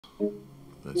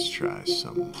Let's try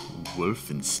some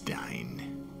Wolfenstein,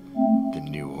 the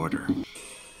New Order.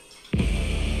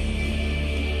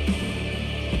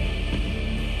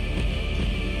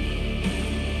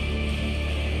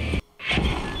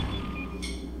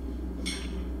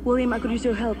 William, I could use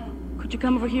your help. Could you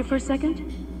come over here for a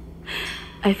second?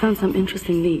 I found some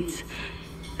interesting leads.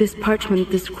 This parchment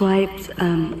describes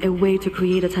a way to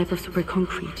create a type of super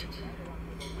concrete.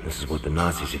 This is what the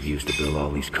Nazis have used to build all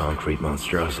these concrete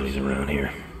monstrosities around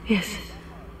here. Yes.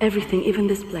 Everything, even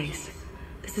this place.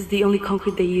 This is the only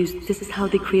concrete they used. This is how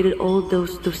they created all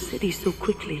those cities so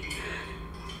quickly.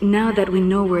 Now that we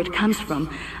know where it comes from,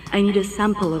 I need a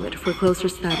sample of it for closer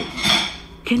study.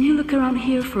 Can you look around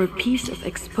here for a piece of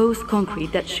exposed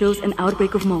concrete that shows an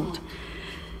outbreak of mold?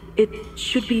 It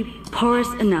should be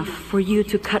porous enough for you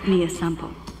to cut me a sample.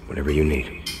 Whatever you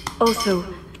need. Also,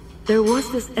 there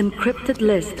was this encrypted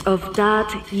list of Dat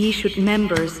Yishud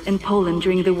members in Poland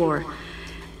during the war.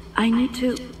 I need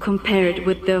to compare it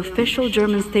with the official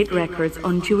German state records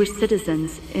on Jewish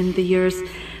citizens in the years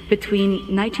between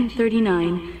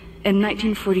 1939 and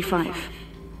 1945.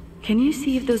 Can you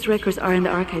see if those records are in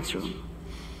the archives room?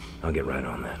 I'll get right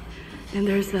on that. And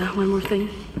there's one more thing.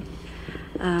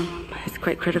 It's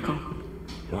quite critical.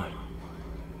 What?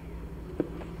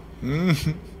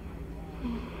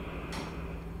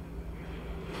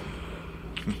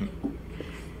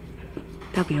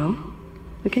 That'll be all.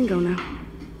 We can go now.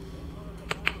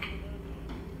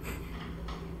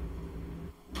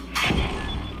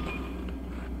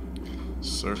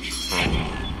 Search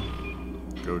from...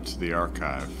 Go to the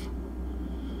archive.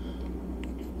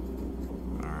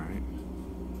 Alright.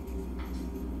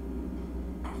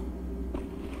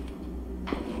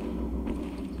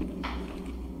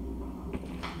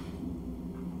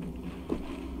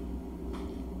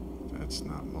 That's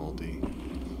not moldy.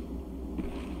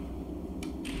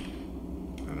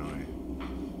 Anyway.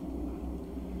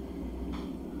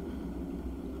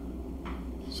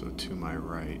 So to my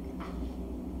right.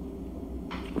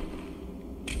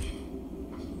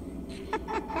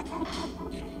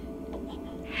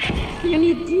 You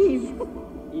need these.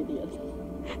 Idiot.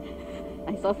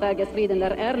 I saw Fergus reading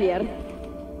there earlier.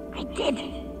 I did.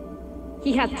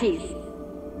 He had keys.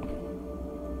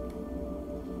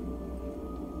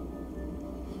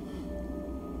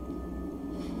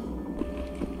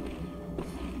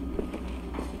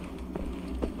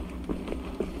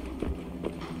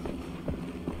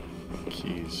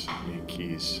 Keys. I need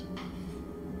keys.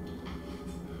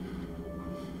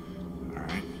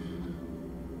 Alright.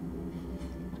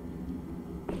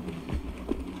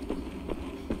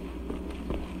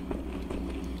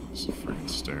 It's the freaking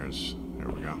stairs. There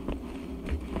we go.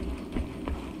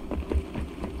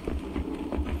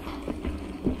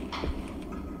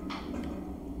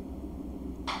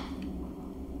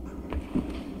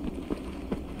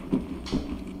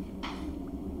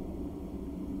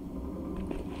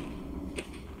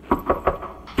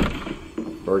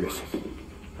 Fergus,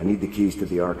 I need the keys to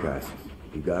the archives.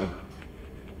 You got them?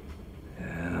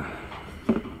 Yeah.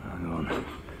 Hang on.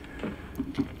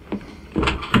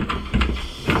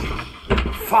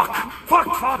 Fuck!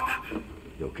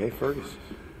 You okay, Fergus?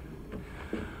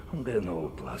 I'm getting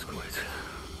old, Blazkowicz.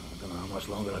 I don't know how much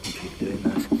longer I can keep doing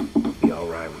this. Be all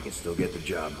right. We can still get the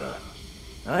job done.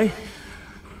 Aye?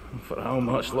 For how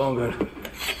much longer?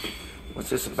 What's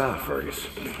this about, Fergus?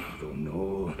 Don't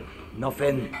know.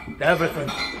 Nothing. Everything.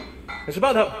 It's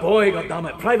about that boy,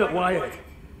 goddammit, Private Wyatt.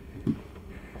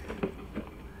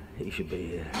 He should be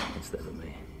here instead of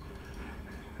me.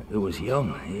 He was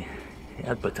young. He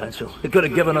had potential. He could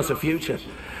have given us a future.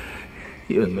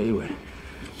 You and me were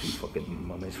two fucking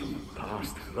mummies from the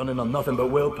past, running on nothing but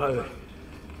willpower.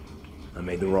 I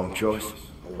made the wrong choice.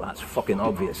 Oh, that's fucking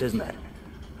obvious, isn't it?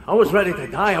 I was ready to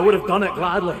die. I would have done it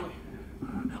gladly.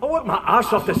 I worked my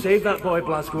arse off to save that boy,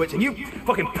 Blazkowicz, and you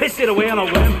fucking pissed it away on a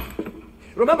whim.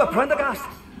 Remember Prendergast?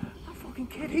 That fucking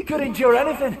kid, he could endure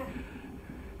anything.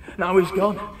 Now he's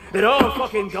gone. They're all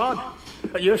fucking gone.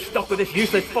 And you're stuck with this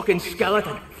useless fucking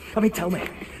skeleton. I mean, tell me,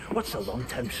 what's the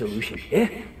long-term solution,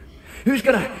 eh? Who's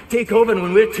gonna take over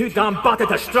when we're too damn battered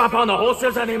to strap on the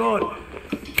holsters anymore?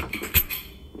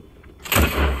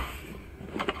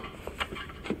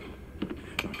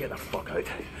 Get the fuck out.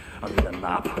 I need a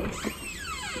nap.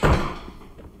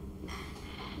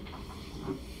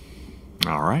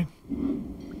 All right.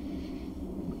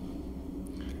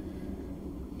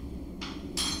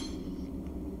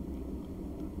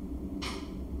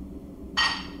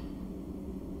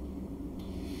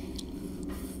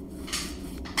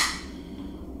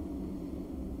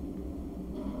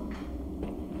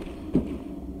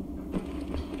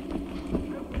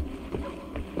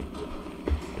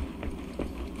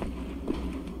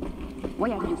 Why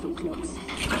are you so close?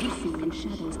 Pulsing and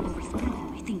shadows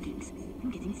overspreading my thinkings. I'm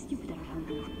getting stupider around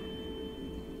you.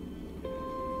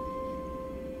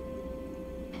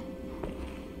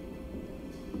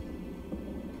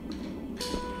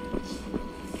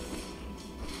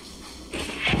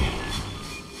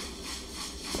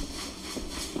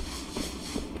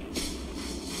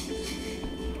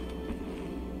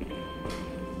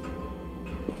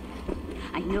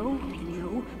 I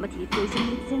know, but the equation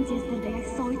made sense yesterday.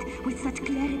 I saw it with such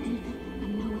clarity.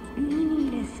 And now it's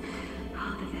meaningless.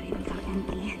 Oh, the variables are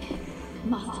empty.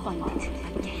 Must find it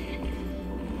again.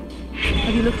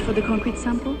 Have you looked for the concrete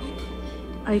sample?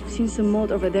 I've seen some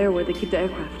mold over there where they keep the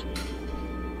aircraft.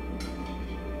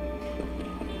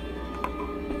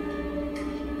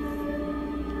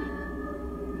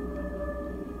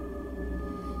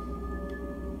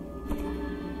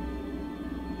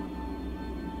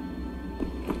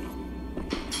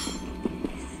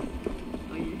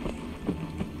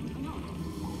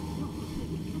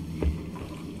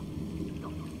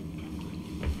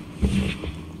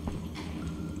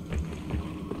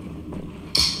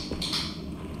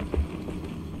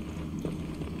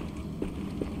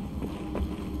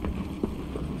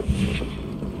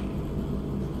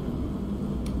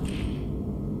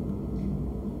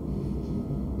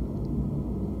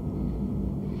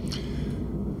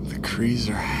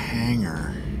 Freezer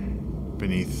hangar.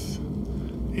 Beneath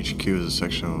HQ is a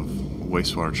section of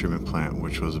wastewater treatment plant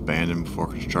which was abandoned before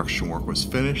construction work was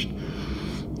finished.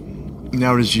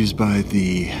 Now it is used by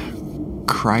the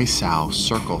Kreisau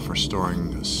Circle for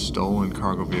storing stolen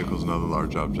cargo vehicles and other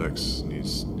large objects.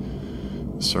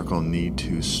 The circle need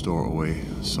to store away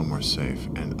somewhere safe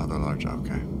and other large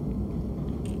okay.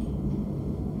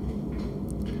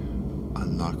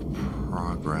 Unlock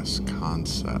progress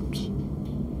concept.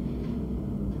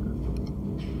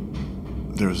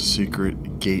 There's a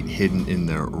secret gate hidden in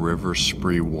the river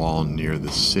spree wall near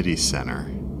the city center.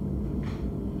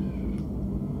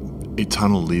 A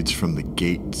tunnel leads from the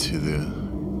gate to the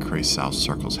Kreisau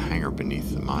Circle's hangar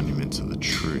beneath the Monuments of the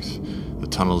Truth. The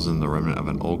tunnel is in the remnant of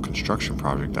an old construction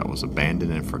project that was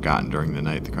abandoned and forgotten during the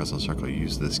night. The Kreisau Circle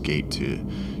used this gate to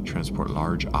transport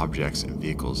large objects and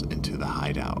vehicles into the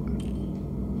hideout.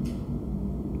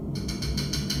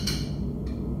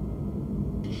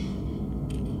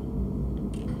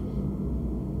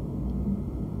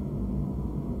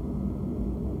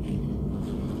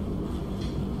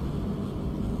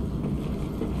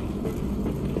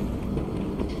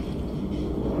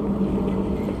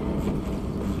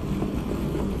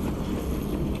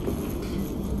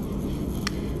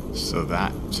 So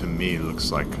that, to me,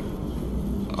 looks like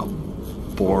a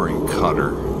boring cutter.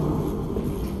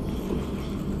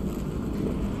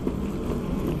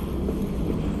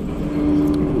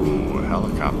 Ooh, a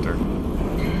helicopter.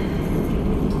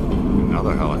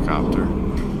 Another helicopter.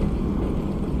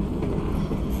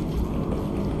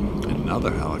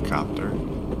 Another helicopter.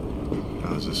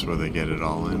 Oh, is this where they get it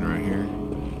all in right here?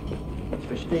 Ich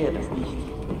verstehe das nicht.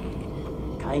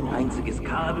 Kein einziges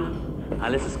Kabel.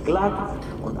 Alles ist glatt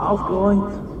und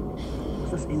aufgeräumt. Was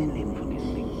ist das Innenleben von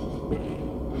diesem Ding?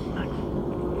 Nein.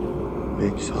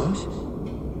 Welches Haus?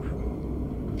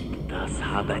 Das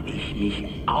habe ich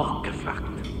mich auch gefragt.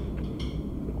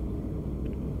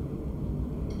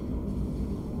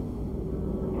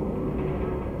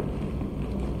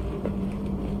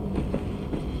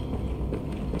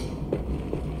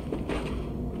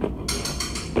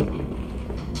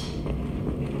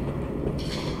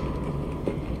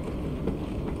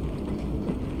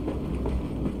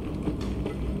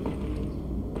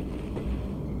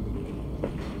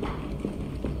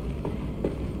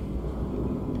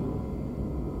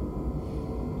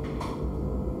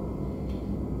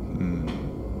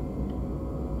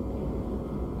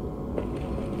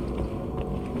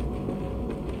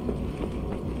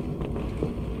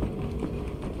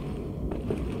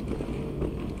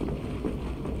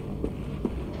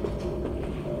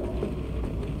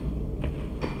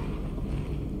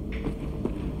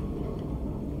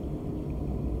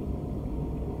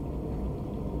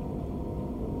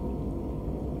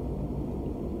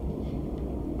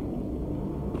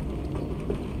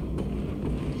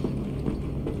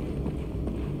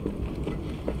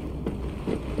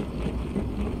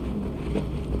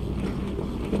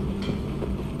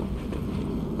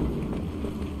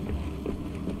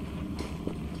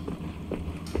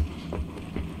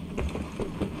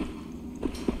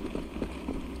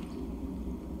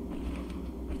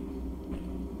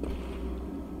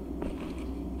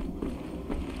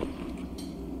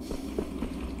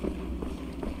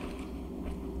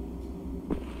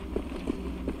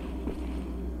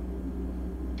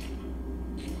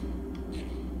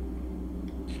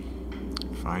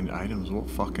 Find items? What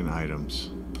fucking items?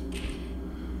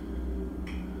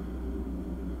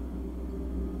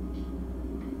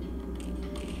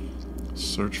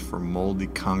 Search for moldy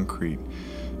concrete.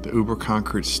 The uber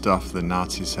concrete stuff the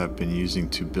Nazis have been using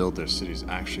to build their cities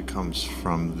actually comes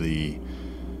from the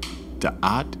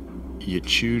Da'at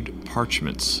Yachud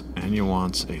parchments. Anya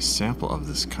wants a sample of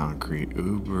this concrete.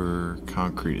 Uber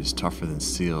concrete is tougher than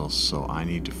steel, so I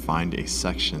need to find a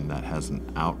section that has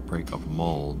an outbreak of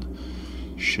mold.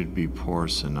 Should be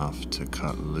porous enough to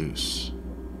cut loose.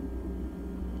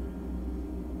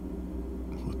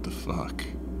 What the fuck?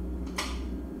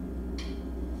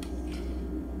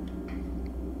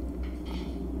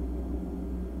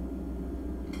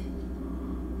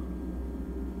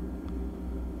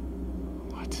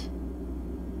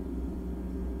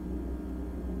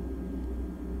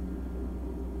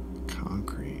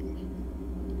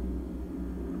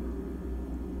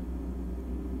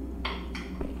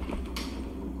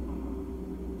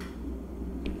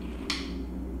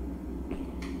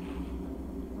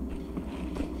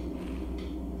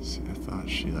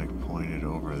 She like pointed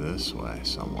over this way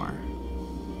somewhere.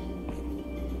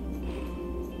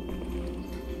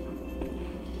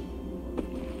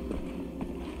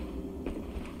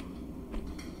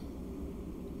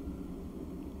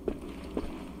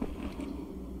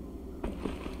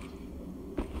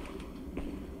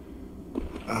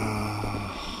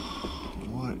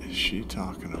 What is she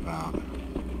talking about?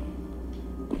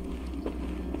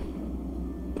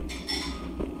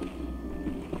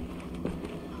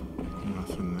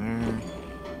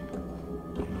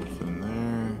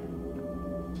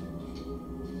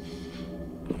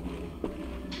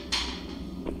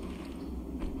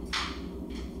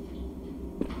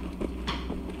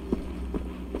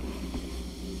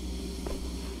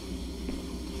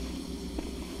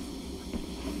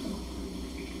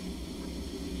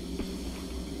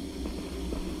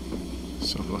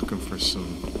 So I'm looking for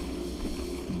some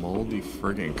moldy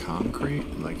friggin'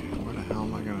 concrete. Like, where the hell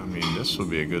am I gonna... I mean, this would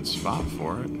be a good spot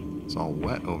for it. It's all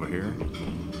wet over here.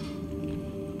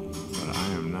 But I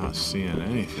am not seeing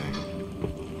anything.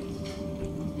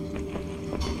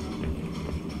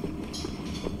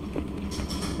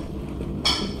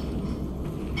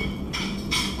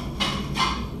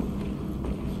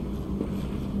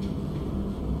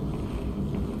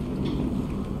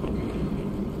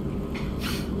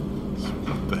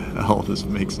 This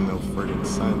makes no friggin'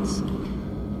 sense.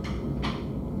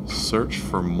 Search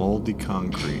for moldy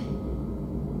concrete.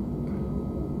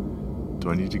 Do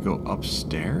I need to go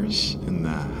upstairs in the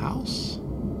house?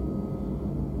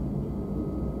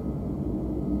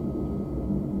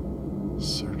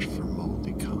 Search for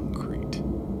moldy concrete.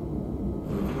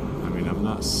 I mean, I'm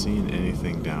not seeing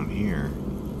anything down here.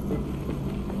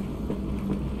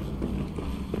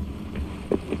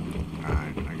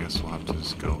 Alright, I guess we'll have to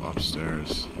just go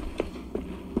upstairs.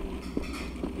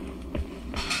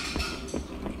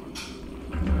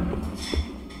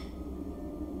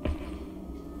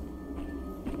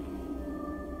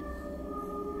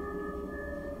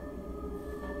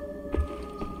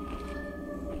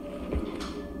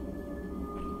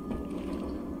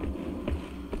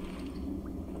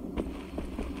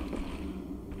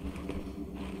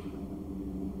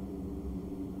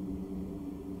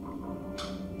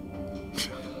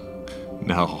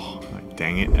 No, like,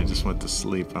 dang it, I just went to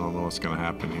sleep. I don't know what's gonna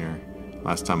happen here.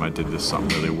 Last time I did this,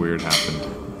 something really weird happened.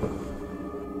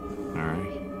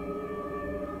 Alright.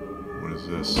 What is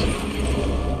this?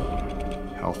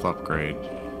 Health upgrade.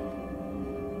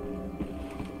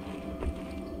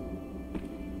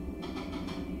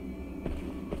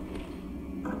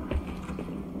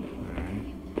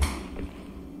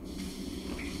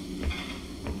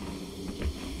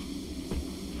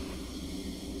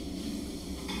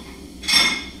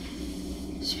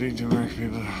 Speaking to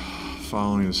American people,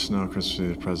 following the snow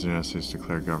Christmas, the President of the United States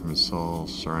declared government sole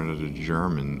surrender to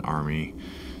German army.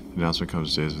 The announcement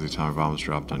comes days with the atomic bombs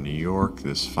dropped on New York.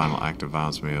 This final act of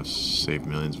violence may have saved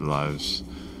millions of lives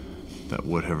that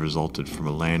would have resulted from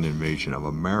a land invasion of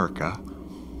America.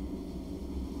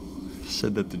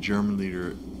 Said that the German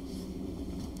leader,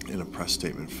 in a press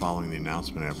statement following the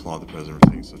announcement, I applaud the president for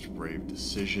taking such a brave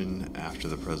decision. After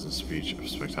the president's speech, a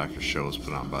spectacular show was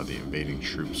put on by the invading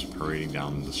troops parading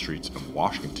down the streets of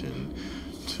Washington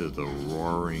to the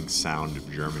roaring sound of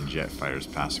German jet fighters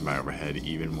passing by overhead.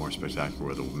 Even more spectacular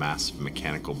were the massive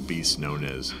mechanical beasts known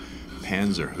as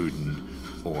Panzerhüten,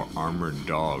 or armored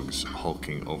dogs,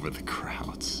 hulking over the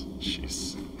crowds.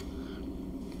 Jeez.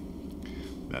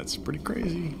 That's pretty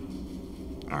crazy.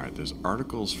 Alright, there's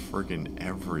articles friggin'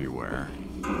 everywhere.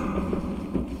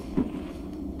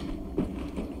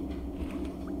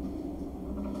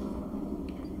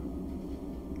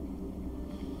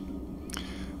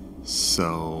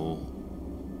 So,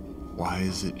 why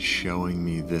is it showing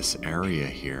me this area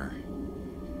here?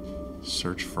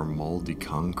 Search for moldy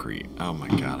concrete. Oh my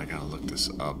god, I gotta look this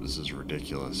up. This is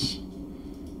ridiculous.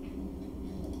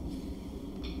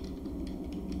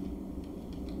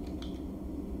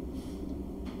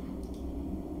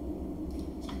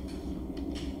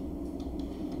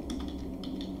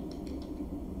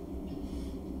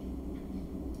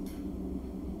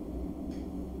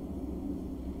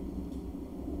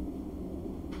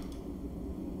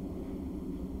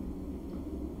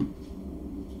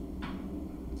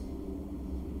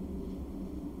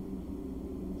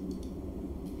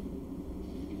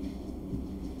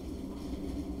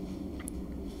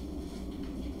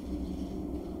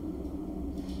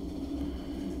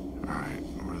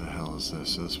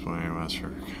 This point,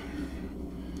 Westford.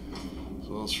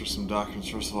 So let's for some documents.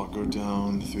 First of all, go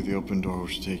down through the open door,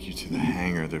 which will take you to the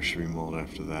hangar. There should be mold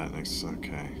after that. Next,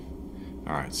 okay.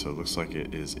 All right, so it looks like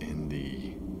it is in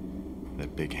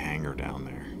that big hangar down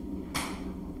there.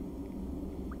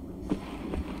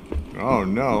 Oh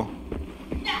no!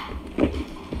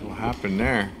 What happened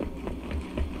there?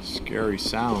 Scary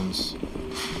sounds.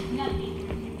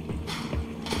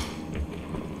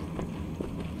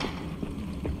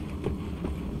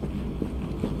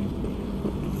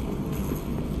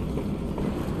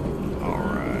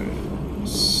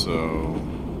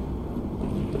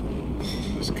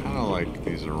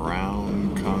 These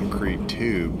round concrete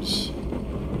tubes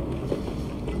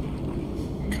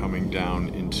coming down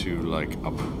into like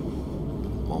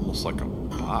almost like a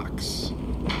box.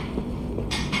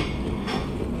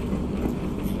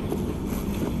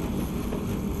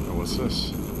 Oh, what's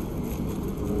this?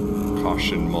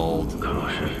 Caution mold.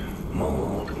 Caution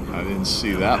mold. I didn't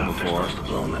see that before. Must have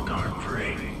blown the dark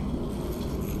free.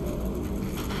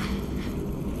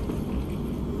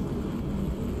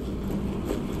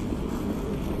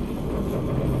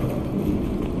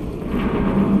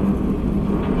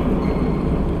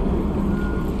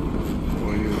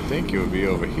 It would be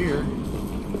over here.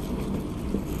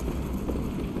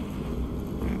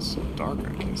 It's so dark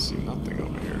I can't see nothing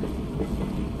over here.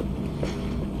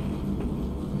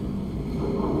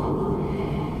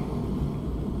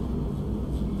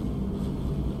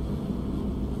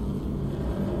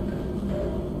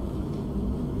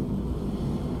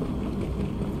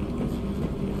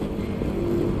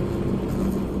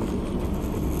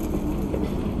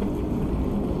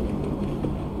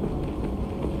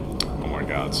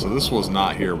 So this was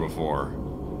not here before.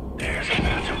 There's a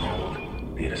patch of mold.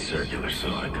 Need a circular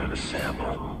saw to cut a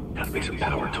sample. Have to be some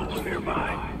power tools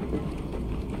nearby.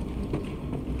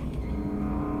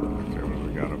 Okay, what do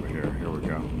we got over here? Here we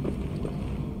go.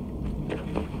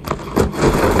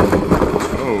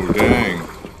 Oh, dang.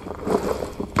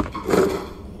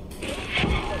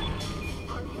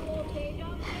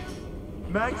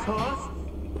 Max Horst?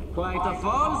 Quite a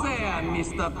fall there,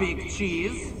 Mr. Big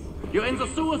Cheese. You're in the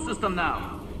sewer system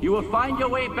now. You will find your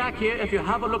way back here if you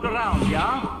have a look around,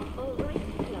 yeah?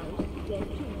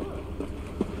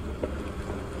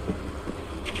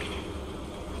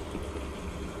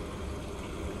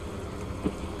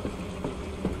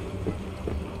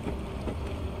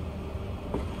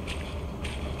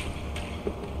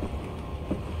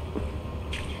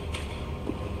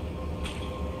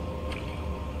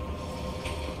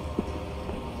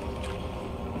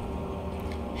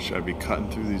 Should I be cutting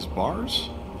through these bars?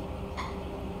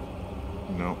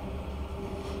 No.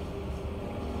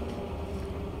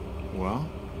 Well.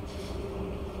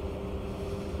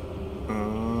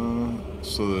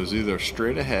 So there's either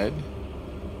straight ahead,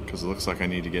 because it looks like I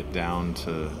need to get down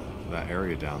to that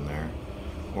area down there,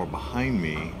 or behind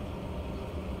me.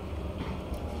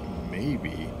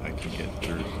 Maybe I can get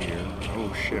through here.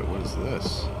 Oh shit, what is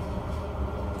this?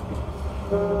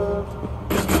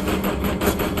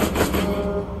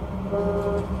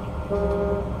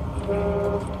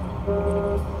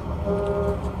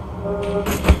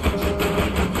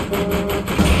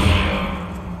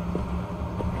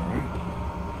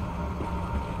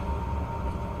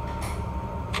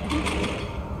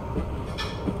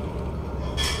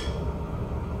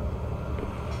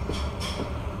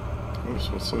 Oops,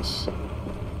 what's this?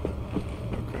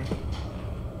 Okay.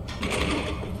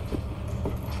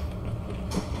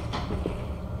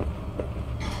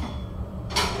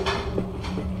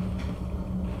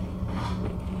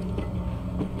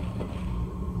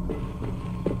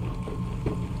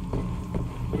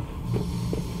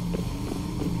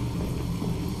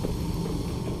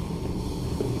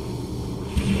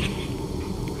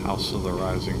 House of the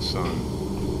Rising Sun.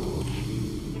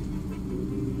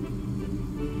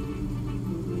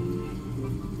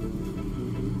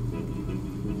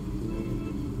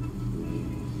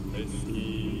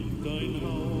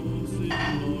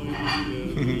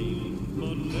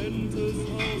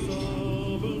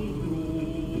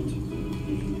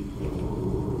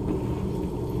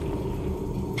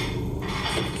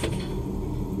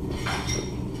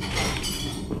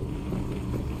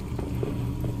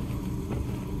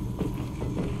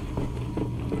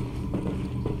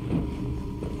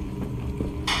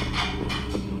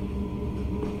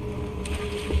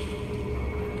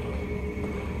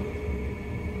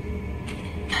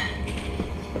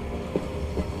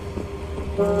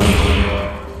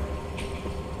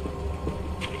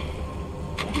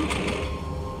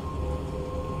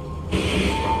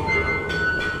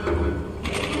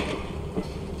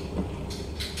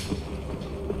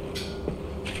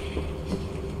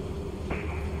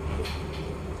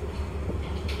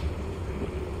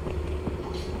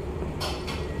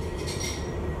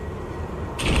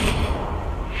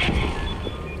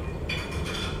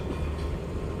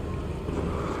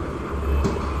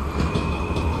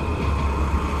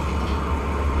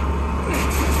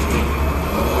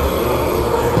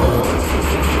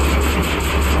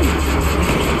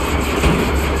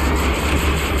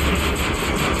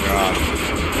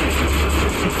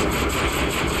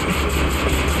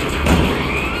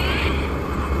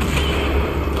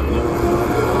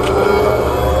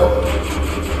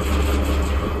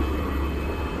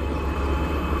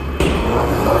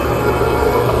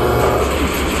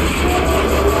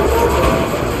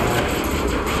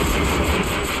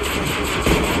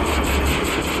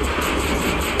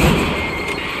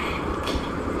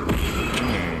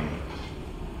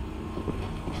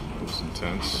 was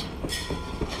intense.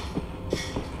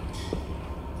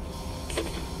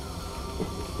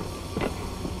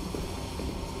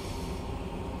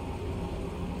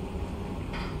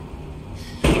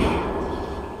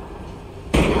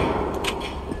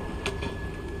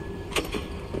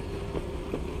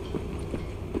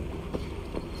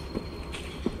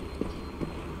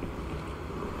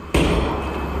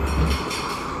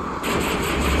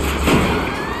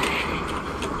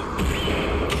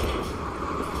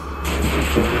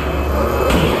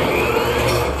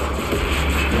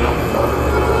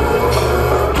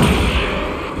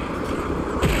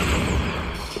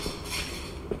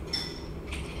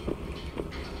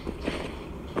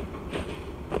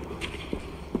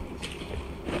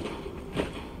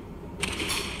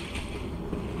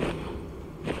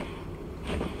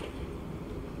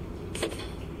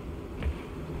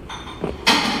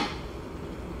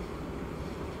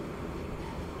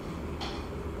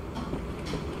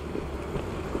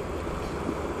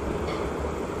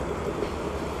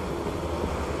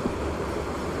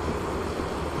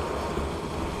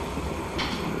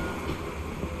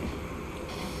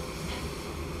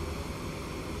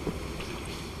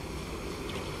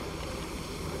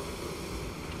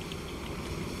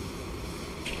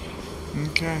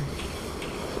 Okay.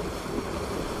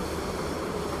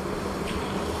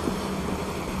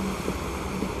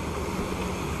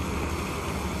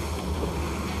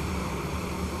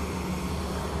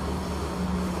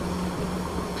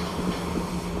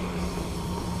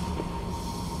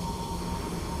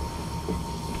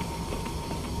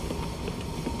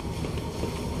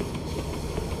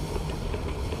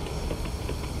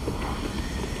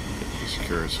 Just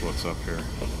curious what's up here.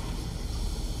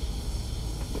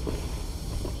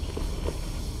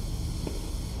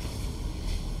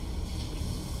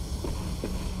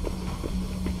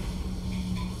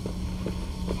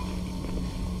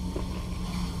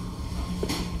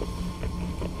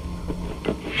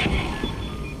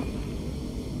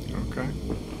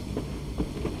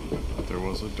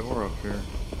 A door up here.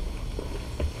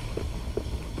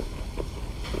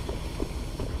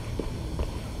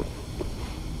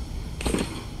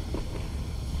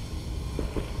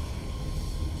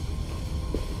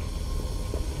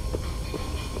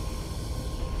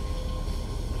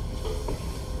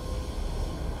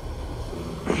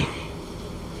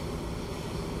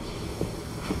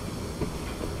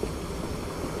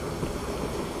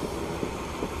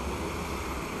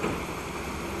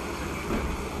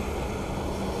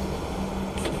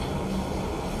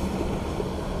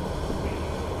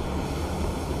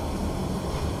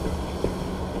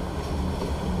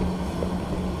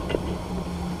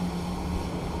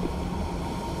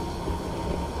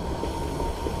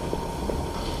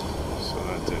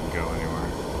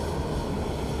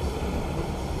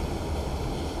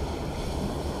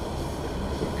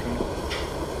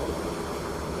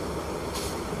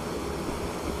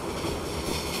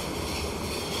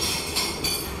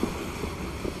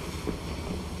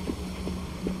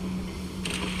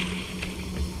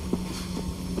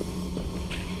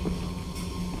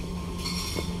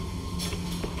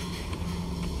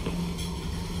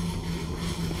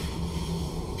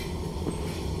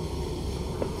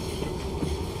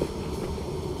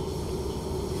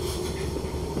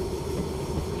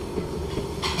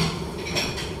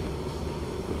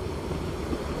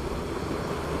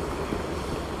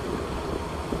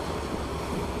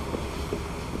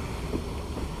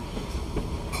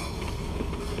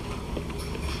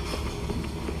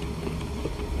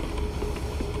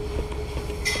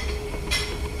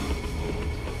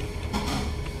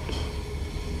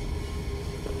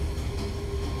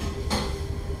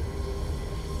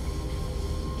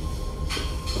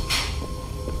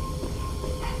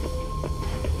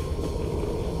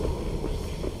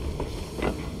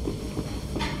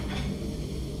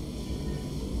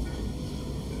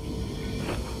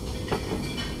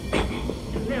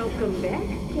 Welcome back,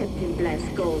 Captain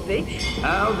Blazkowicz.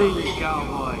 Howdy,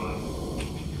 cowboy.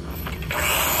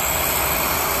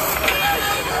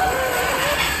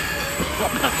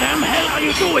 What the damn hell are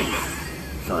you doing?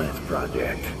 Science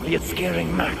project. You're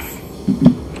scaring Max.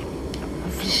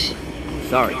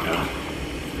 Sorry, pal.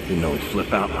 Didn't know he'd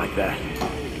flip out like that.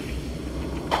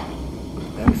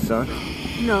 That his son?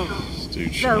 No. This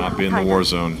dude should not be in the war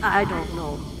zone. I don't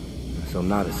know. So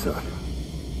not his son.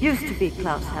 Used to be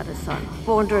Klaus had a son,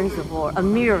 born during the war. A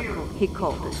miracle, he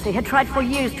called it. They had tried for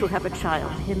years to have a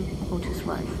child, him and his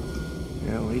wife.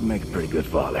 Yeah, well, he'd make a pretty good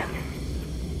father.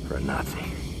 For a Nazi.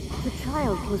 The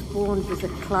child was born with a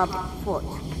club foot.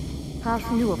 Klaus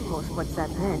knew, of course, what that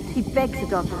meant. He begged the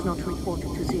doctors not to report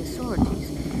it to the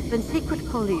authorities. When secret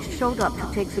police showed up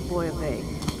to take the boy away,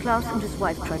 Klaus and his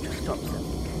wife tried to stop them.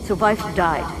 So wife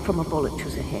died from a bullet to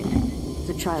the head.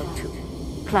 The child too.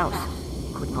 Klaus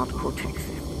could not protect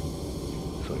them.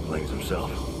 So he blames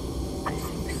himself. I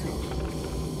think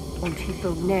so. And he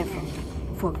will never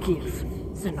forgive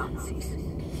the Nazis.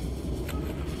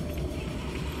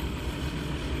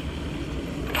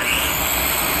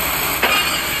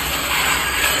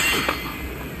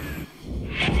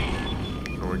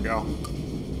 Here we go.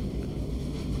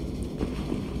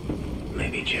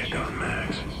 Maybe check on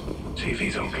Max. See if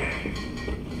he's okay.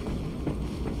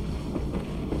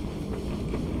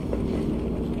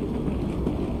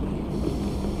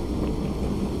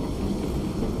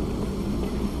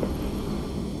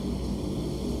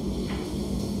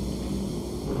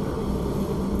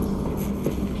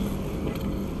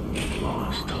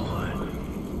 Lost toy.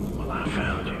 Well, I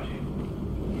found you.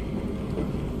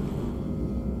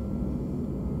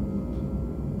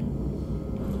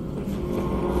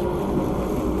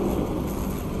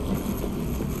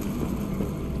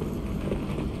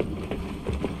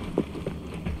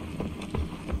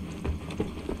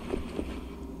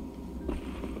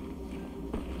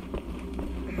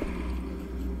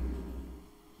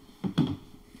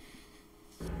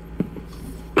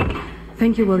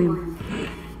 Thank you, William.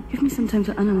 Give me some time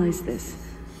to analyze this.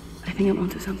 I think I'm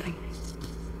onto something.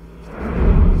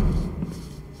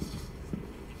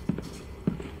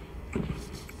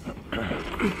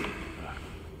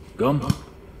 Gum?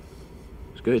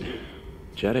 It's good.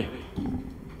 Cherry?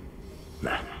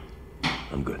 Nah,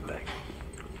 I'm good, thanks.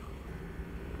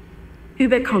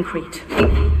 Concrete.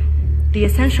 The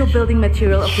essential building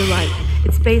material of relive.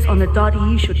 It's based on the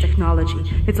 .E shoot technology.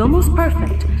 It's almost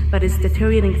perfect, but it's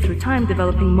deteriorating through time,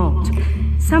 developing mold.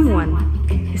 Someone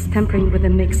is tampering with the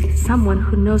mix, someone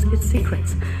who knows its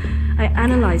secrets. I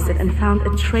analyzed it and found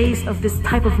a trace of this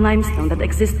type of limestone that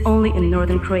exists only in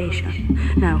northern Croatia.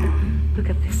 Now, look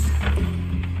at this.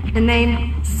 The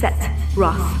name Set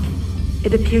Roth.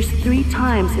 It appears 3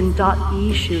 times in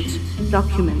 .E shoot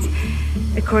documents.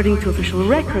 According to official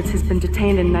records, he's been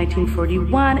detained in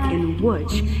 1941 in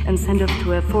Łódź and sent off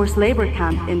to a forced labor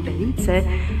camp in Belica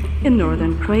in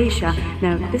northern Croatia.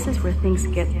 Now, this is where things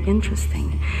get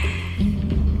interesting.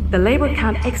 The labor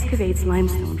camp excavates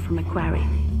limestone from a quarry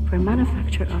for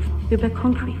manufacture of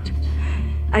concrete.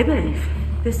 I believe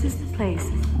this is the place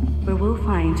where we'll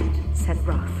find Set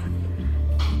Roth,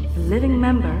 a living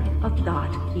member of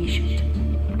 .E shoot.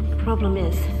 The problem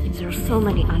is, there are so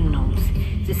many unknowns.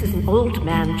 This is an old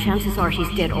man. Chances are he's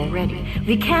dead already.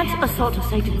 We can't assault a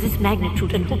site of this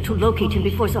magnitude and hope to locate him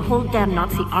before the whole damn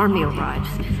Nazi army arrives.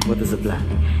 What is the plan?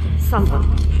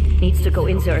 Someone needs to go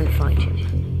in there and find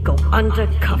him. Go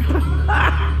undercover.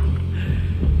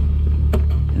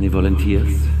 Any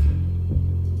volunteers?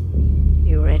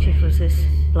 You ready for this,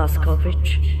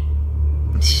 Blazkowicz?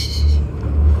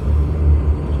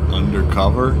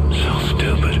 Undercover? So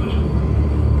stupid.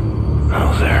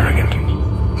 So arrogant.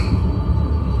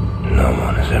 No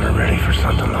one is ever ready for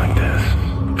something like this.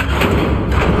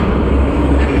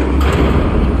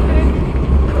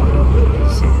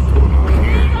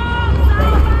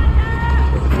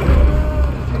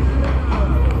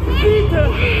 Bitte!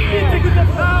 Bitte, gute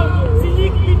Frau! Sie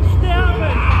liegt im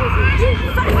Sterben!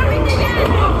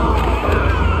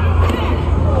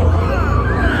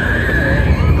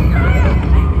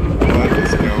 What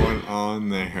is going on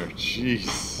there?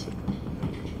 Jeez.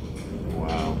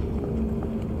 Wow.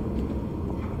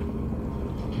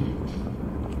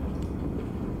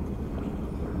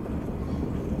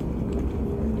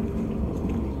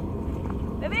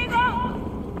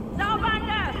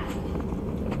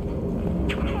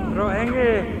 Frau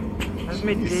Engel, was ist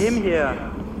mit dem hier?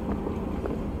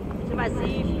 Zu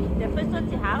massiv. Der frisst uns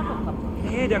die Haare vom Kopf.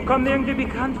 Nee, der kommt mir irgendwie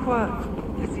bekannt vor.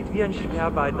 Der sieht wie ein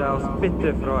Schwerarbeiter aus.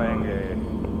 Bitte, Frau Engel.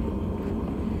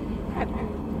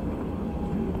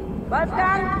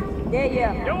 Wolfgang, der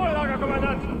hier. Jawohl,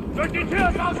 Lagerkommandant. Durch die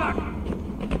Tür, Sausack!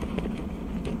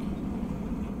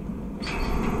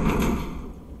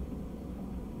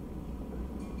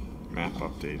 Map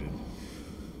updated.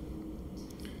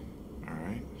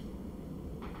 Alright.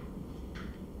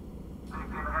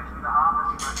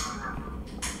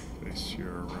 Place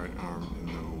your right arm in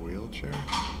the wheelchair.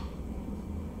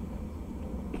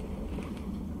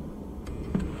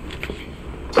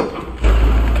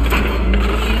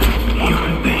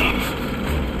 Human beings.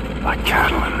 Like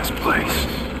cattle in this place.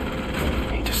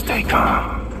 Need to stay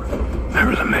calm.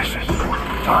 Remember the mission.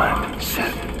 Find,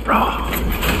 set, raw.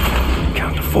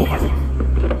 Count to 4.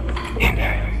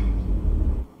 Inhale.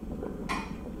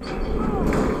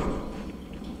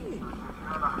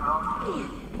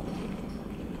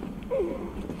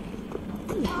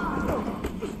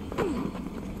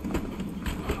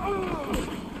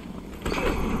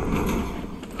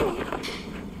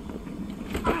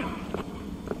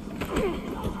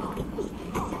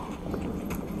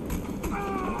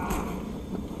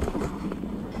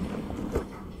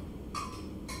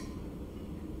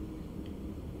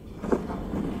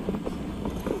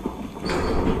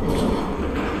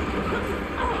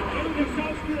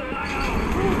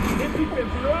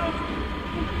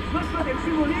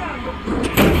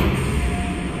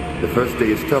 The first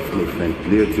day is tough, my friend,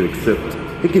 clear to accept.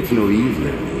 It gets no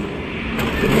easier.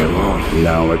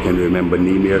 Now I can remember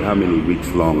Nemir how many weeks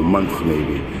long, months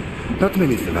maybe. Not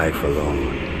many survived for long.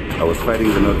 I was fighting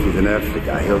the Nazis in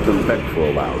Africa. I held them back for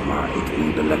a while. It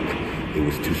ain't the luck. It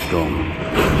was too strong.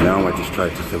 Now I just try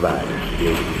to survive.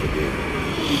 Day for day.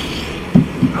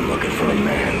 I'm looking for a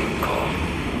man called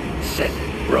Set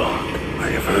Rock. I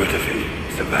have heard of him.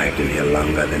 Survived in here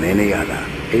longer than any other.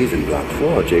 He's in Block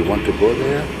 4. Jay want to go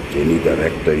there? They need a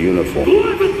rector uniform.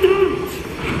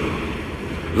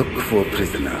 Look for a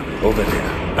prisoner over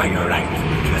there, by your right,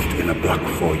 dressed in a Block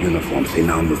 4 uniform. Say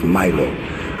now, Miss Milo.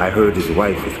 I heard his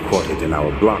wife is quartered in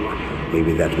our block.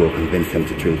 Maybe that will convince him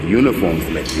to trade uniforms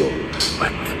like yours.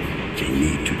 But they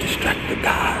need to distract the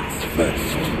guards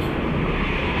first.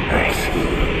 Nice.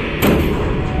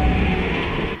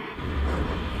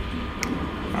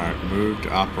 Alright, moved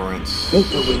operants.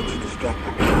 Make a way to distract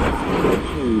the guards.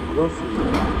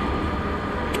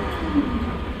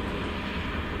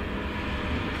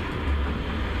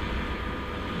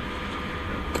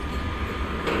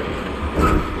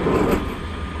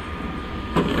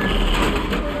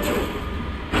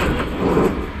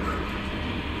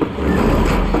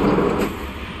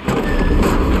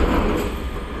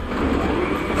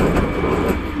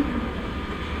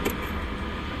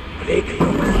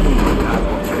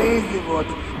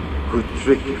 Good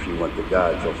trick if you want the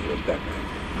guards off your back.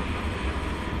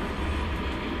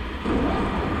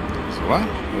 So what?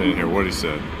 I didn't hear what he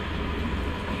said.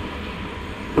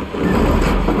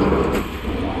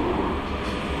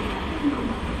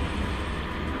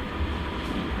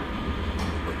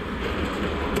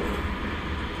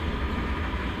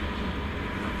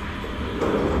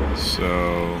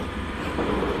 So,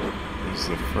 is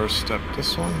the first step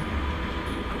this one?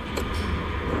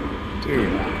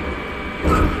 Dude.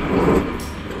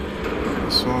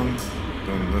 This one,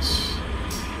 then this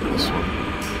one,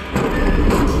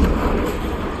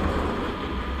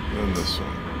 then this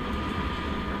one.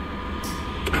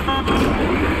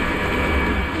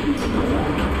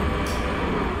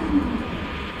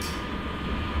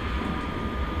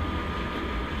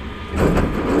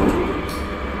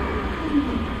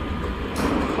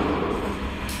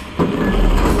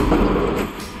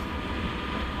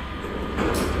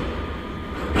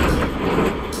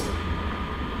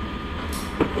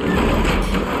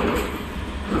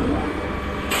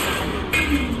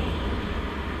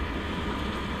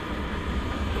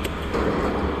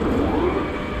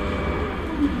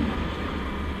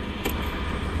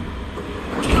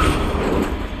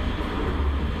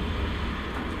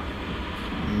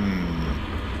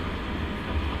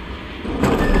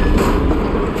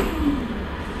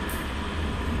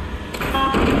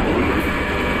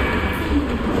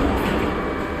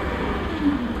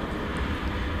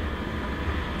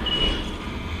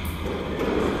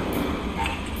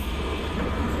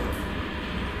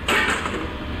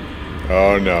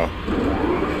 Oh no.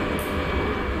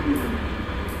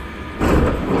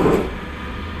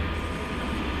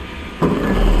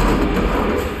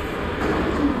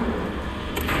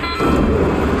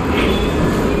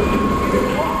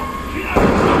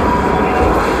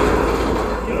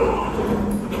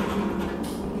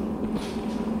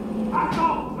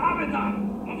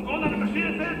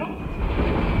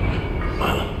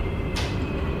 Milo,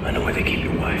 I know where they keep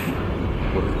your wife.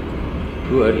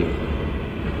 Who are you?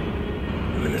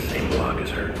 I'm in the same block as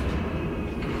her.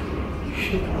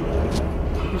 Shit.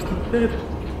 She's not dead.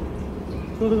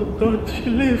 Oh God, she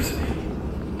lives.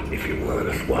 If you're willing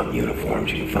to swap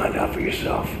uniforms, you can find out for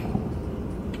yourself.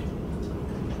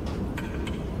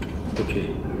 Okay.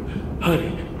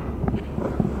 Hurry.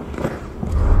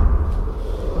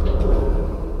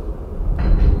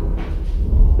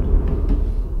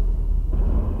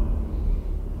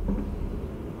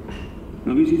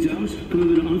 Na, wie sieht's aus? Können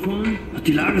wir wieder anfahren?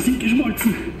 Die Lager sind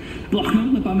geschmolzen. Brauchen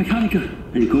noch ein paar Mechaniker.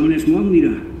 Die kommen erst morgen wieder.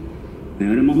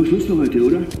 Ja, dann machen wir Schluss für heute,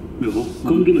 oder? Ja.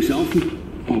 Komm, gehen wir saufen.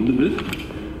 Warum denn nicht?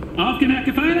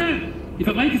 Aufgemerkte Feinde! Die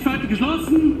Fabrik ist heute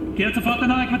geschlossen. Kehrt sofort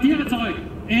in eure Quartiere zurück.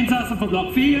 Insassen von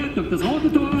Block 4 durch das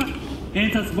rote Tor.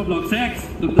 Insassen von Block 6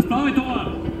 durch das blaue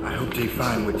Tor. I hope they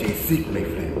find what they seek, my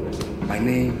friend. My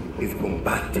name is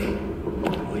Bombate.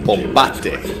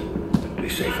 Bombate. Be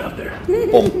safe out there.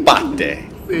 Bombate.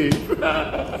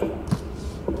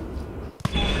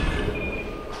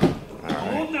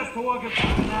 Und das Tor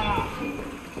gefangen!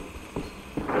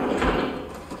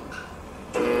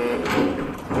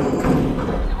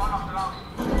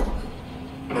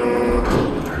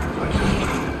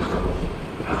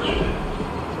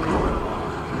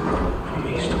 From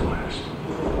east to west.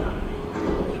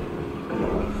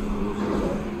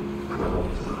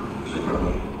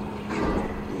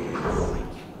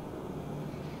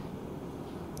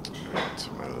 To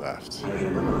my left.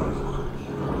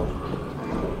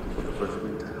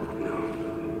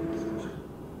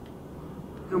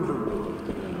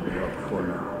 For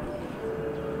now.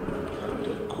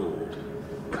 Cold.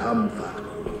 Comfort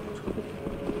cold.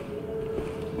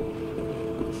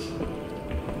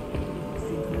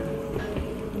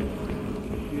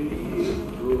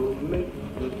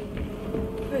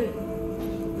 Hey,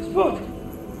 the spot!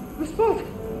 The spot!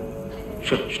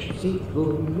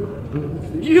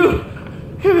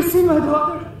 You ever seen my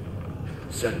daughter?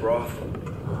 Set Roth.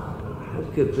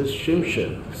 Look at this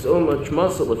Shimshin. So much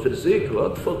muscle and physique.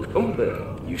 What for combat?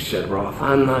 You said Roth?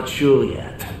 I'm not sure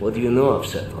yet. What do you know of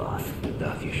Set Roth?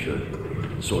 Darth, you sure?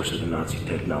 Source of the Nazi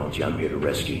technology. I'm here to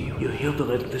rescue you. You're here to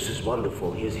this is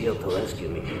wonderful. He's here to rescue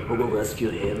me. We will rescue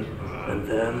him. And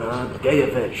then, get your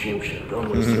vet, Shimshin. Don't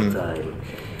waste your time.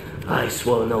 I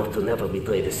swore an oath to never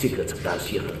betray the secrets of Das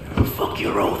Yiren. Fuck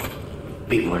your oath.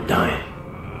 People are dying.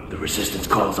 The resistance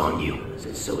calls on you.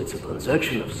 So it's a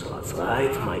transaction of sorts,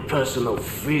 right? My personal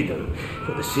freedom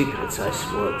for the secrets I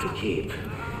swore to keep.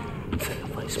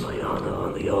 Sacrifice my honor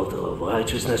on the altar of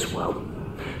righteousness? Well,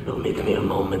 permit me a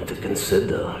moment to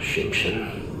consider, Shimshin.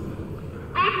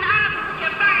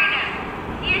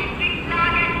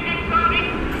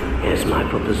 Here's my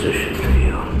proposition to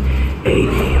you. Aid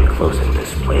me in closing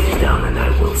this place down and I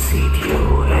will seat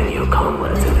you and your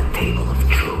comrades at the table of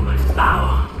true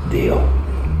power. Deal.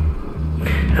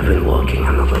 I've been working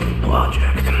on a little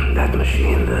project. That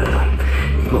machine there,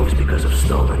 it moves because of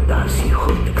stolen Das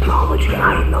Yiren technology.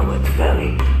 I know it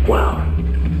very well.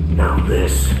 Now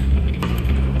this,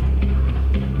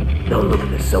 don't look at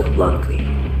this so bluntly.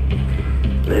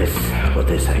 This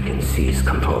I can seize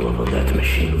control over that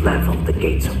machine, level the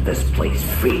gates of this place,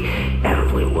 free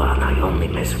everyone. I only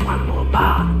miss one more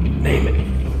part. Name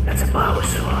it. That's a power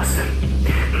source.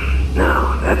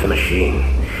 Now, that machine,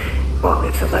 well,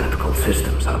 its electrical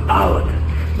systems are powered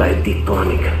by a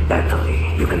detonic battery.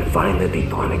 You can find the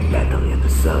detonic battery at the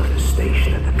service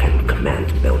station at the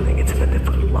command building. It's in a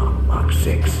different block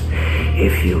 6.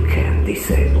 If you can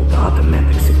disable the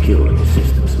automatic security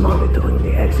systems monitoring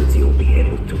the exits, you'll be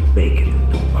able to make it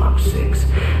into block 6.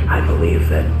 I believe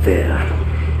that there,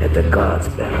 at the guards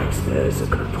barracks, there is a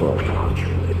control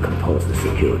module. It controls the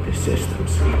security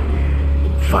systems.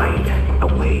 Find a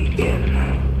way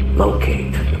in.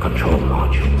 Locate the control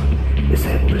module.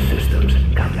 Disable the systems.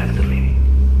 Come back to me.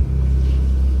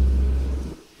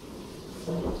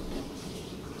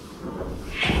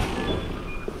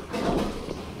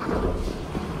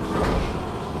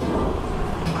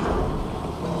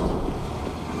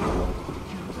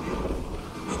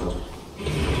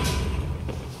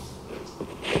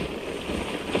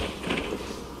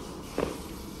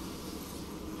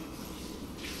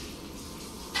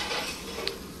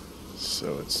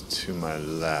 So it's to my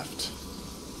left.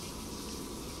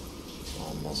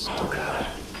 Almost. Oh God.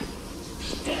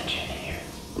 Stench in here.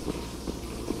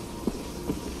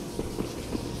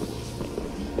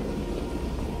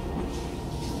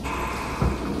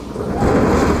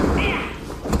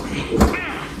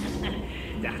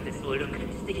 Dachtest wohl, du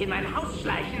könntest dich in mein Haus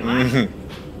schleichen, Mann?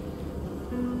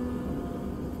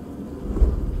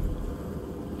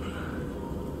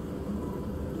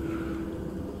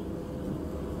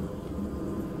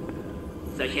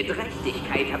 Solche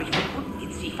Dreistigkeit habe ich von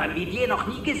Ungeziefern wie dir noch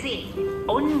nie gesehen.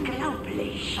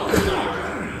 Unglaublich.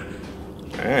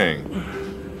 Dang.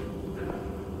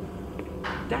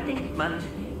 Da denkt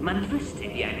man wüsste,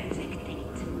 wie ein Insekt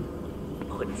denkt.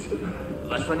 Und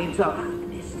was von ihm zu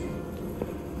erwarten ist.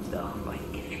 Doch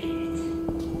weit gefehlt.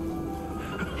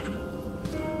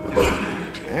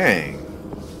 Dang.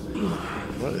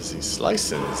 What is he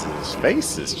slicing? Is it his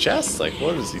face, his chest? Like,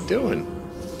 what is he doing?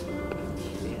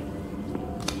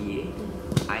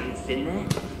 Einzelne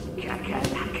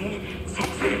Kakerlake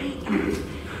zertreten.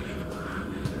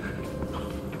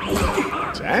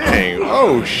 Dang.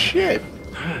 Oh, shit.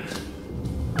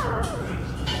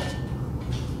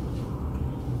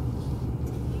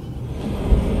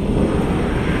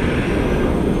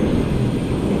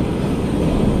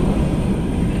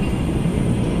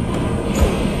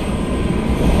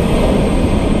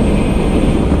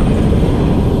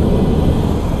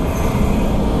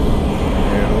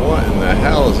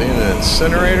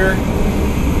 Incinerator.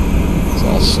 It's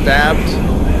all stabbed.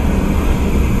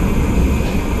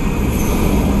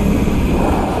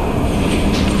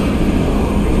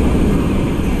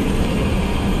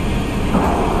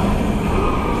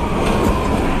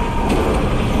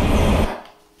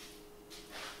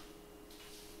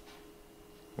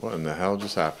 What in the hell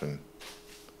just happened?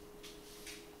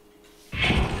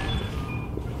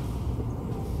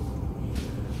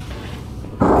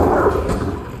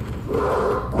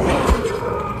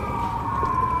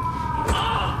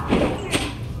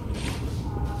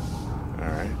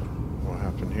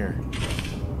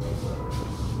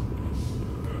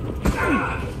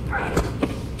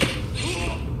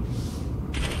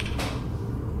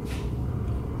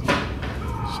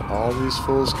 All these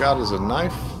fools got is a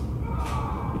knife.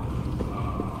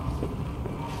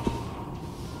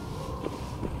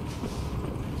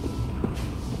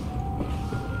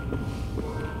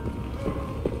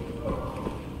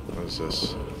 What is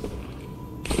this?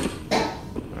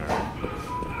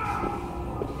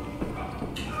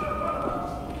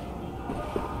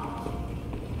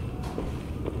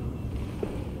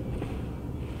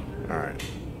 Alright.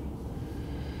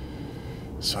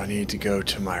 So I need to go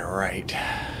to my right.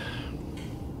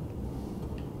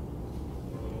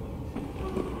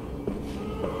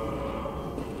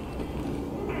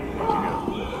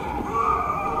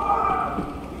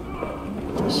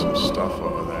 There's some stuff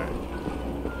over there.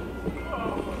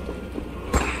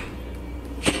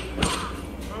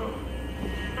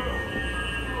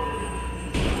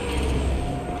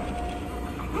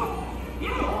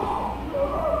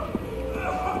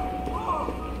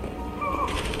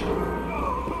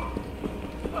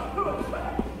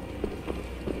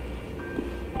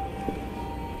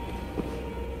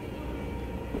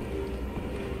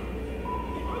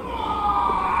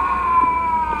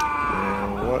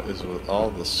 Is with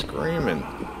all the screaming.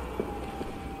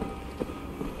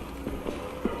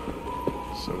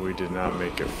 So we did not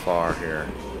make it far here.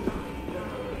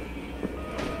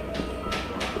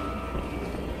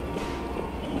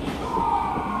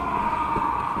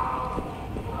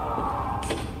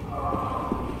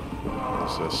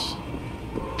 What's this?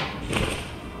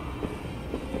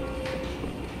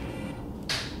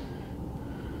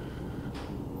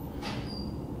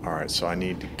 Alright, so I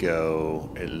need to go,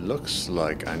 it looks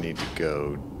like I need to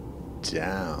go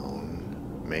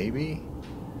down, maybe?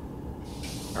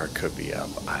 Or it could be up,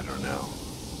 I don't know.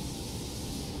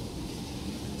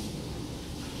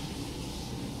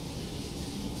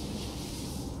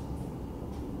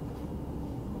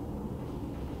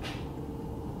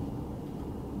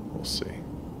 We'll see.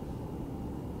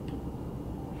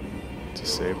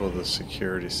 Disable the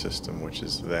security system, which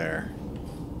is there.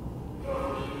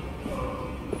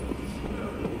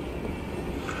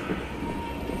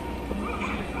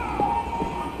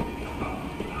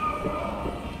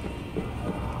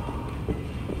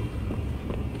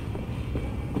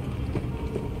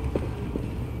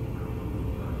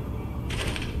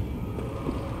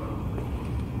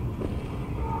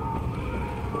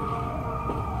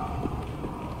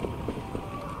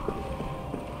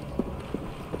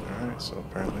 So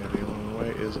apparently the only way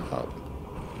is up.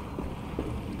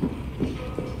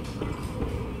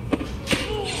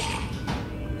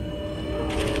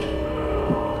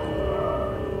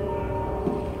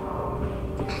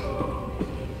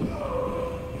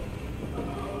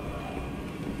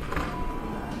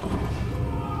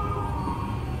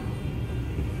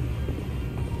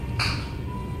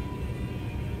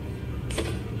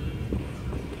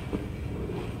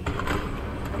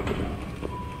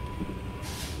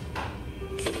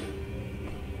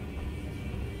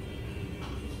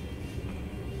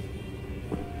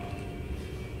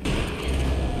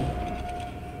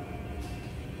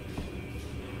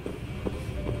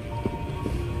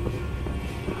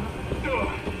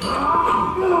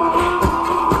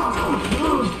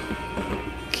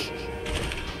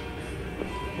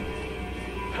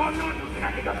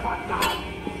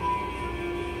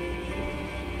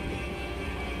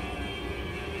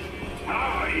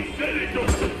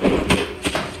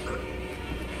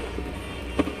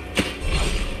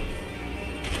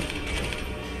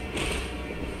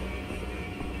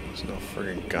 There's no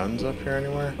friggin' guns up here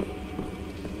anywhere.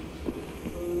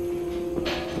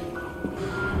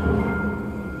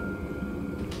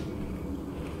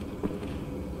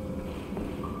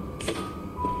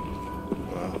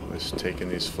 Well, it's taking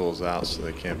these fools out so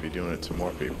they can't be doing it to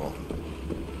more people.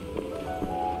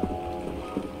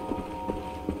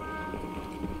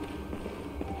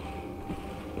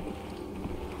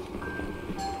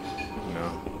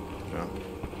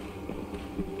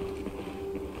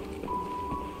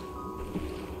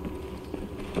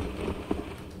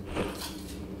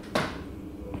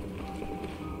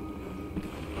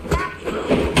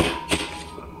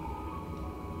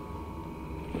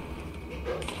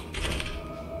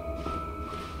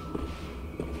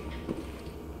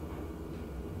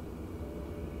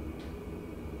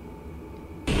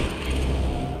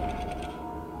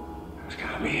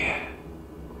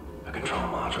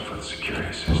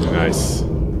 Nice.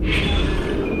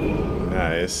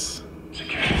 Nice.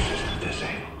 Security system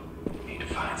disabled. Need to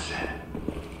find set.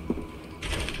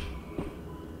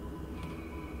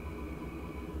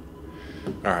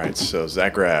 Alright, so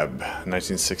Zagreb,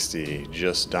 1960,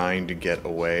 just dying to get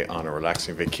away on a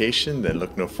relaxing vacation, then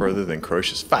look no further than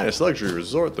Croatia's finest luxury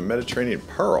resort, the Mediterranean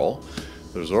Pearl.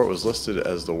 The resort was listed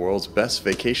as the world's best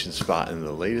vacation spot in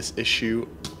the latest issue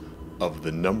of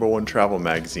the #1 travel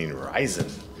magazine, Rising.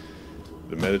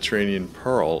 The Mediterranean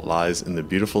Pearl lies in the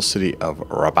beautiful city of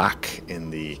Rabat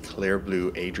in the clear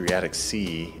blue Adriatic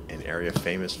Sea, an area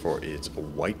famous for its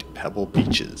white pebble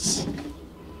beaches.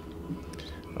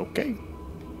 Okay.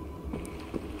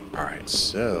 Alright,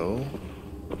 so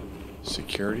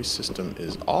security system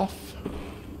is off.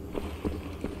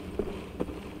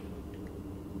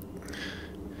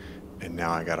 And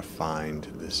now I gotta find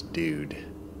this dude.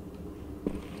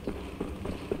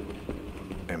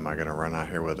 Am I gonna run out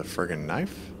here with a friggin'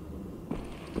 knife?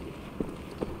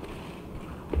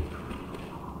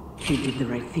 You did the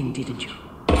right thing, didn't you?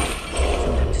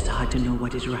 Sometimes it's hard to know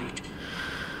what is right.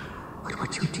 But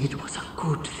what you did was a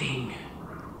good thing.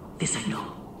 This I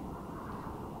know.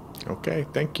 Okay,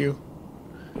 thank you.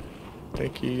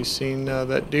 Thank you. You seen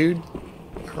that dude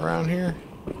around here?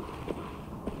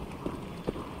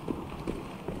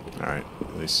 Alright,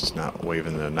 at least he's not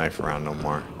waving the knife around no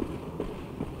more.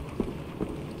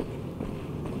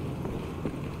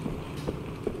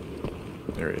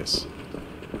 There he is.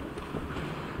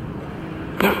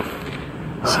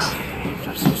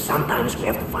 Sometimes we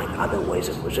have to find other ways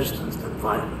of resistance than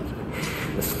violence.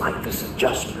 The slightest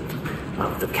adjustment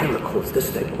of the chemicals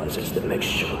destabilizes the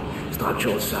mixture.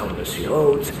 Structural soundness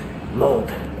erodes,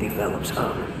 mold develops.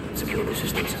 Security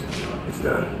systems. It's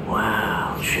done.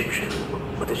 Wow, Egyptian.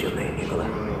 What is your name, Nicola?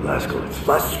 Blazkowicz.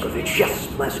 Blazkowicz, yes,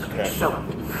 Blazkowicz. Okay. So,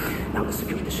 now the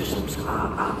security systems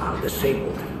are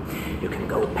disabled. You can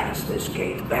go past this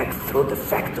gate, back through the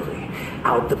factory,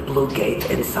 out the blue gate,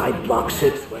 inside Block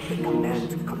 6, where the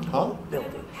command control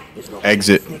building is located.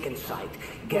 Exit. Sneak inside,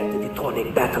 get the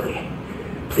detonating battery.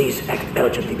 Please act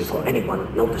urgently before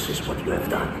anyone notices what you have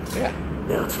done. Yeah.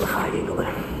 That's the high eagle.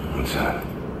 What's that?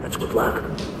 That's good luck.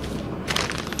 Let's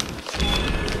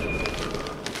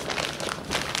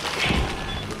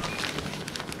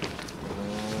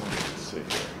see here.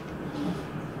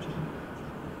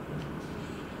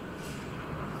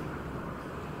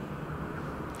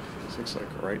 This looks like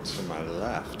right to my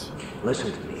left.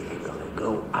 Listen to me, Eagle.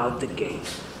 Go out the gate,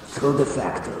 through the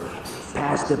factory,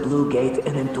 past the blue gate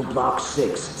and into Block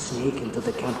 6. Sneak into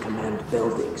the camp command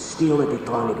building. Steal a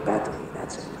detonic battery.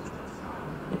 That's it.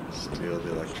 Steal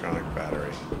the electronic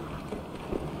battery.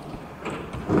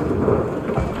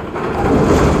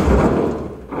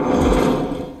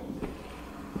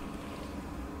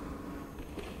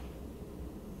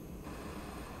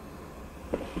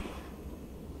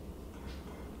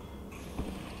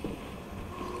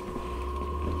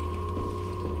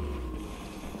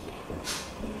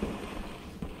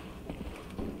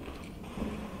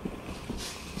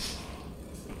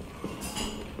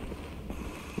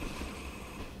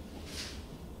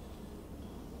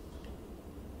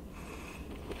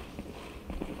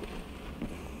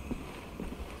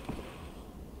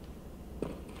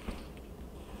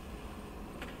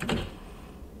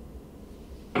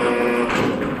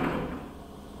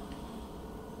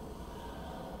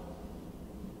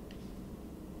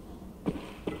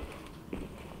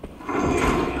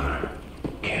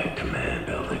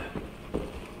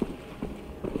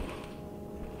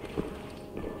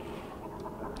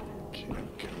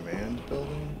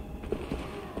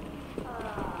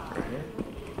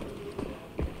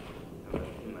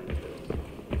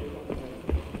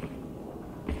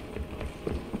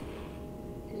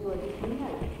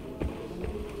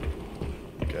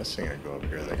 Guessing I go up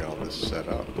here, they got all this set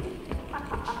up.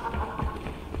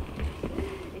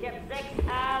 Ich habe 6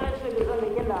 Jahre für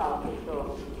gesunde Kinder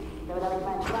aufgestoßen. Damit habe ich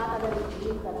meinen Vater, der mich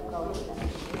geliebt hat, Frau Hitler.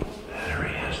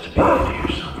 Battery has to be in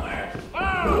here somewhere.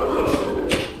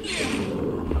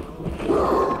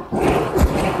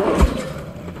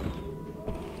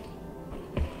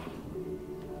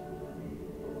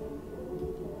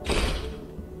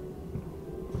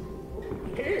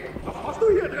 Hey, was machst du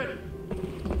hier drin?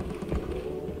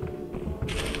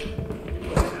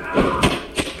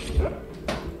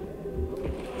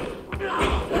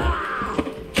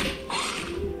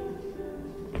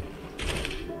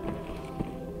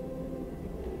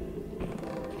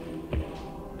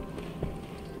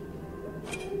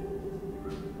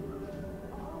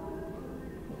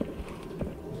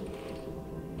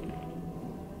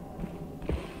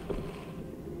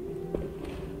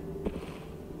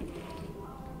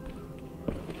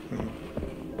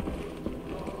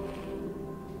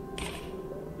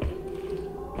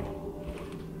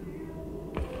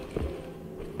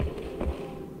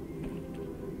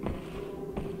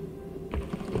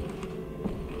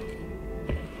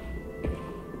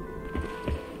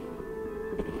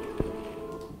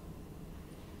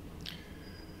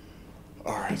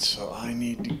 so I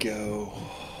need to go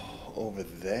over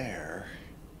there,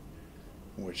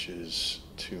 which is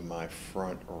to my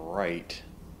front right.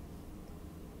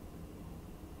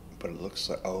 But it looks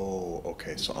like, oh,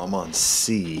 okay, so I'm on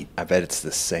C. I bet it's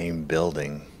the same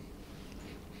building.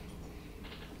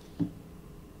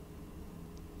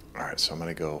 Alright, so I'm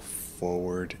going to go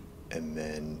forward and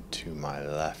then to my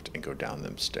left and go down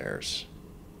them stairs.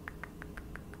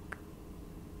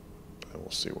 And we'll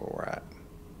see where we're at.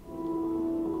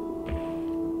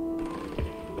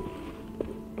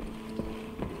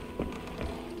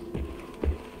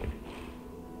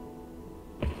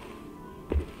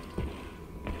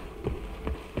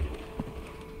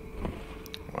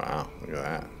 Wow, look at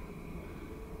that.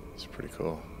 It's pretty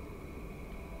cool.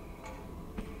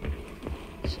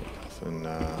 So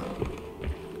nothing,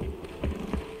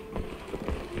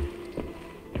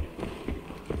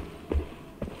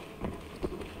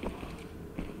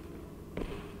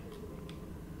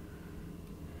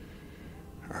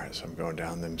 Alright, so I'm going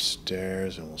down them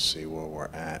stairs and we'll see where we're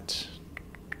at.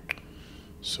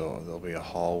 So there'll be a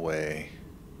hallway.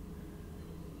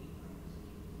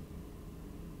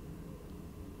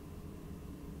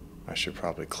 I should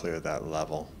probably clear that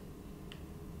level.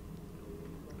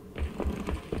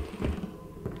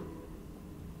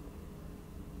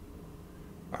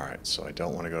 Alright, so I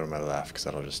don't want to go to my left because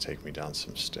that'll just take me down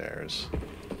some stairs.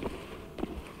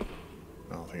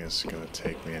 I don't think it's going to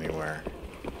take me anywhere.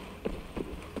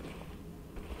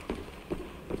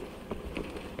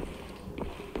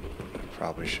 I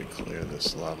probably should clear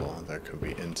this level. There could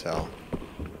be intel.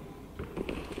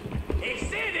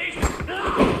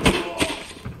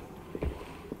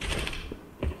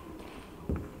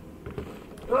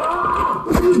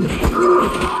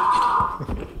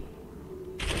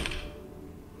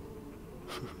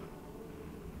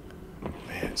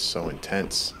 Man, it's so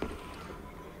intense.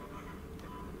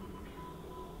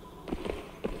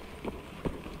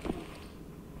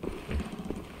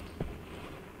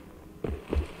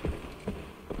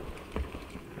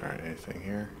 Alright, anything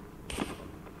here?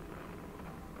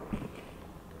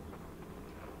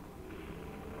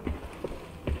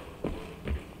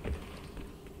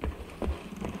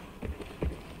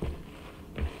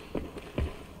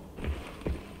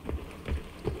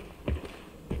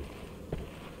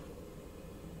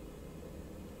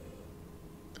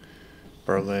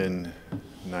 Berlin,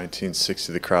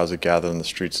 1960, the crowds that gathered on the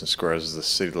streets and squares as the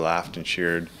city laughed and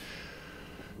cheered.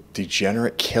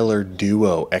 Degenerate killer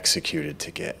duo executed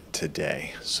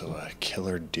today. So a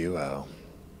killer duo.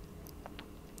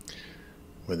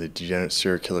 When the degenerate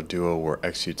serial killer duo were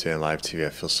executed on live TV, I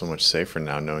feel so much safer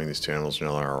now knowing these two animals are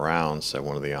no longer around, said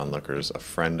one of the onlookers. A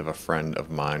friend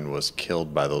of mine was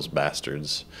killed by those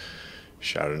bastards,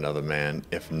 shouted another man.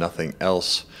 If nothing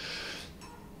else,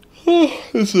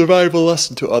 a survival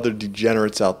lesson to other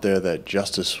degenerates out there that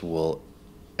justice will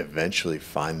eventually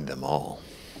find them all.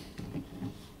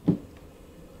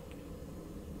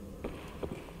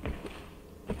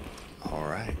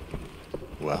 Alright.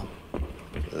 Well,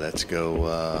 let's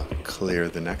go clear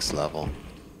the next level.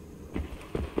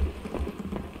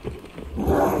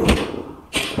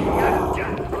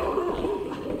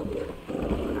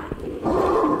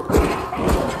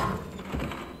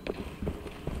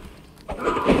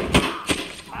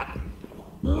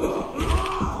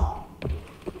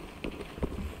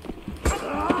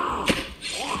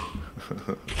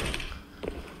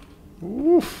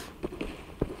 Oof.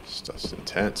 Stuff's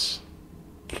intense.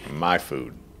 My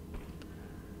food.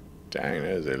 Dang,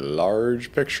 that is a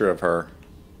large picture of her.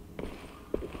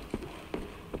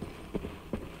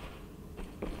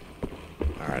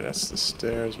 Alright, that's the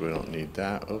stairs. We don't need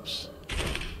that. Oops.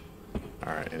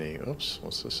 Alright, oops,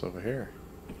 what's this over here?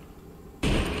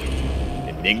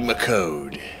 Enigma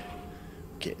code.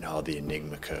 Getting all the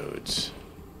Enigma codes.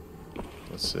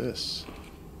 What's this?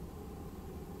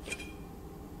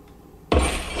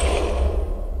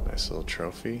 Nice little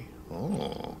trophy.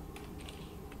 Oh.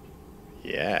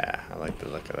 Yeah, I like the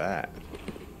look of that.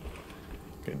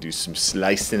 Gonna do some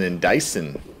slicing and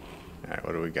dicing. Alright,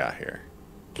 what do we got here?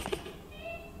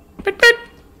 Pit, pit.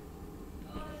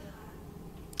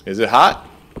 Is it hot?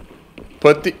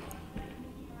 Put the...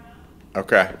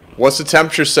 Okay. What's the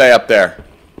temperature say up there?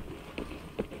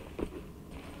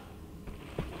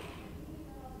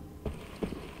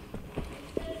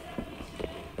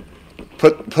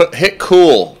 Hit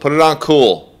cool. Put it on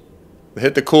cool.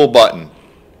 Hit the cool button.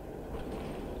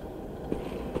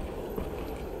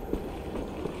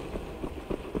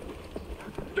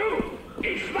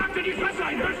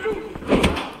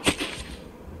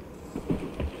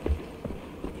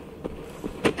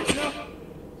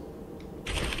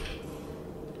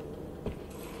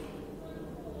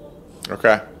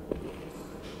 Okay.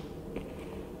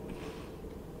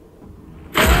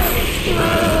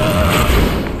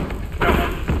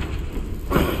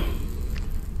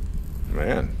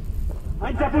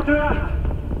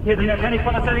 Hier den erkenne ich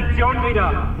von der Selektion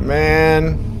wieder.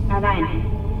 Man. Nein,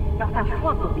 noch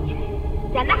davor, Bobby.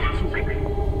 Der Nachtzug.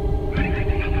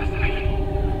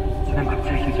 Zu dem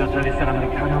Abzeichen wird ist der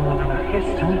Amerikaner oder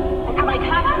Anarchist, hm? Ein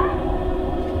Amerikaner?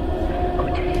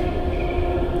 Gut.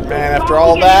 Man, after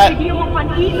all that. Regierung von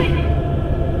ihm.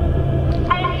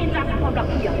 Alle Insassen von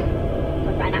blockieren.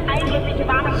 Und seine eindrückliche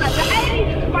Warnungsweise all die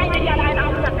Schweine, die an einen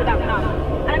Aufstand gedacht haben.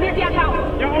 Alarmiert sie auf.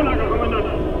 Ja, Lager, Kommandant.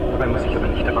 Dabei muss ich aber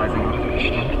nicht dabei sein, oder wie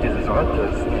stinkt diese Sorte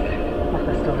ist. Mach,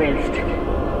 was du willst.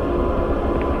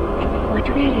 What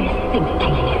were you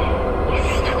thinking, you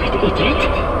stupid idiot?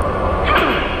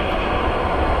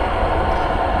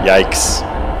 Yikes.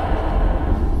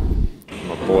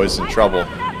 My boy's in trouble.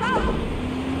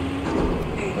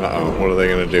 Uh-oh, what are they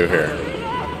gonna do here?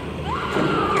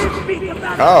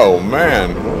 Oh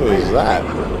man, what is that?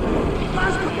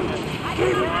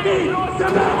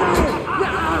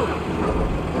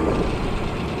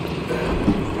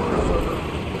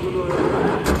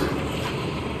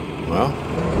 Well,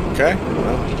 okay.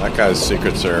 Well, that guy's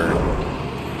secrets are...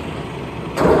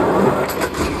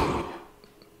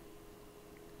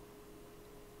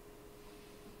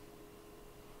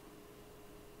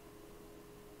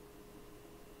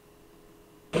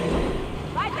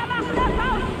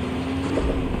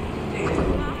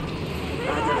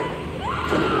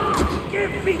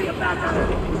 Give me the battle!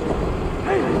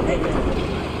 Hey,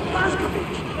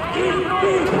 Blazkowicz! Give me the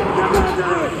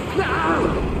battle! Now!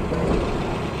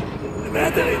 The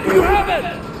battery! You have it!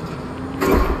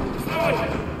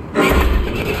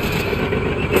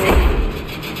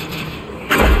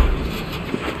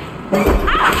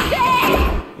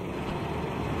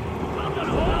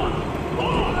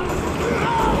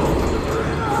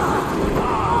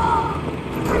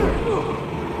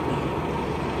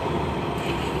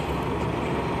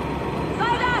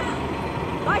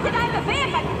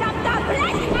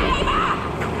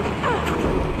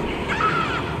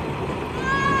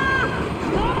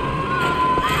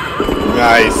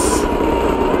 Nice.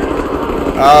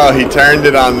 Oh, he turned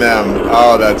it on them.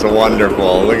 Oh, that's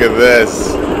wonderful. Look at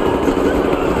this.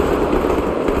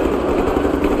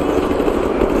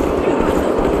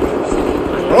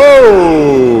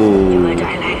 Oh! You are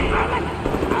direct vermin.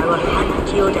 I will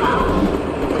hunt you down.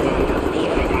 The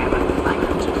earth I will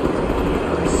fight.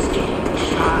 Your skin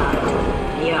charred.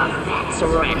 Your fats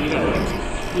rendered.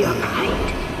 Your kind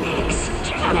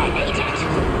exterminated.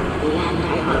 And I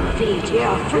will feed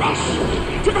your flesh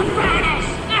to the furnace!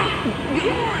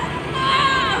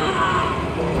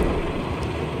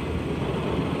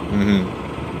 Mm-hmm.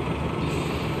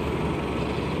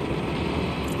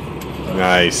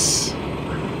 Nice.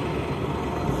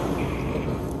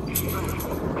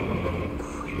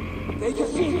 Take a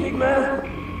seat, big man!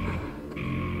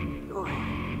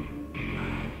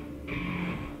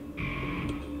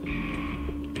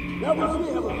 Now what's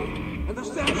the other?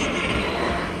 Understand?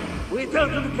 We return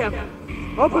to the camp.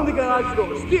 Open the garage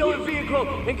door, steal a vehicle,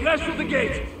 and crash through the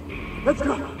gate. Let's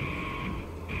go.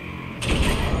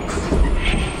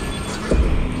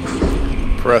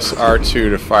 Press R2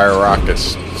 to fire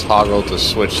rockets. Toggle to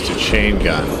switch to chain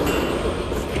gun.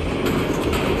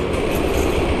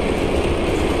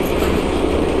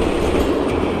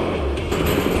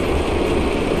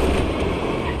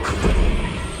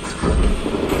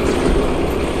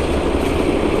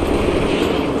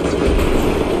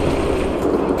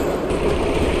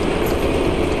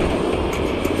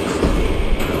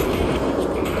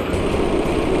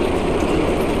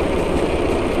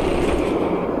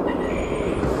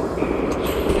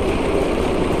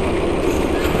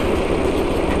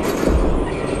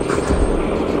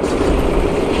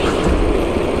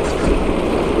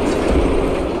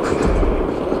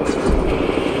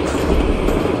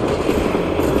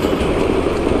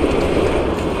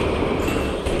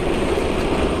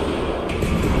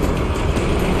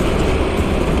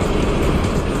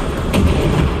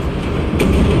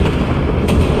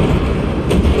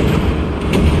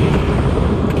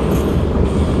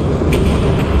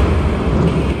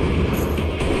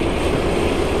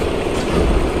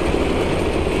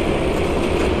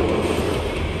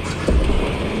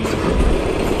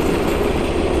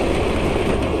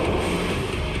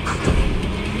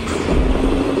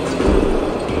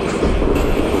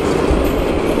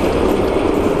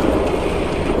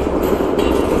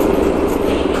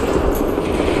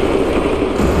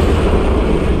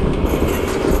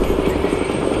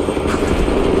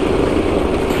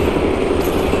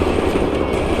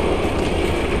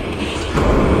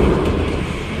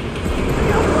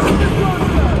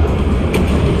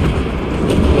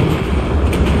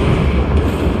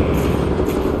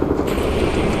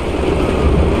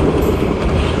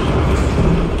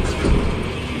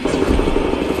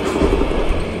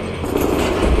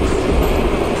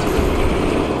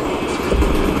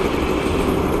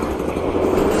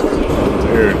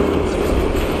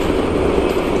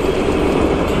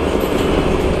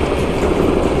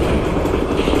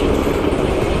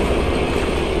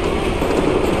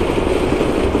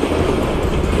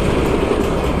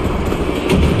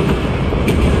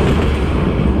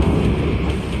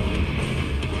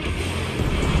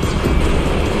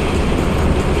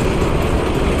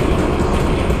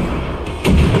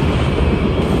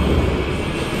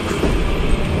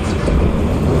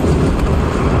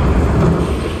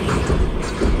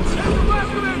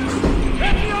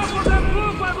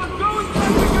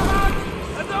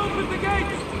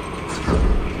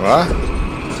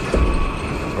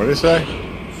 say?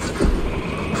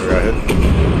 We got hit.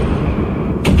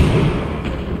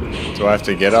 Do I have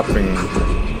to get up and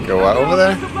go out over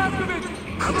there?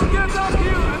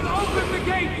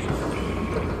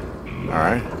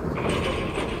 Alright.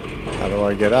 How do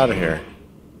I get out of here?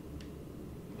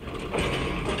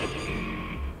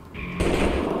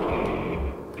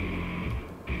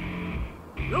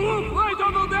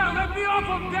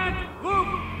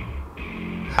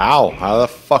 How? How the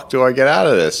fuck do I get out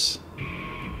of this?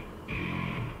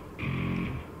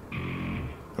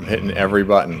 I'm hitting every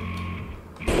button.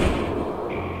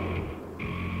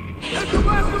 Mr.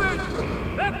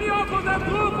 Blazkowicz! Let me off on that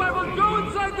roof! I will go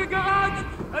inside the garage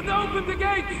and open the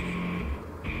gates!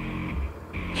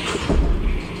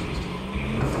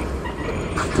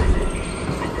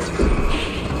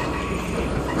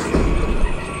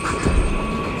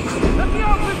 Let me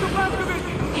off, Mr. Blazkowicz!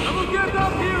 I will get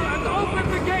up here and open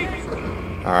the gates!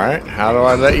 Alright, how do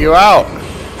I let you out?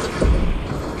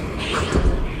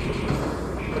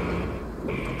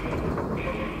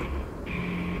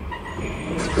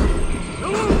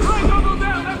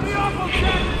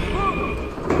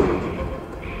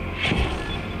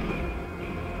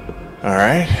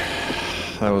 Alright,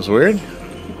 that was weird.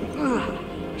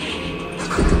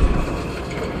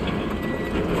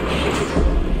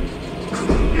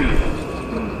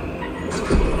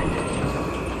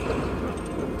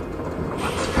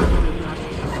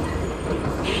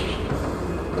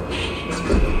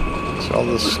 What's all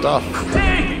this stuff?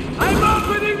 Hey! I'm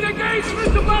opening the gates,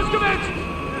 Mr. Blazkowicz!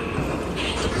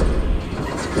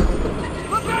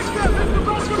 Protect them, Mr.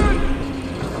 Blazkowicz!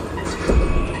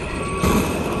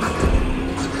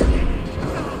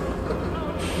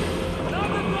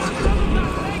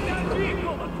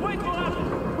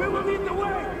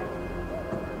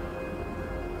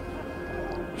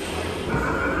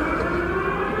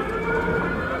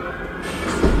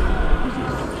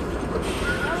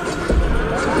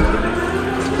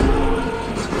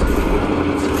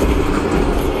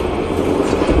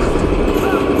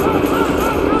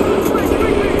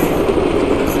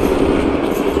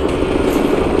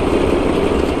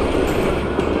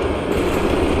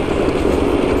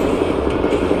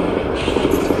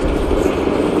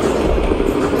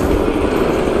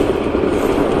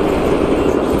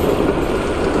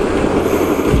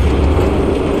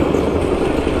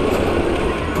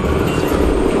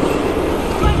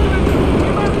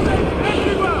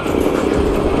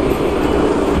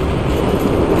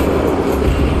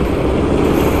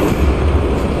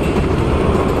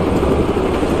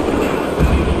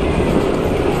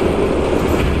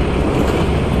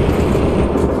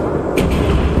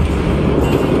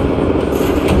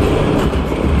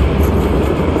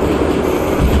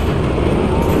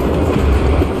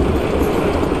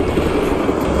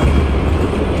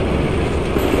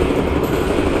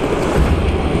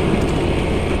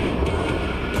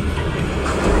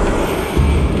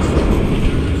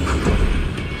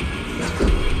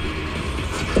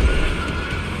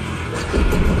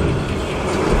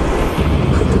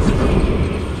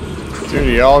 Dude,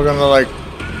 are y'all gonna like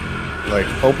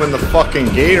open the fucking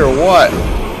gate or what?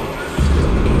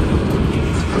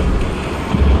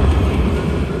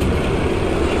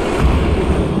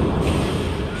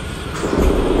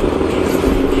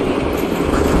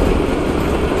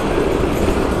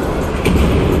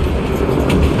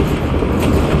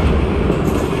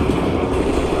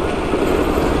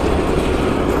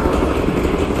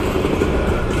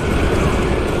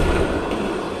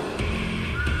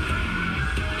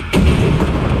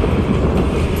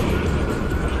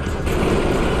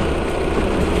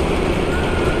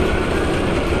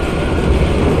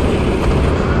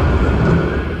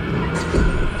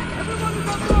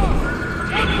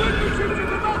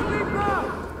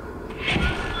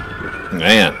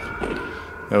 Man,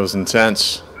 that was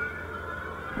intense.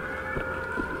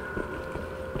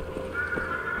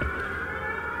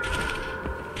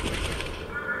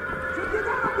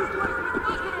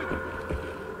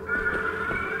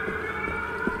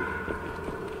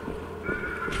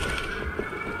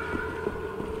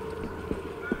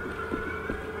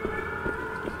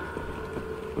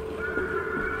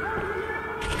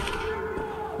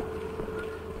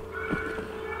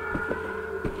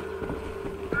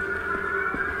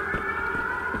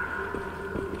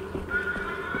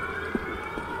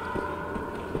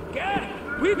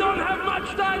 We don't have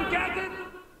much time, Captain!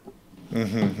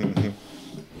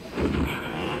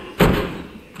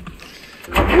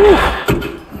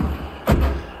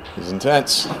 It's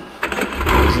intense.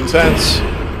 It's intense.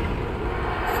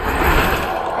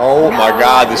 Oh my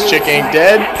god, this chick ain't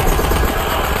dead?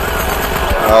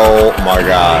 Oh my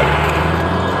god.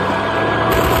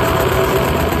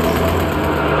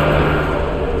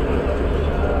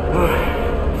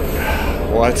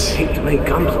 What? Hate to make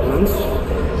compliments,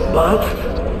 but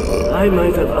I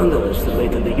might have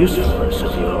underestimated the usefulness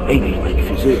of your ape-like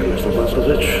physique, Mr.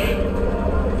 Blazkowicz.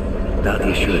 That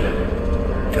you should.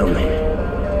 Tell me,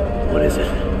 what is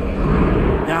it?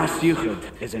 Das Yichud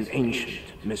is an ancient,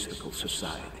 mystical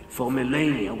society. For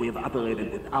millennia, we have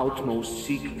operated with utmost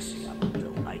secrecy up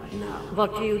until right now.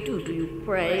 What do you do? Do you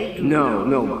pray? No,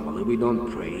 Mama, we don't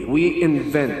pray. We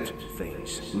invent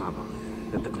things, Mama.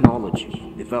 The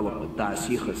technology developed with Das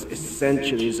Yichud is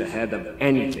centuries ahead of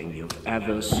anything you've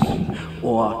ever seen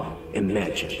or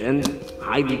imagined, and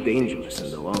highly dangerous in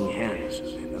the wrong hands.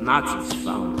 The Nazis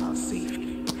found our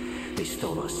safety. They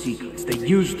stole our secrets. They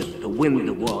used them to win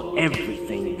the war.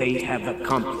 Everything they have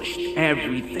accomplished,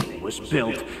 everything was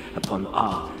built upon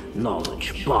our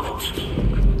knowledge. But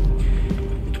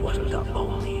it wasn't our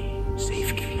only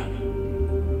safekeeper.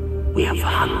 We have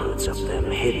hundreds of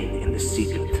them hidden in the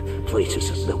secret places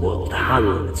of the world.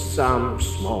 Hundreds, some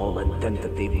small and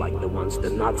tentative like the ones the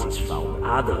Nazis found.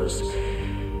 Others,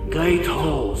 great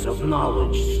halls of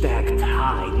knowledge stacked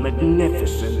high,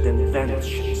 magnificent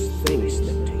inventions, things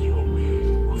that to you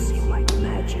will seem like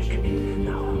magic.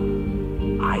 Now,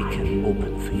 I can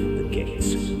open for you the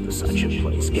gates to such a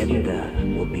place. Getting there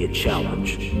will be a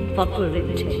challenge. What will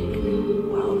it take?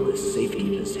 Well, the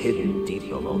safety is hidden deep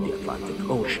below the Atlantic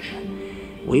Ocean.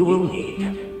 We will need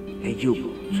a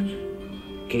U-boat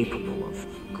capable of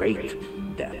great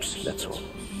depths, that's all.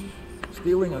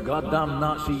 Stealing a goddamn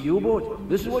Nazi U-boat?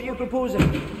 This is what you're proposing?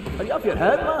 Are you off your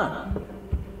head, man?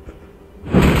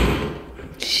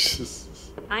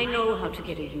 I know how to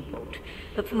get a U-boat,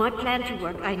 but for my plan to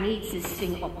work, I need this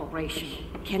thing operational.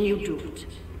 Can you do it?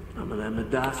 I'm a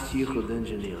Das Yichud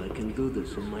engineer. I can do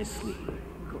this in my sleep.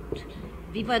 Good.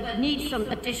 We would need some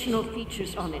additional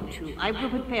features on it, too. I will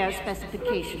prepare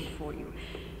specifications for you.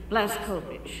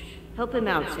 Blazkowicz, help him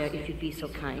out, sir, if you'd be so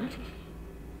kind.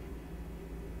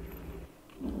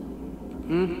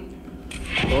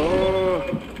 Oh.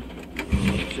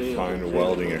 Find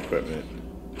welding equipment.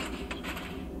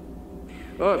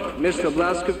 Oh, Mr.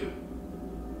 Blazkowicz,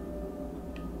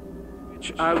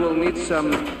 I will need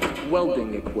some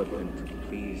welding equipment,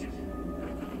 please.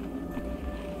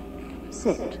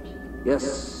 Sit.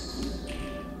 Yes.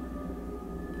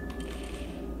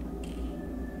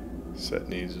 Set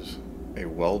needs a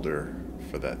welder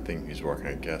for that thing he's working.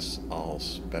 I guess I'll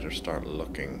better start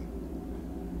looking.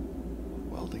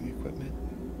 Welding equipment?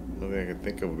 The only thing I can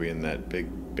think of would be in that big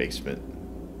basement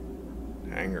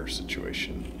hangar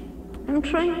situation. I'm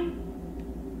trying to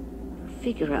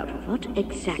figure out what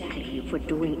exactly you were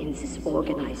doing in this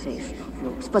organization of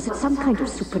yours. Was it some kind of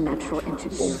supernatural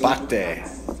entity? Bombate!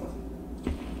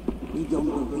 We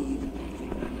don't believe.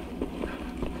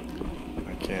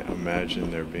 I can't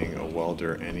imagine there being a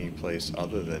welder any place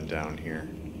other than down here.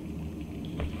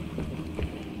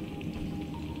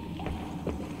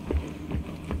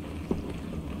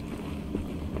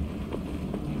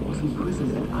 He was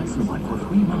imprisoned at Eisenwald for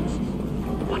 3 months.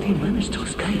 But he managed to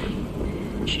escape.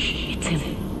 Shh, it's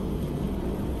him.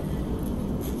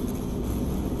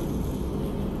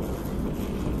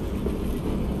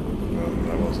 Well,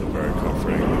 that wasn't very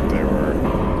comforting that they were...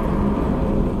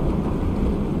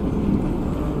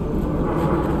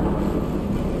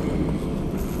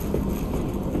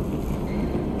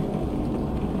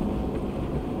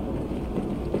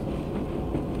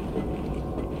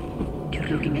 You're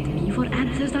looking at me for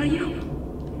answers, are you?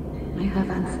 I have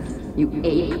answers. You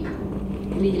ape.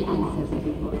 Real answers,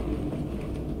 everybody.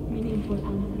 Meaningful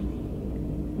answers.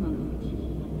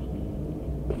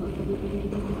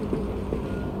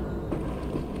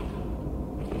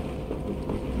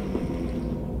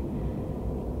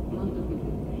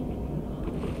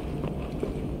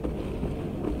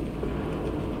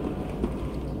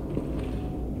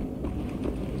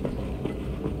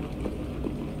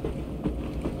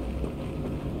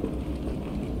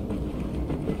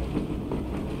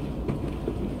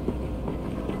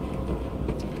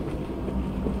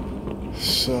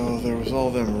 So there was all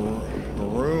them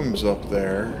rooms up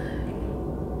there.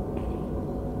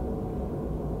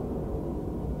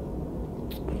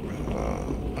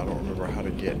 I don't remember how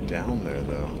to get down there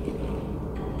though.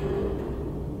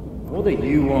 What do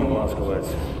you want,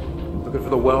 Blazkowicz? Looking for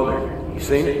the welder. You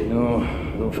seen it? No,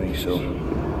 I don't think so.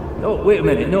 Oh, wait a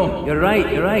minute. No, you're right.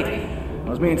 I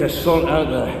was meaning to sort out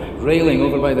the railing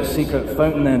over by the secret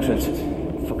fountain entrance.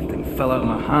 Fucking thing fell out of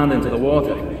my hand into the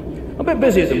water. I'm a bit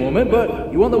busy at the moment,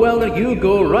 but you want the welder, you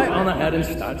go right on ahead and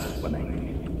start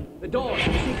swimming. The door to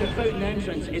the secret fountain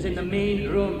entrance is in the main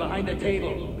room behind the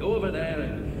table. Go over there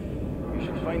and you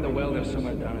should find the welder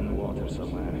somewhere down in the water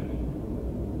somewhere.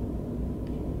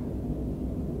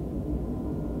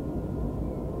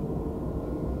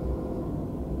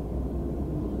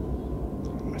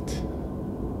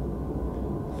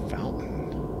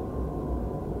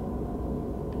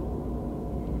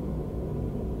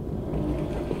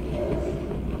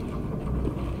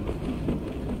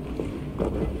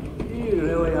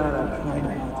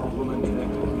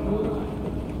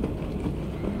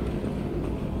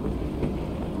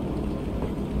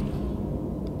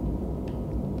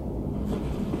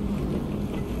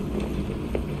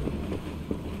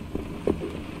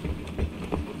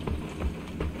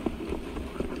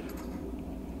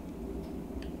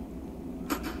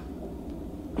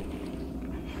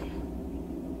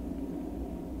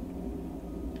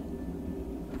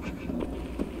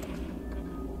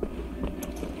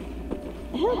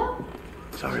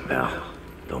 Sorry, pal.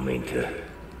 Don't mean to,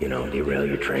 derail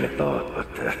your train of thought,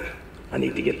 but I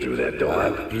need to get through that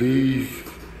door. Please.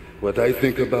 What I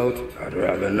think about, I'd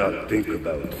rather not think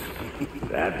about.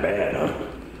 That bad, huh?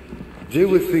 Jay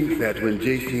would think that when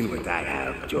Jay seen what I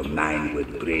have, your mind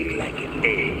would break like an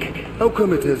egg. How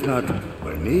come it has not?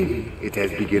 Well, maybe it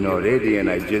has begun already and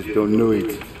I just don't know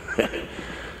it.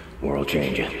 World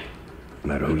changing.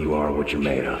 No matter who you are or what you're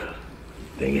made of.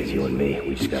 Thing is, you and me,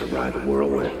 we just gotta ride the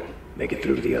whirlwind. Make it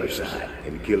through to the other side.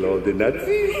 And kill all the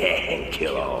Nazis? And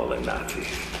kill all the Nazis.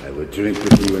 I will drink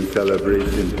with you in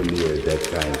celebration for me as that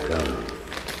time comes.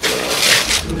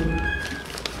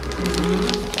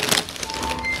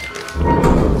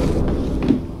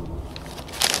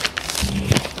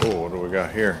 Oh, what do we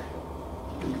got here?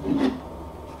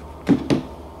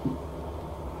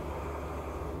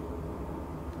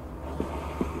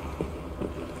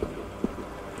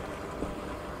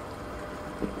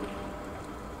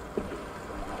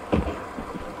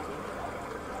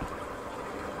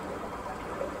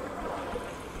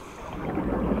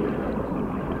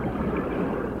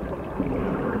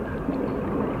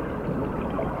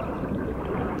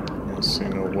 See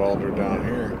no welder down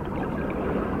here.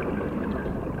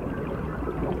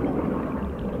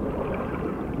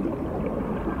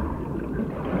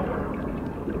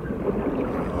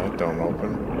 That don't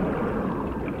open.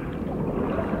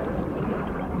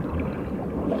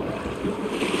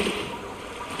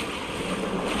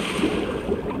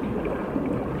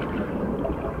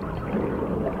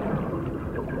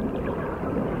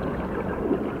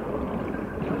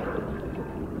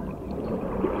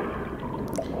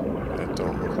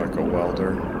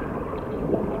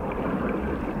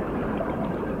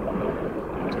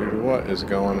 Dude, what is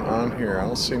going on here? I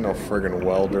don't see no friggin'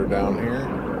 welder down here.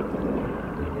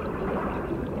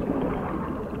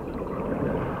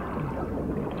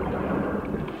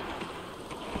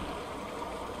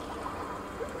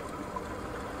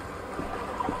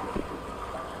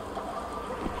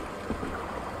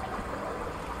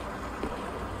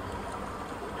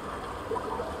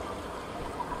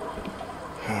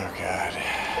 Oh, God.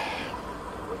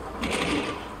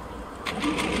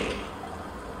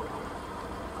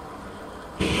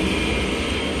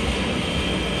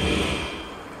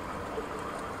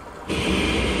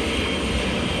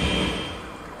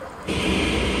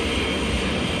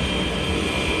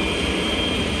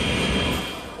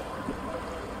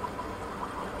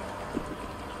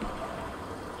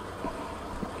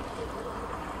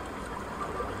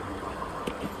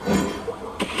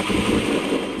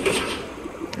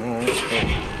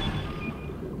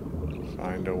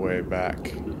 Find a way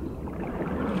back.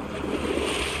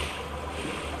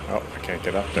 Oh, I can't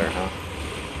get up there, huh?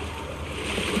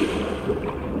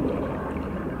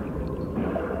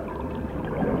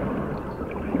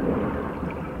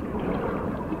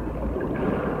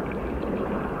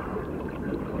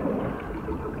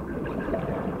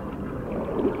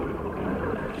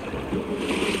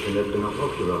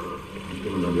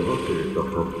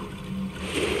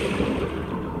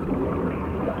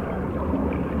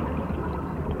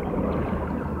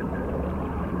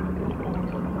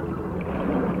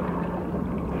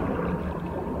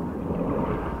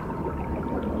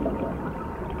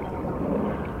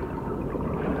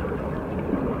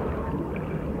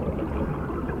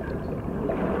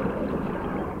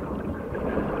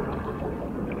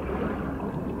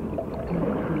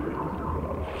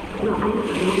 Nur eine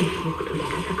Verlorensfrucht und der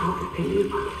ganze Korb ist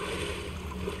hinüber.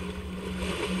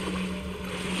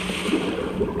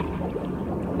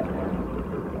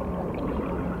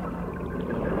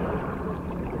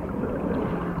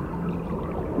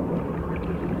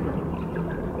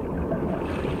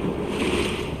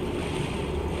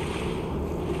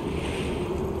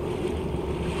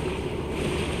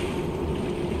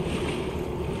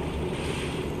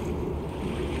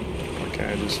 Can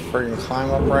I just friggin'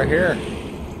 climb up right here?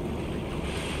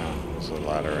 Oh, there's a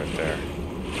ladder right there.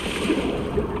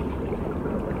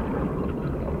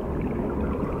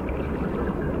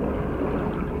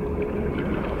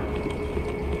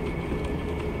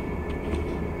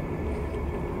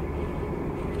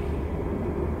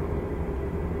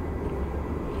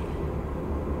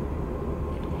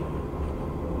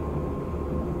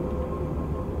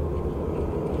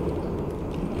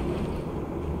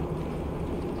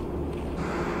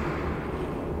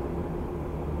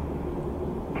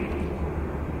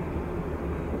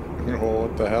 Oh,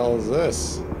 what the hell is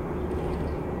this?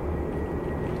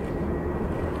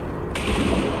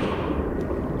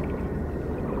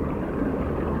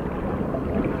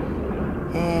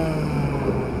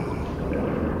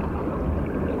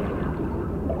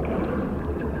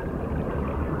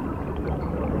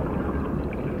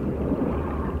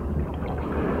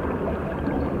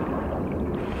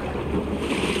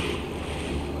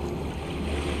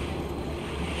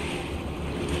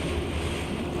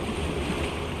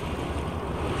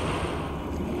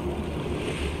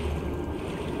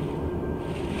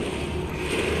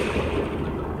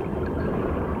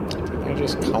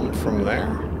 just come from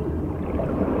there?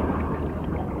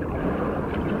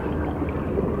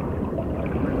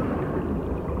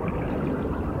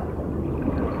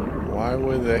 Why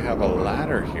would they have a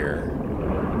ladder here?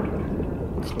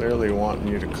 Clearly wanting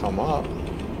you to come up.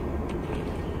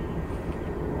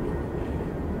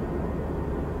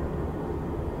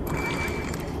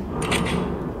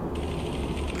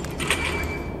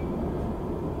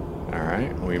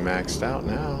 Alright, we maxed out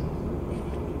now.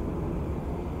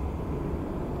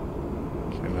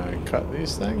 Can I cut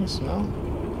these things? No.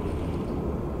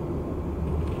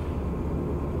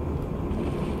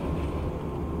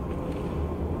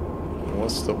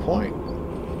 What's the point?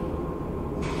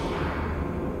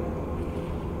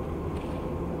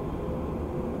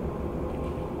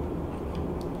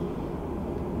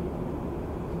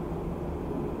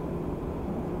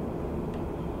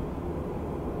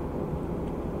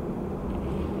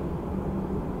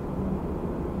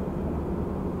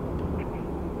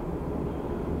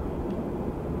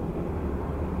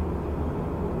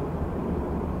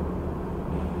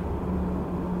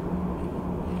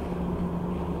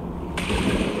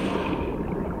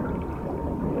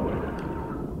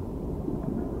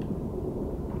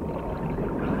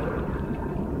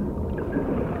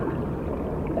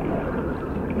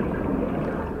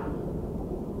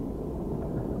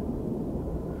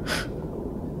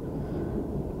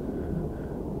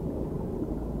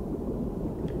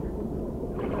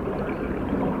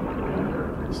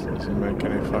 Doesn't make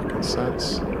any fucking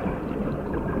sense.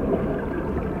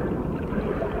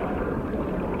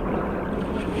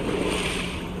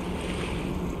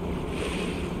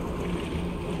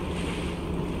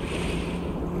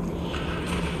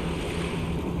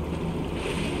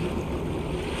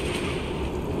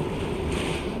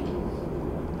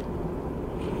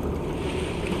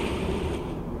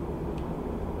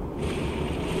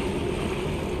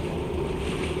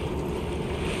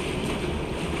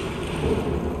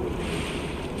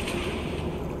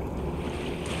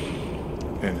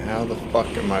 And how the fuck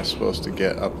am I supposed to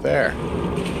get up there?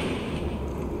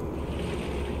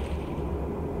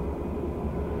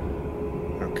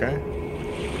 Okay.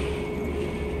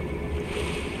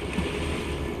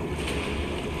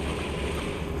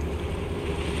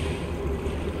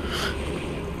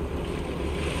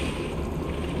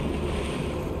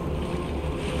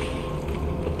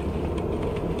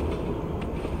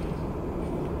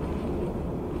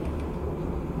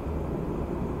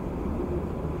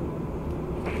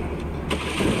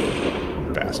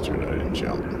 Bastard, I didn't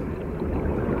jump.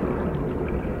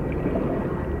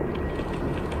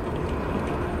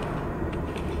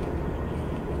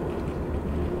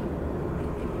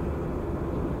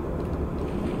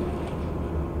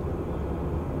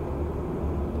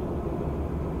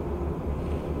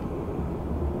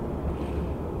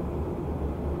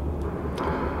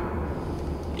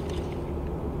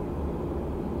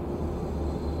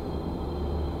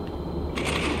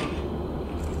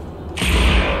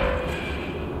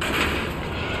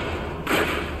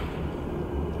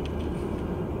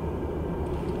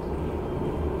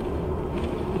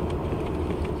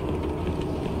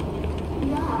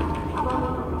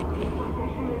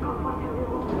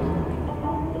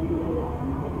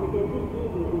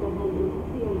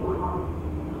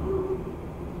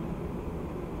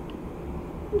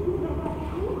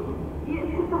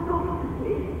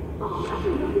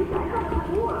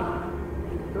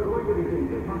 Beruhige dich,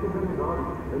 Ingrid. Mach dir keine Sorgen.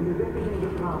 Wenn wir wirklich in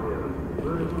Gefahr wären,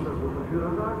 würdest du das wohl vom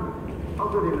Führer sagen?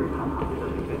 Außerdem ist Hans wieder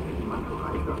die beste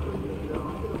Manturei dafür.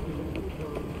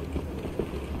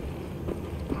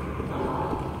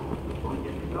 Und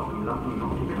jetzt glauben lassen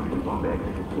noch die kleine Bombe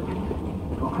explodieren.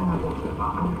 Vor einer Woche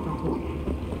war alles noch ruhig.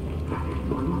 Was ist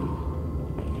nur los?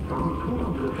 Warum tun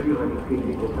unsere Führer nicht gegen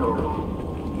die Zauberer?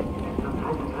 Das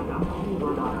heißt, verdammt viele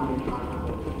Soldaten an den Schwarzen.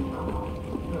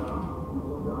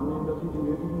 Dass sie die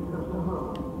nötigen Kräfte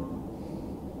haben.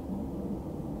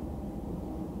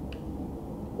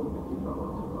 Und die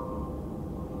Bauern zu bauen.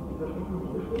 Sie verstecken sich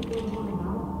bestimmt irgendwo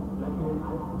genau, vielleicht in den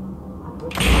Alpen.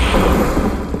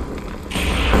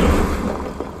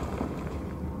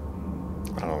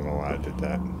 I don't know why I did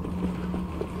that.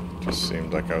 Just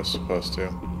seemed like I was supposed to.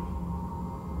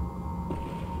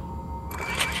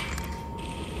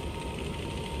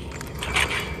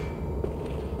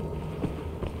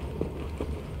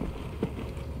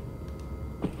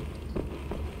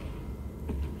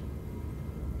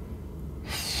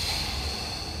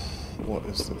 What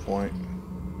is the point?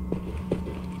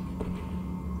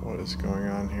 What is going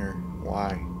on here?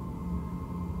 Why?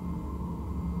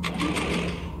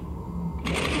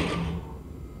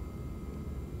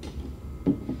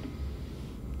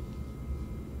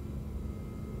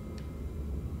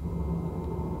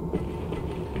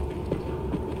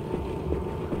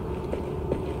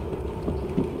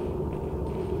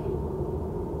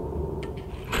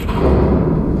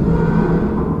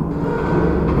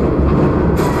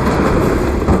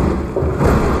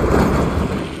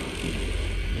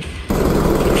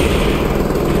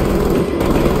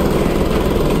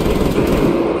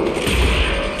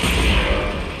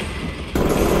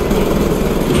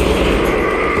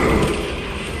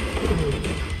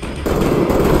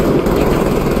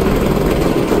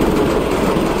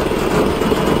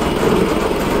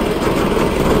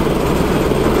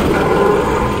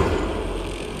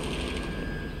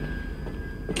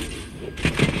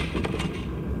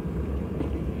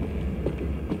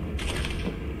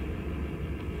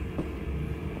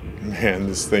 Man,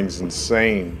 this thing's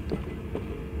insane.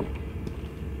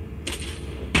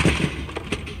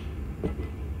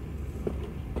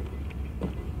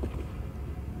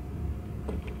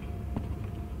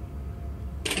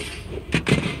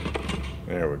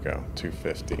 There we go,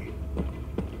 250.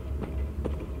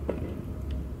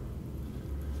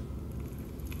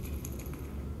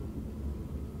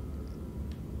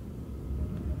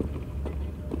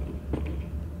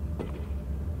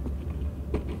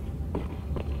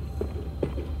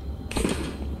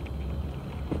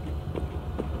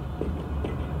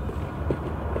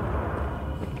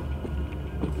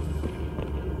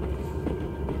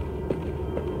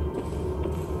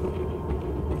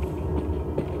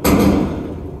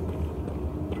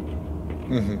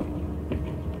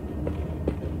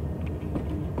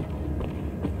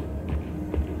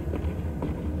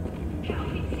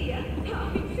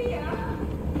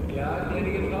 Ja,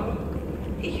 gnädige Frau?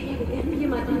 Ich würde gerne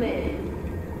jemanden melden.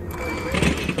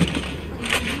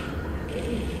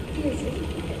 Hier sind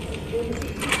würden Sie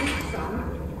sagen?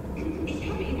 Ich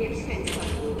habe ihn durchs Fenster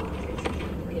beobachtet.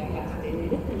 Er hat den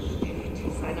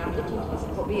Lippenstift seiner Mutter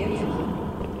ausprobiert. Gnädige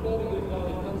Frau,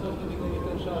 ich kann solche Dinge nicht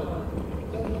entscheiden.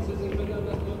 Wenden Sie sich bitte an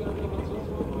das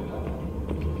Bürgerinformationsforum, ja?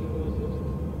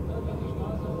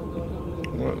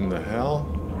 What in the hell?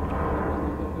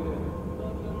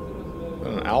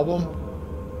 An album?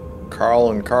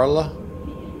 Carl and Carla?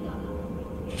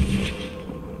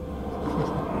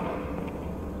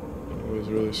 It was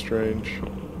really strange.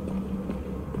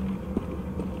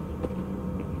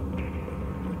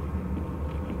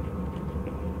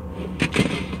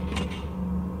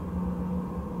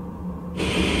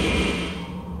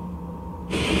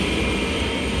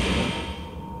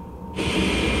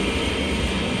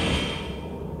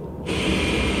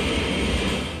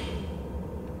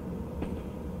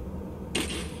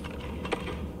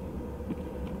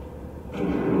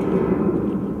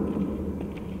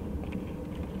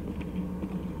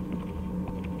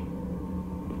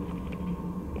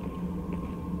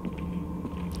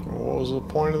 What was the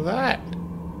point of that?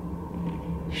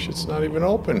 Shit's not even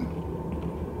open.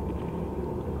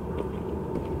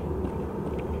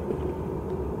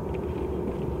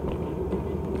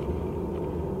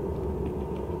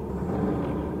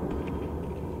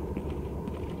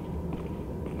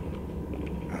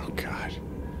 Oh God.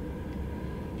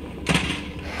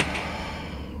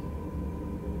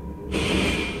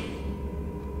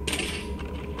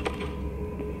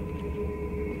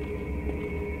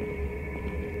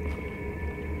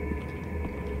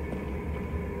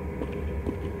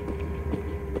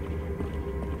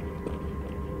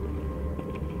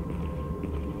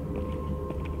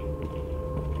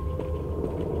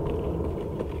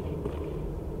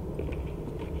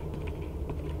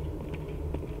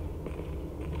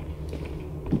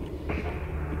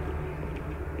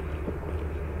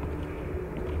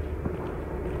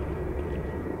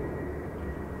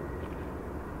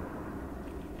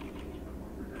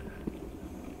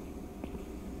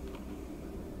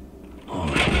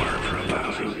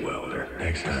 Welder.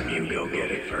 Next time you go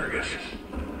get it, Fergus.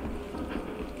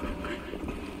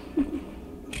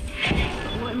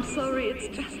 Oh, I'm sorry, it's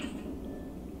just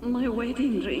my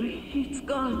wedding ring. It's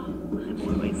gone. I'm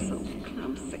always so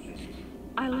clumsy.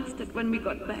 I lost it when we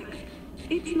got back.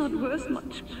 It's not worth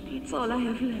much, but it's all I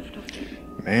have left of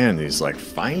it. Man, he's like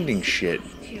finding shit.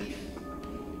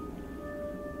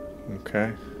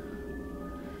 Okay.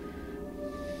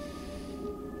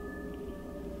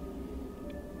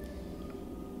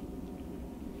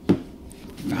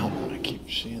 Fountain. I keep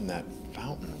seeing that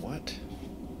fountain. What?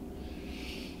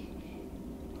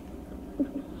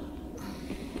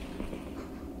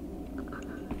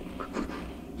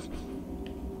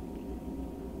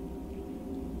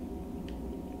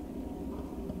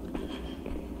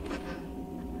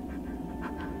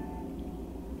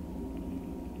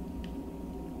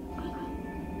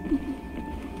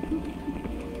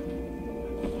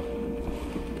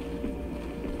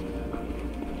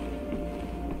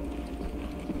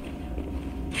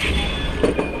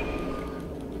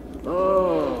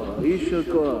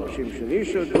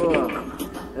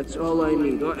 That's all I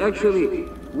need. Or actually,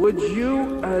 would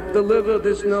you deliver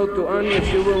this note to Anya?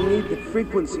 She will need the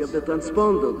frequency of the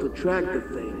transponder to track the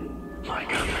thing.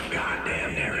 Like I'm a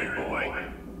goddamn errand boy.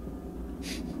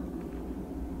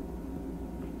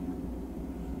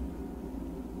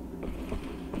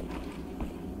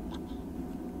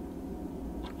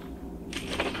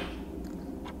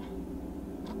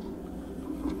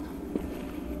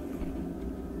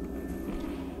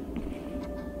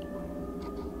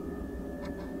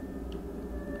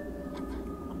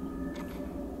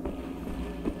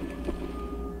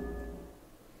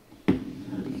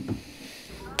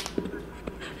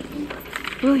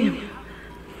 William.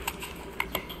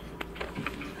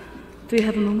 Do you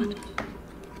have a moment?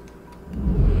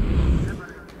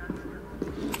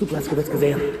 Du Blazkowicz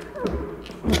gesehen.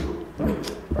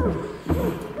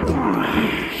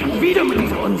 Schon wieder mit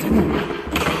diesem Unsinn.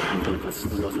 Was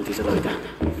ist denn los mit diesen Leuten?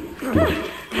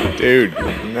 Dude,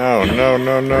 no.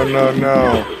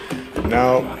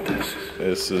 No.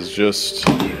 This is just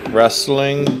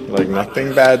wrestling. Like,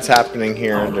 nothing bad's happening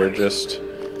here. They're just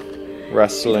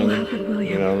wrestling.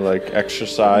 You know, like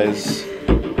exercise.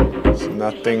 It's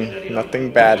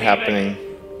nothing bad happening.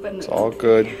 It's all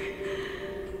good.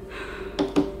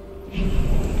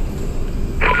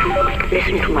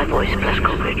 Listen to my voice,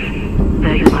 Blazkowicz.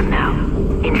 Where you are now,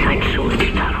 inside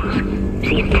sewage tunnels,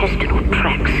 the intestinal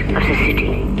tracts of the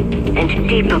city, and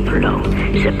deeper below,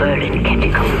 the Berlin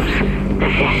Catacombs, the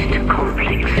vast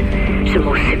complex, the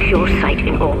most secure site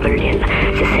in all Berlin,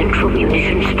 the central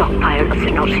munition stockpile of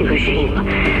the Nazi regime,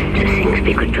 the things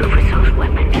we could do with those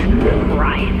weapons.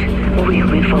 Riot, we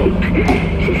revolt.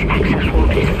 This access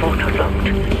road is waterlogged,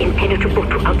 impenetrable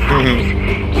to outsiders.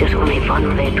 There's only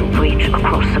one way to breach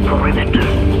across the perimeter.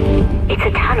 It's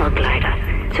a tunnel glider.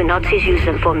 The Nazis use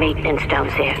them for maintenance down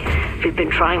there. We've been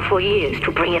trying for years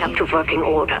to bring it up to working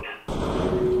order.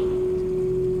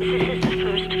 This is the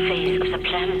first phase of the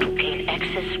plan to gain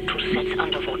access to Set's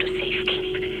underwater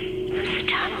safekeep. Use the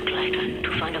tunnel glider to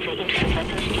find a way into the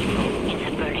weapons depot in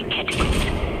the Berlin Catacombs.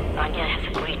 Anya has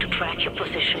agreed to track your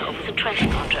position over the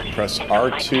transponder. Press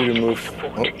R2 to move.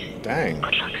 Oh, dang.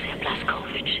 Good luck there,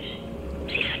 Blazkowicz.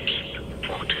 These are deep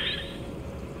waters.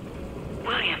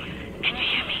 William, can you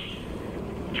hear me?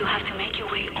 You have to make your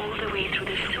way all the way through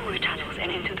the sewer tunnels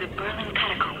and into the Berlin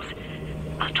Catacombs.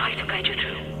 I'll try to guide you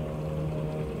through.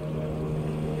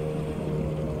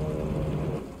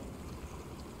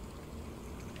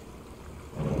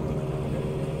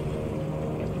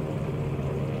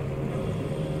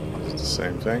 It's the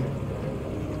same thing.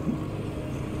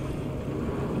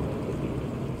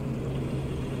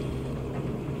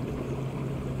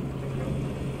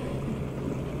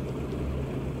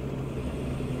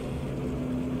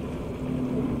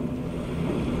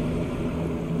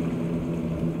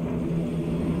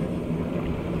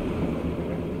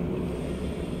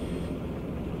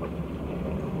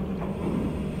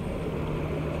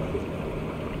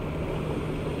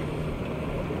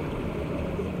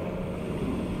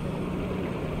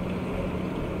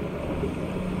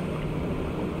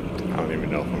 I don't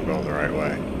even know if I'm going the right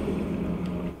way.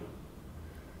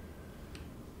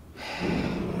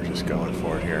 We're just going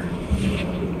for it here.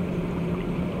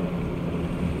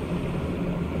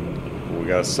 We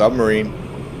got a submarine.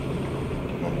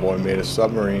 My boy made a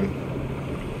submarine.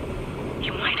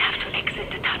 You might have to exit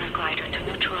the tunnel glider to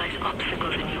neutralize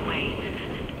obstacles in your way.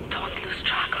 Don't lose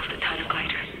track of the tunnel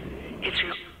glider. It's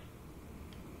your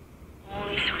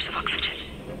only source of oxygen.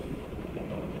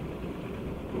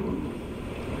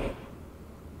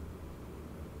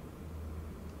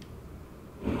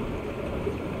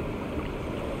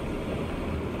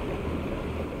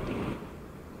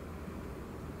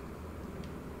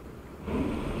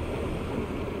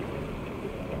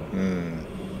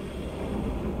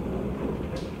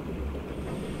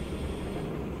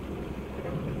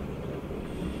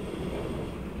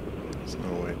 There's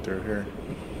no way through here.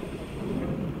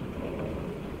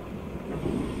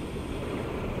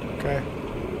 Okay.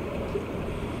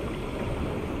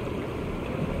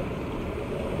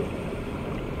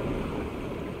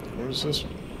 What is this?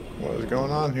 What is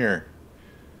going on here?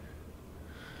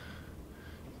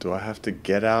 Do I have to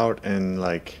get out and,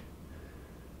 like,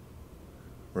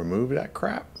 remove that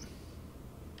crap?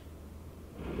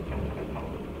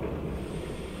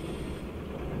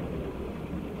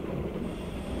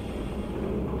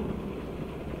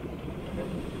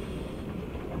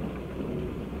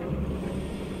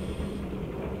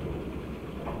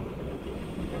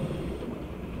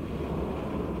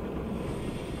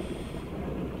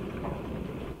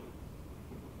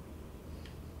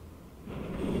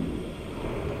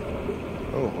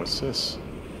 Oh, what's this?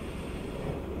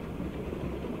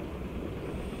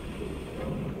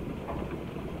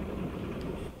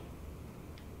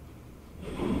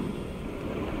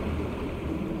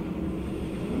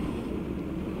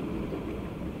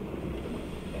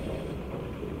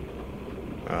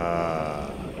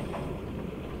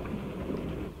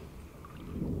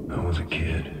 I was a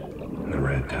kid, and the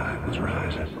red tide was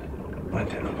rising.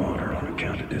 Went in the water on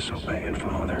account of disobeying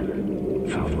father.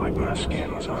 Felt like my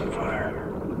skin was on fire.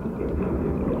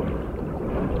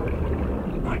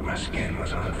 Like my skin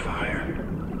was on fire.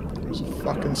 There's a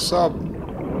fucking sub.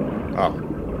 Oh.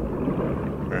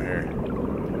 Right here.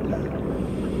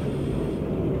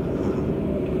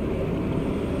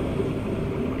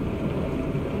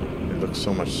 looks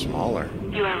so much smaller.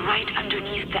 You are right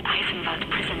underneath the Eisenwald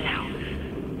prison now.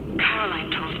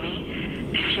 Caroline told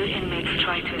me a few inmates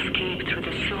tried to escape through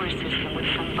the sewer system with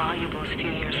some valuables a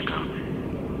few years ago.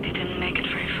 They didn't make it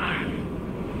very far.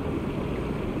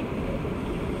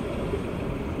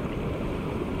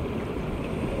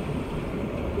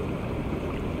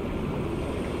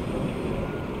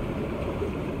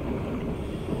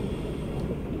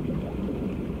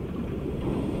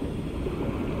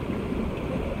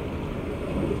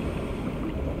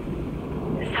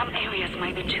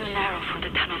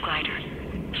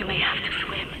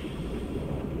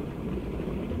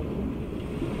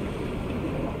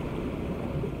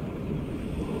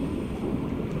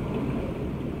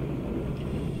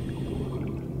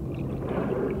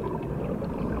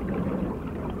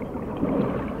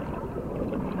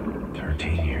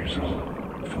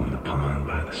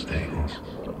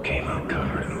 Came out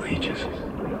covered in leeches.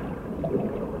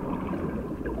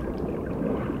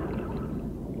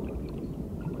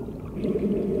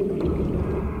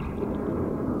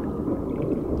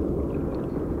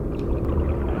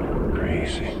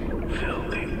 Crazy,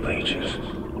 filthy leeches.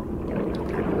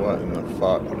 What in the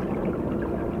fuck?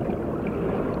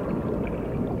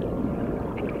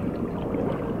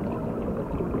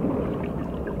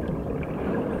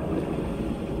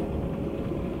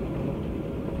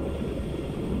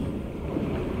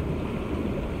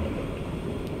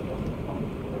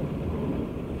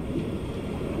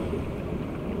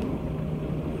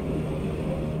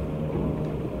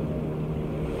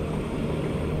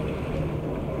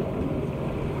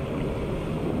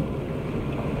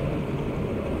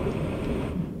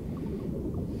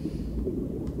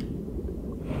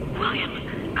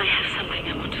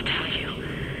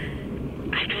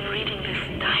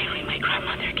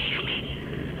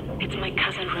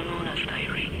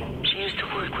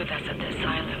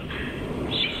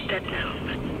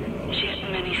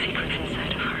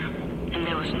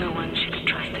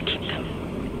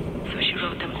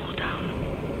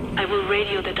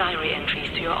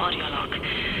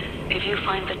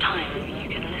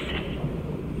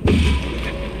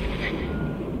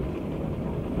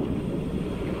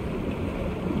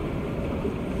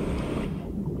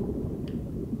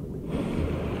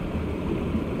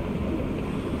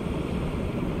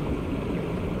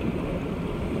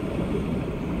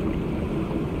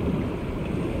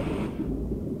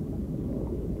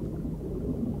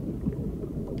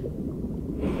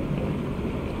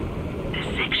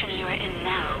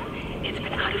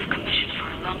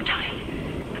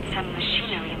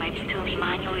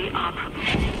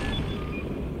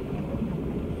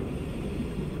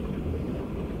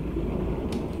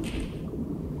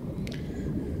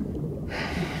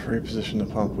 Reposition the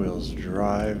pump wheels.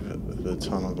 Drive the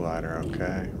tunnel glider,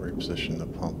 okay? Reposition the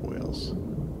pump wheels.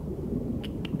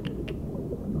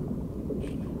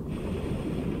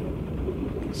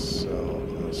 So,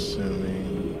 I'm assuming...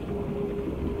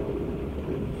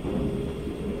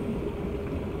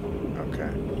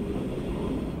 Okay.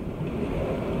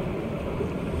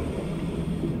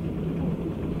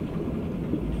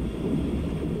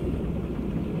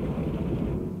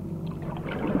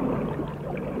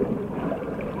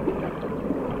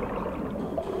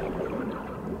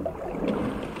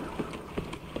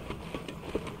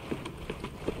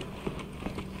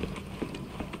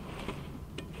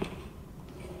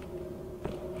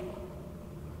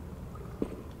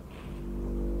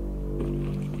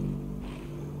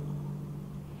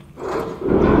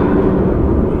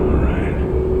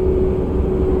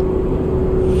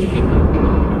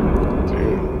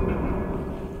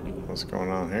 What's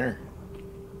going on here?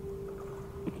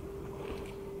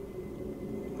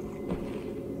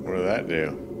 What did that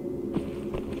do?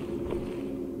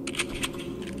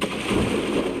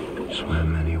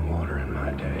 Swam many water in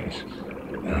my days.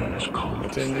 And it's cold.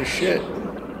 It's in your shit. I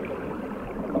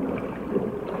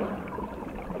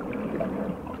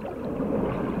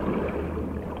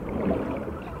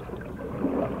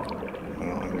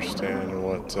don't understand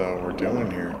what we're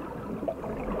doing here.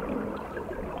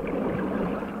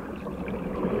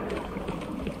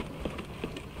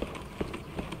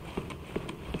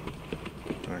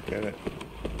 Get it.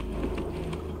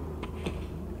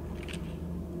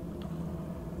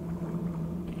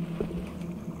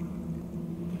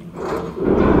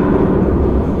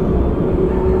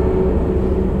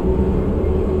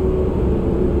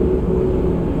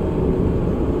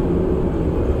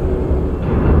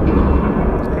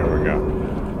 There we go.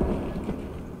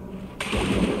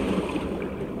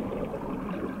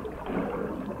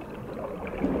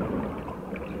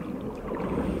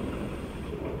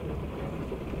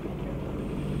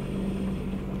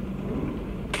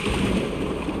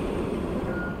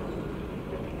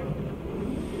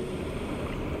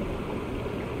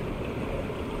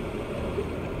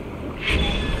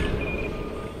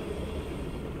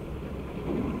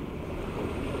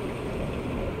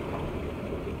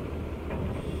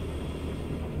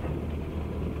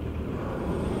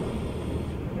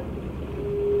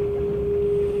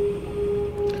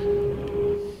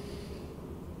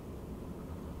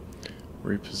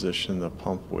 Reposition the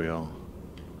pump wheel.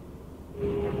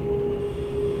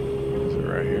 Is it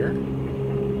right here?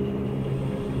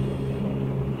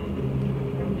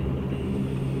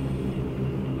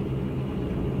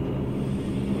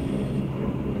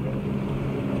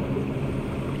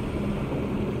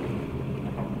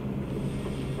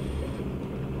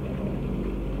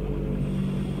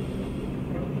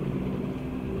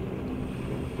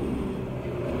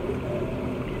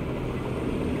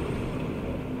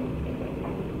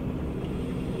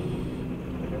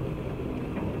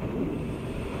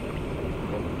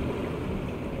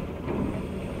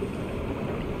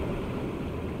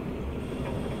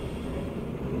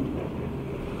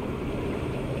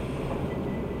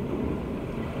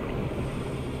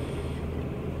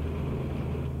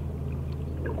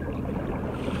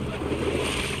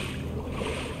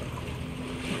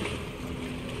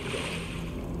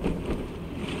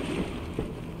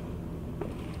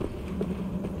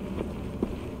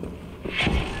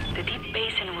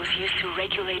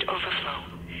 Regulate overflow.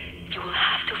 You will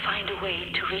have to find a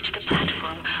way to reach the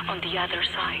platform on the other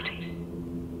side.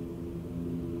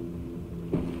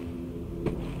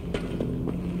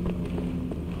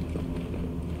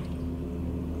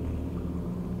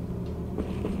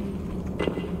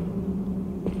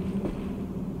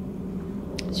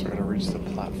 So we're gonna reach the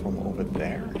platform over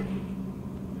there?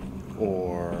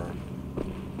 Or...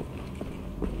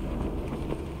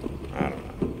 I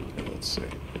don't know. Okay, let's see.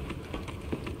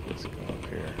 Let's go up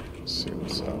here, see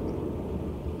what's up.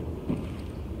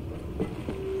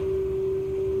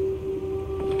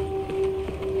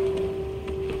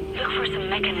 Look for some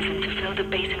mechanism to fill the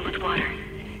basin with water.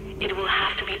 It will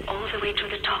have to be all the way to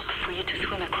the top for you to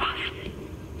swim across.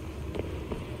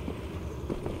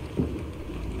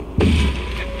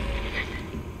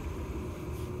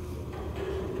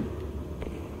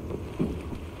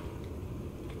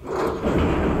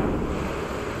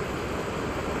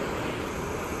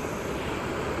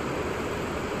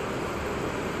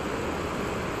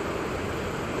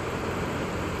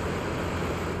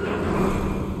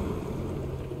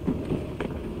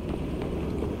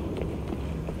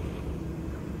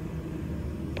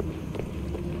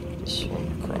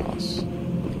 Swim across.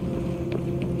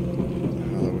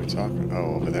 How are we talking?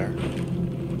 Oh, over there?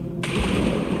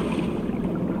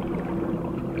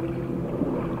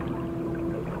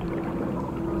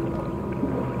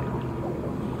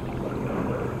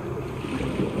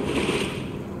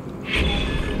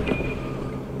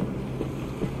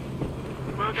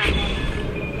 Well done.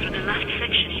 Through the last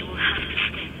section you will have to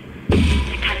step.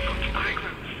 The catacombs are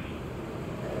closed.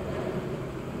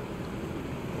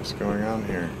 What's going on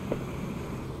here?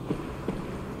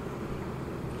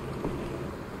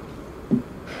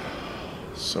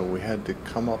 So we had to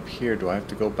come up here. Do I have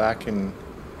to go back and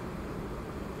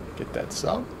get that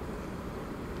sub?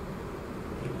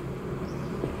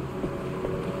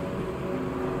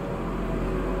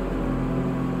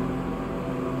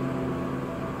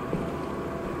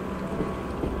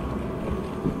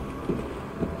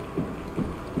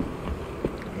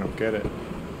 I don't get it.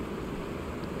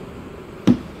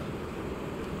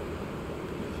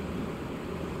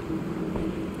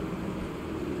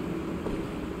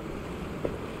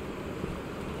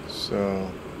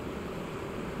 So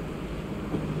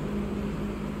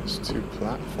there's two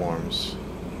platforms.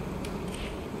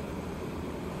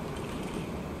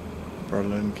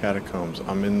 Berlin Catacombs.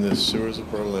 I'm in the sewers of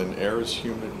Berlin. Air is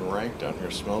humid and rank down here.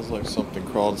 Smells like something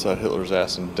crawled inside Hitler's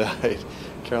ass and died.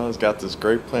 Carolyn's got this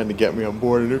great plan to get me on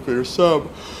board a nuclear sub.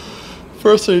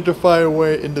 First I need to find a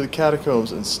way into the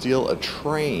catacombs and steal a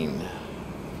train.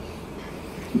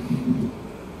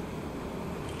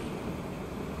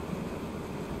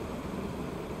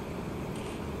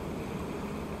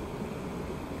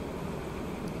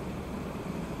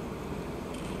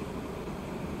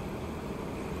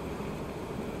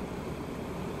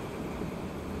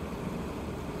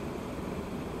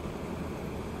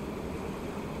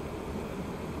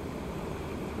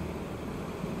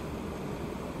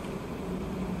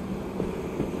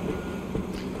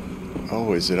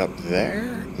 Oh, is it up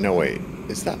there? No, wait.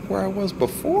 Is that where I was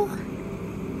before?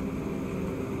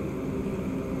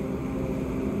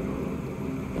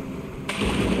 I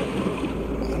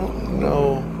don't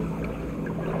know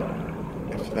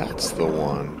if that's the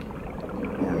one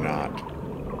or not.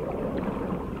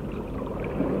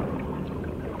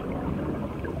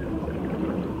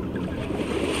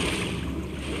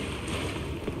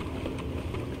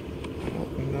 I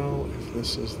don't know if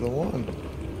this is the one.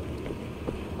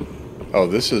 Oh,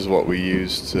 this is what we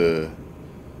used to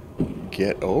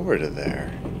get over to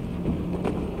there.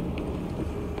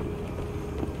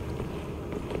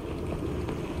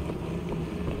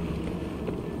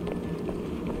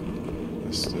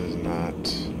 This is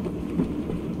not...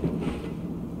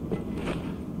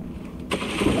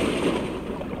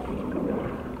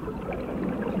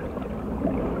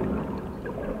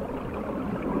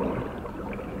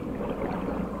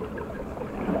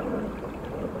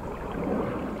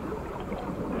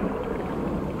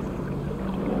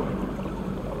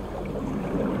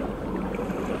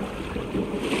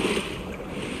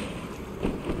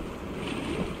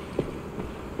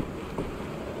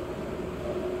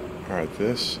 Alright,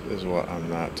 this is what I'm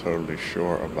not totally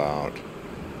sure about.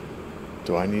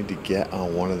 Do I need to get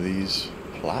on one of these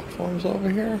platforms over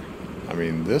here? I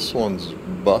mean, this one's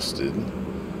busted.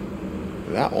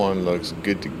 That one looks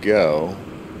good to go,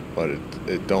 but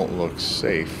it don't look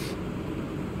safe.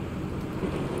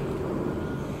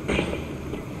 I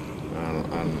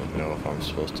don't know if I'm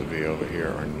supposed to be over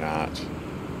here or not.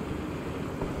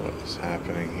 What is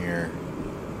happening here?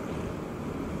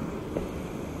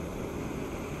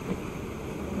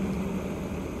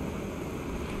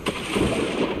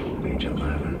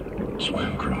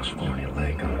 Swam across Forney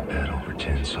Lake on a bed over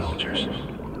 10 soldiers.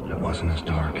 It wasn't as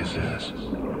dark as this.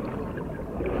 You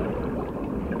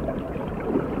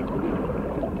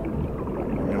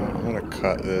know, I'm gonna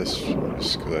cut this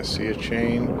just because I see a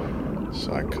chain,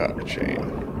 so I cut a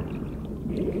chain.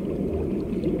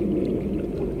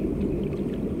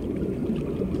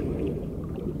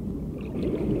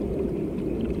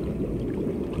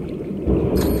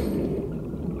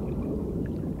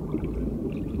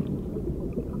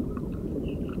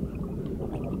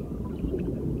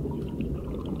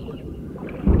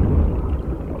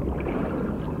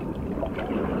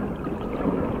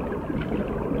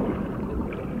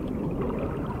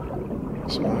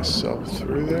 Is my sub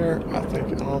through there? I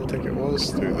don't think it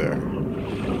was through there.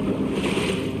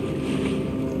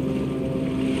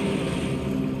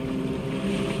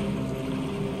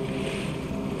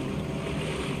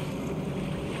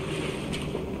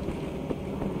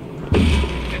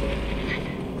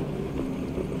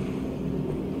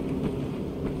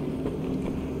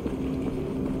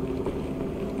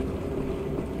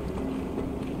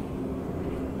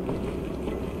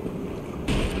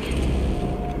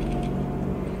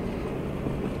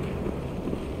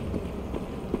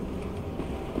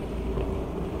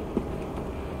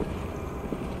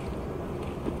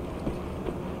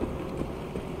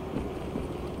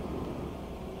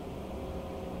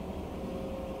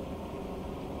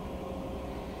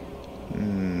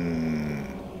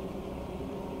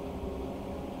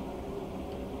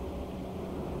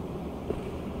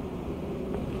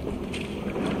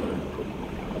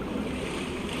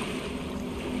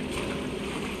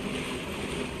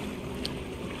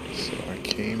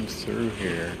 Came through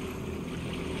here.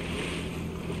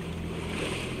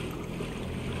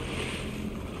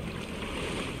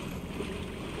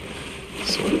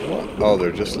 So what? Oh,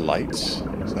 they're just lights?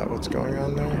 Is that what's going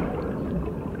on there?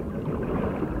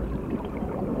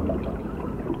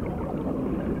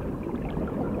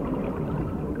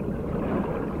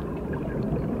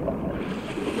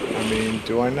 I mean,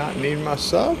 do I not need my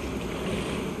sub?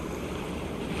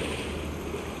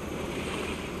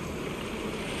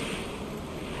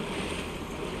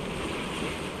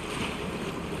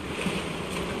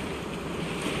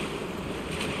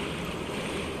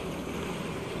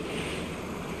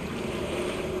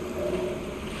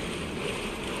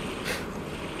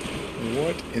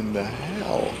 What in the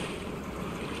hell?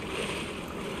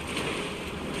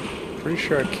 Pretty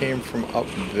sure it came from up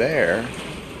there.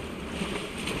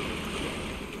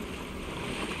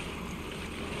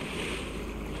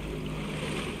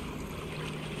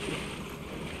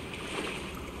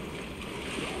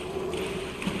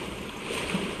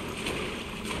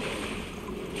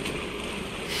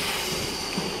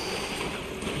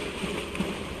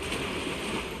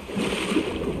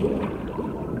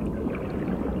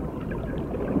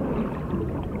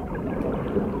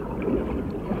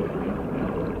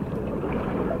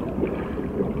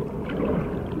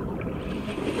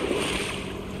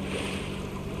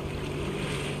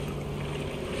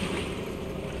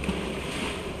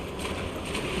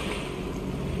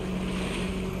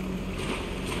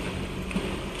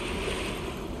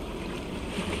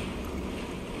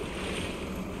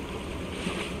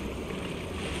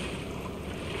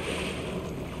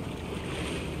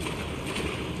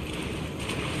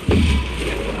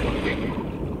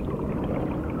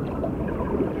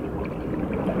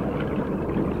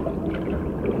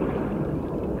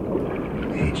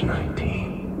 Age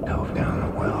 19, dove down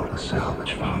the well to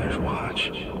salvage Father's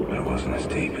watch, but it wasn't as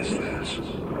deep as this.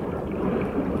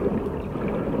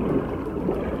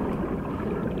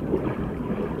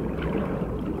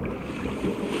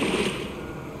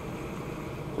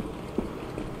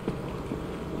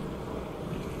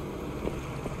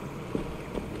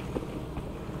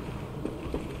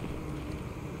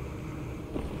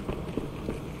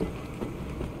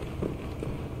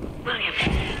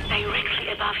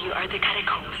 you are the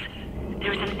Catacombs.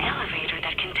 There's an elevator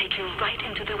that can take you right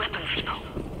into the weapons depot.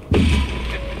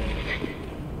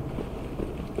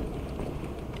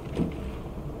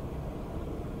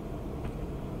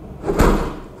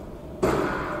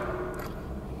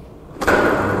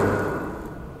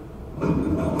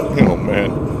 Oh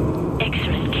man.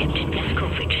 Excellent, Captain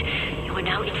Blazkowicz. You are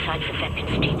now inside the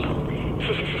weapons depot.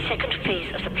 This is the second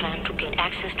phase of the plan to gain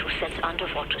access to Seth's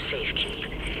underwater safe keep.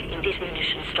 In these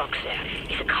munition stocks there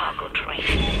is a cargo train.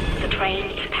 The train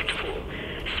is packed full.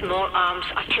 Small arms,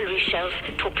 artillery shells,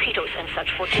 torpedoes and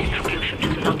such for distribution to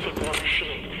the Nazi war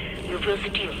machine. You will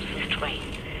steal this train.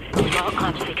 Small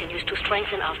arms we can use to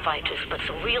strengthen our fighters, but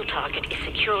the real target is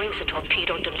securing the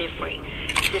torpedo delivery.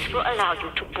 This will allow you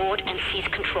to board and seize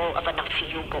control of a Nazi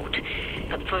U-boat.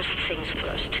 But first things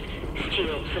first,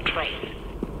 steal the train.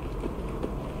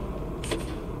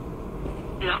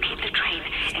 Locate the train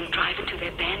and drive it to the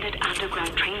abandoned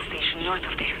underground train station north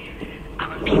of there.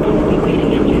 Our people will be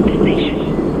waiting for you at the station.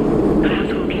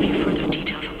 Klaus will give you further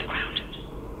details on the ground.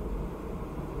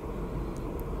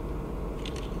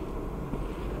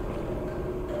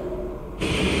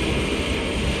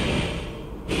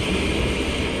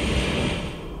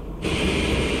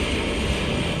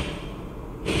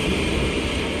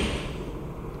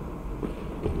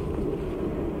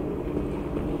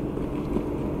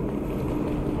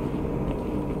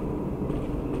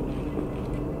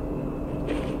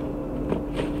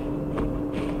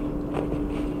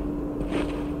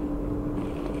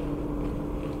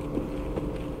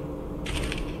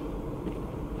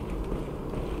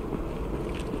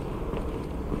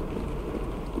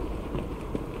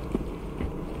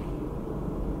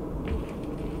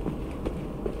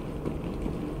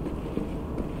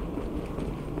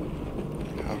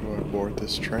 Board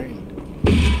this train.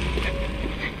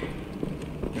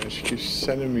 Yeah, she keeps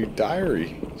sending me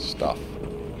diary stuff.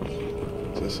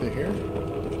 Is this it here?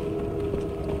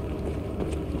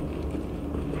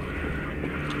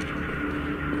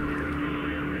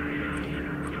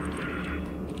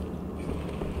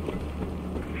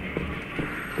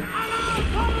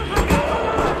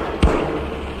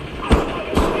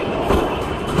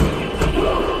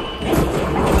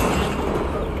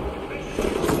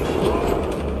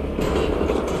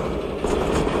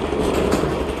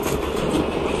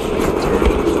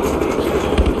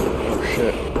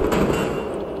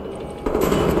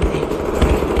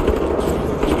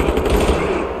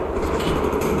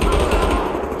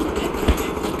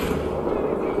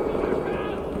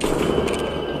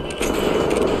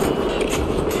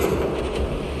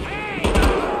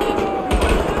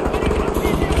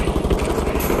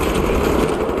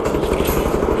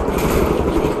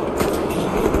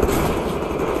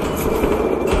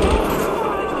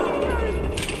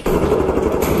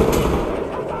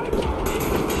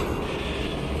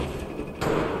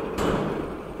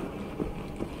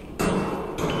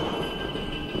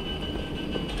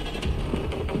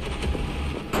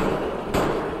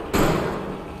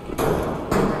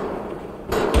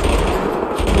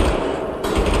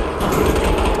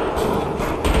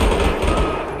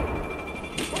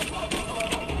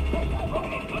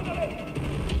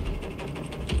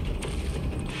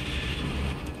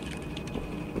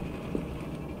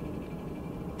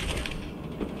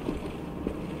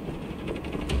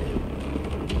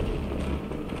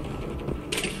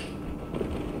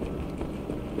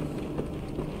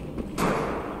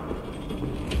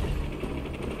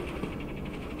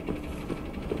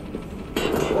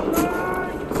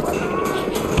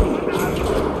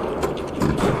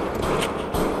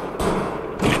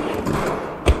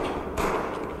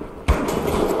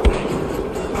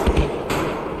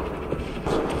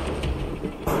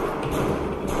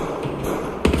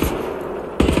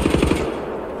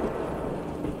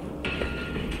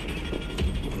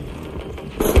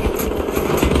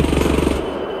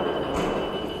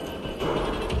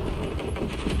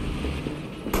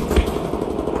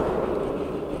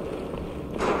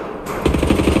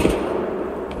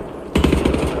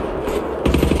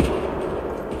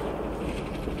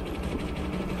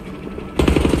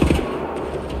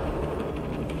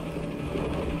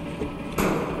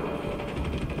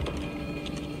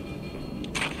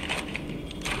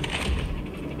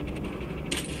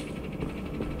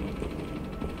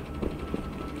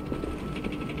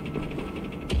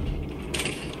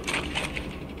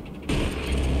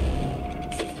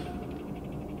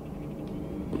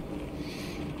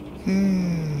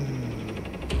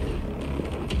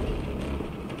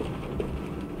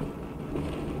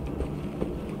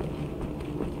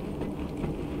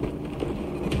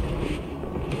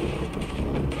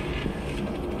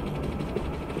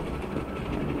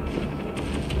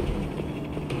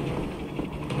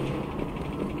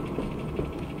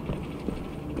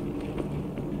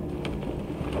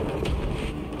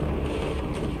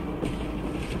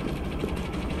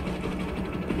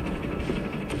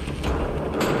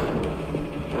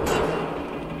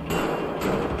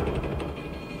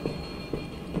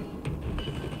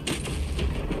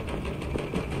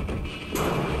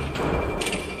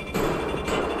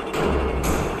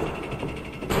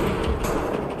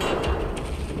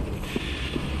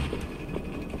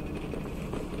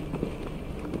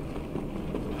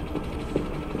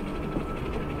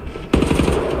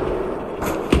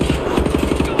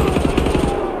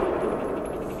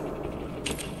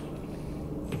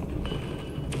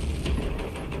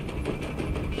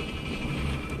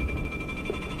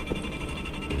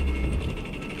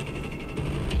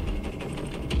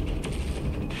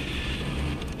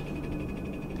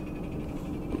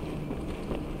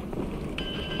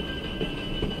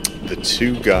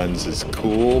 2 guns is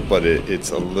cool, but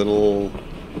it's a little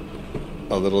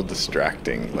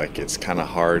distracting. Like, it's kind of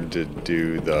hard to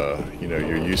do the, you know,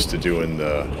 you're used to doing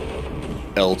the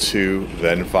L2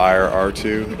 then fire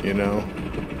R2, you know,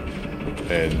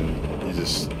 and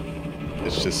it's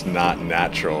just not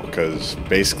natural, because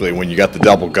basically when you got the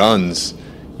double guns,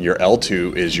 your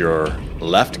L2 is your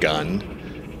left gun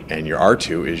and your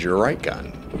R2 is your right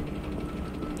gun.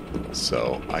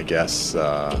 So I guess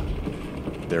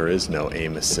there is no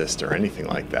aim assist or anything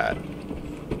like that.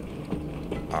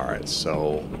 Alright,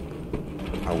 so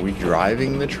are we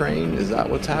driving the train? Is that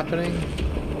what's happening?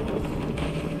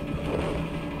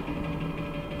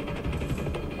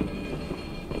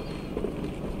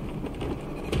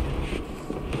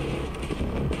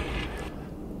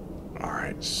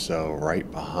 Alright, so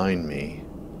right behind me.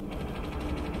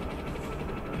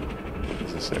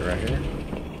 Is this it right here?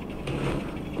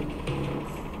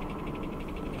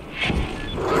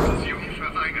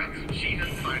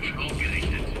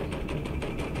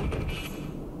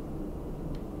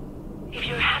 If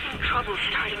you're having trouble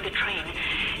starting the train,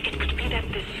 it could be that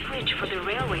the switch for the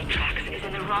railway tracks is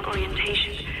in the wrong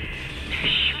orientation. There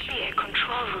should be a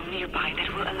control room nearby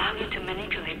that will allow you to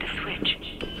manipulate the switch.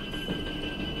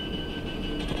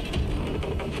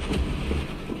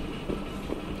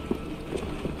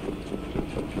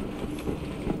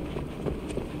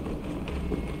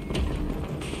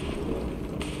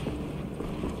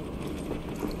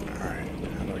 Alright,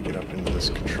 how do I get up into this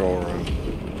control room?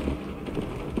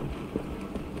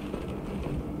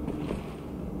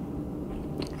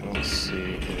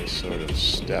 See any sort of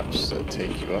steps that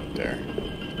take you up there.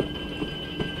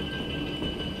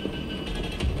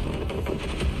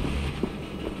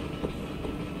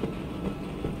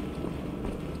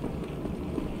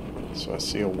 So I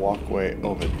see a walkway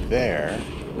over there,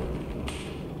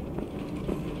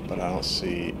 but I don't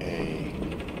see a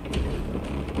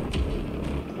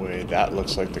way. That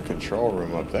looks like the control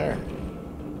room up there.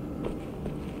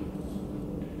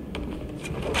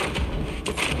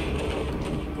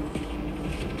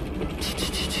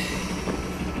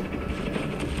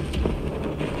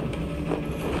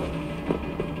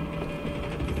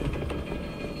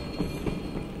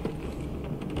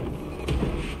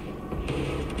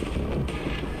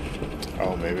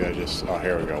 Oh, maybe I just... Oh,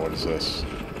 here we go. What is this?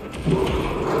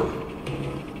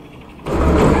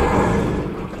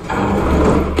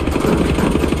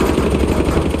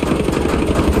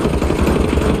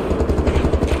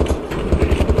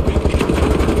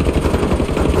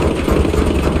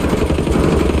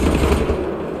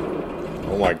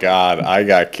 Oh my god, I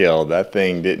got killed. That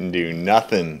thing didn't do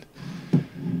nothing.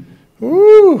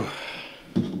 Woo!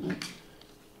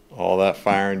 All that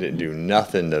firing didn't do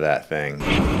nothing to that thing.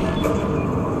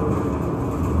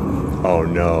 Oh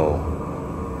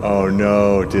no. Oh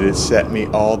no. Did it set me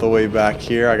all the way back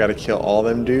here? I gotta kill all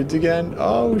them dudes again?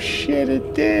 Oh shit,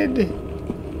 it did.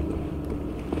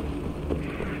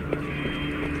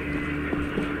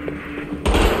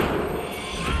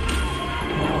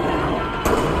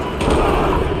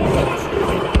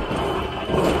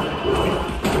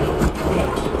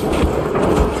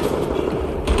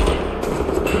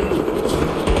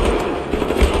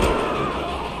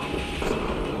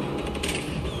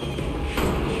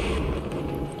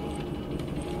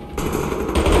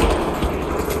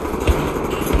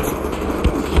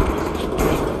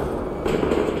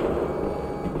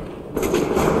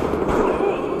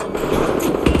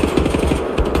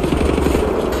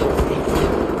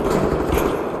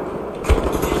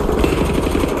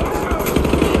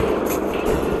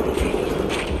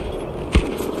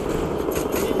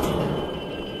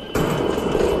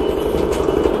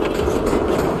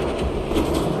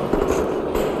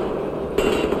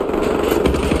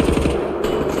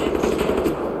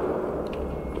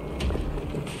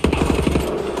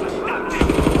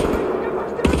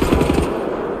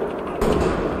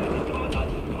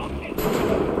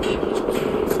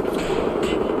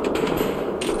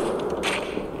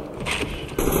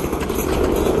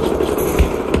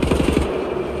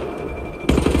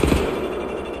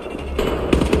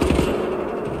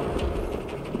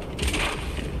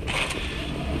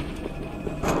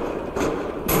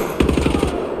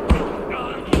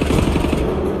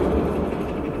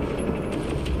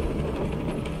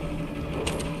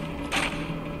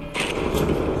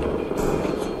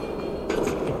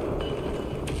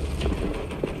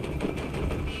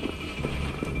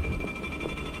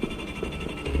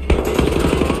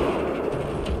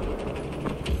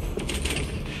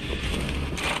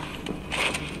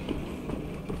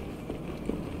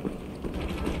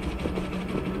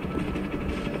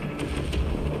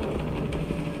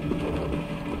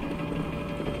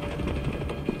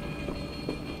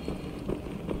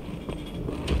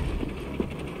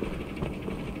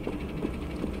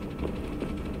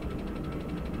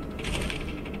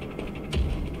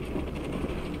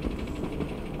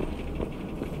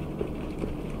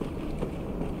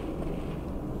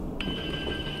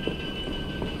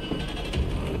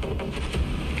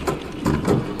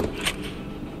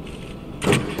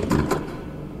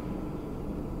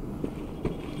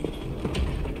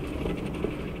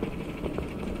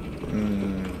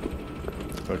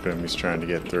 Look at him, he's trying to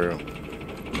get through.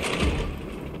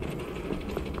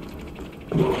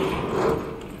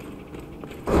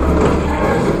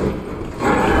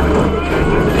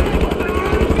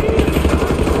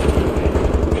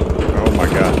 Oh my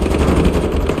god.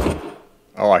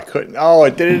 Oh, I couldn't. Oh,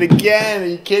 I did it again. Are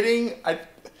you kidding?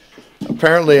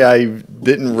 Apparently I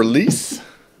didn't release.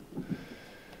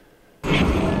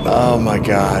 Oh my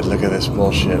god, look at this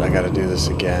bullshit. I gotta do this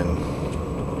again.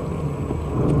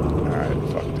 Alright,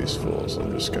 fuck these fools.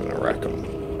 I'm just gonna wreck them.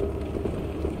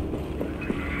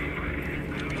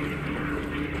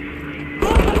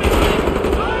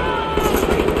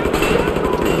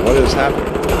 Dude, what is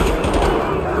happening?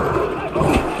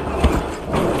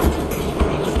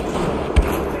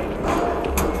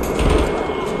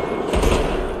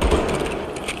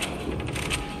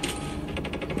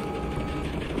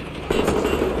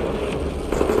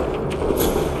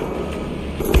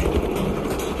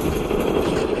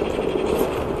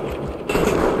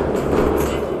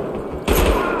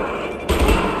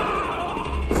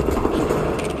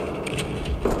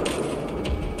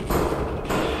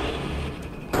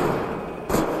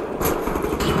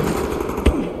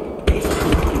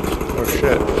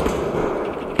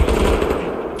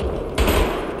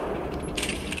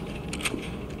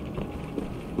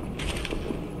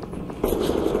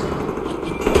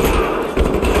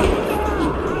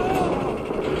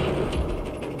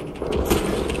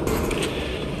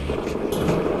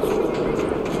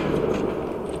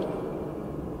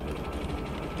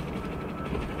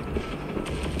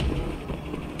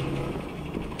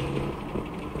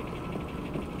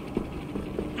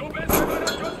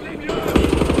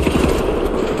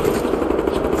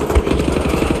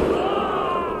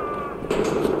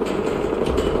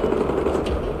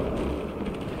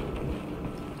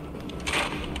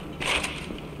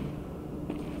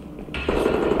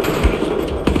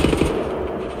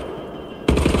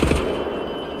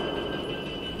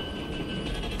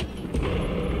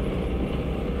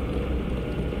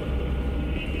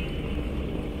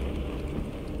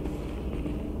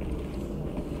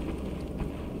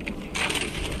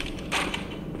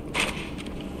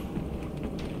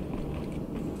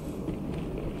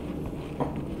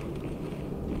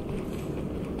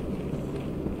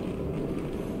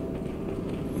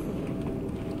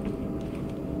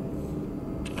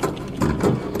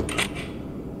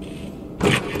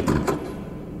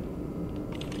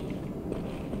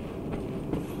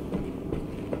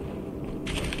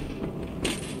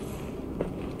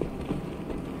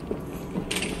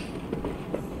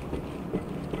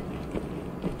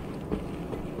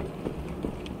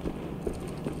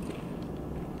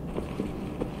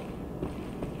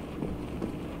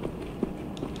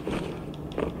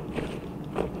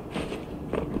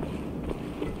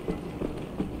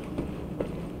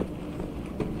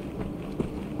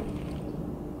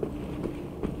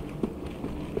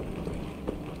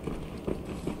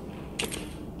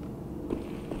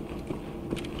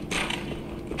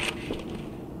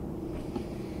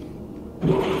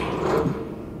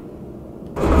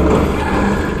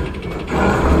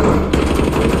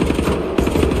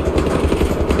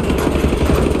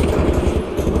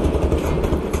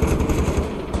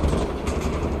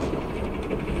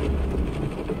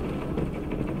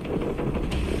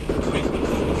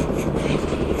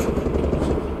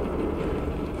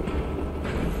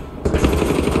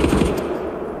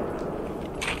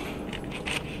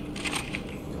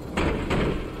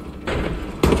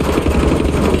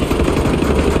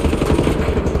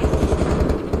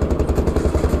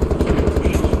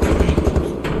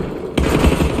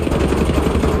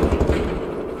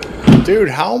 Dude,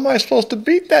 how am I supposed to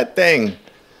beat that thing?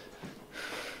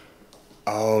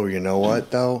 Oh, you know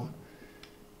what, though?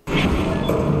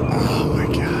 Oh, my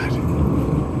God.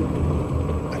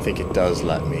 I think it does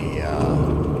let me,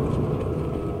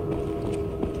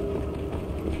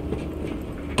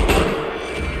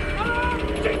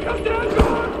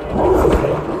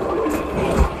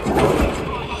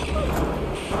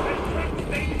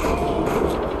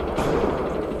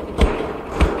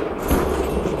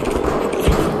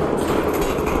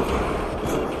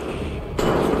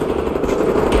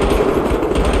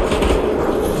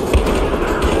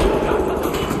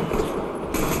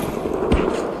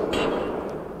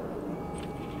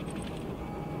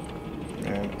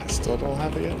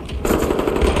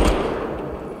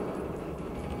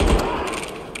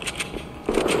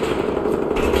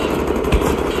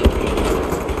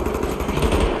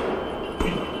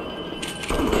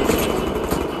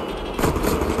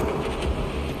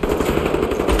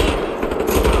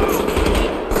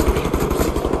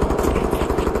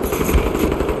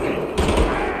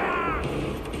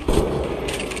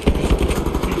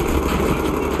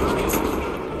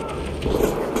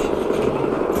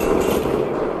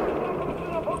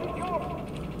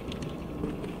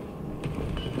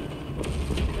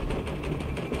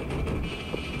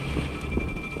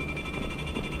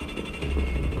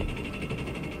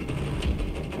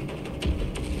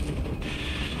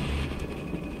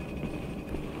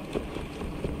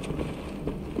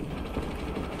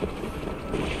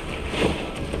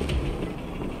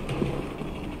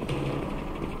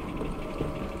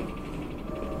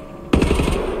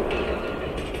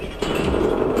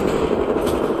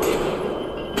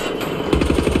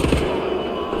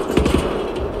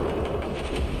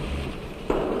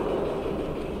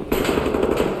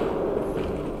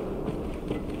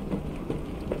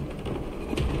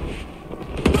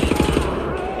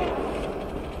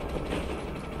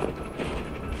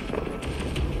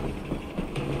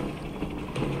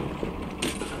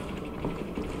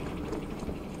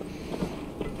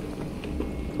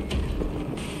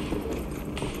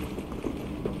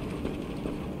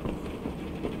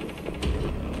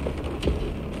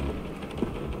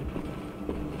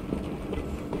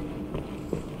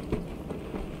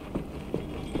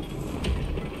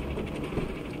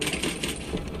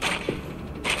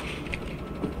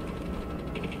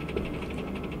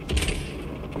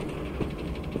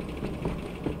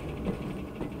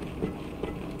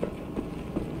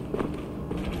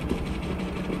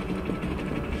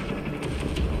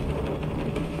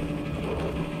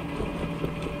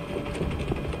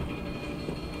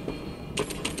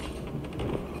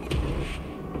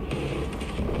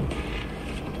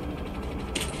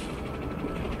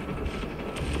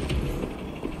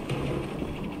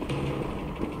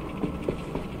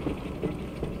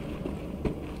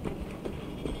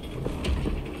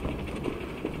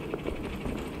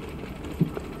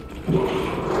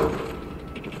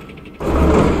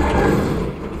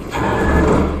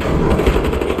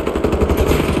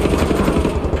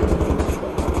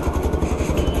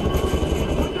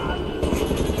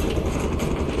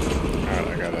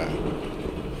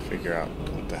 figure out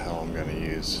what the hell I'm gonna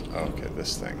use. Oh, okay,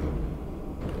 this thing.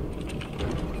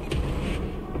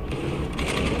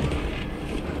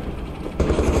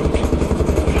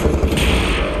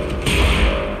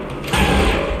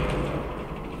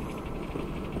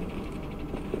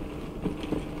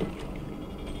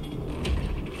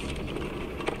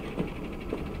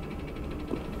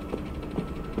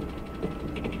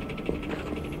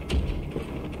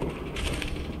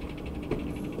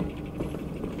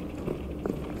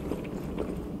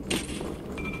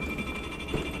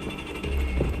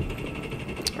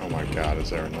 God, is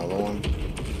there another one?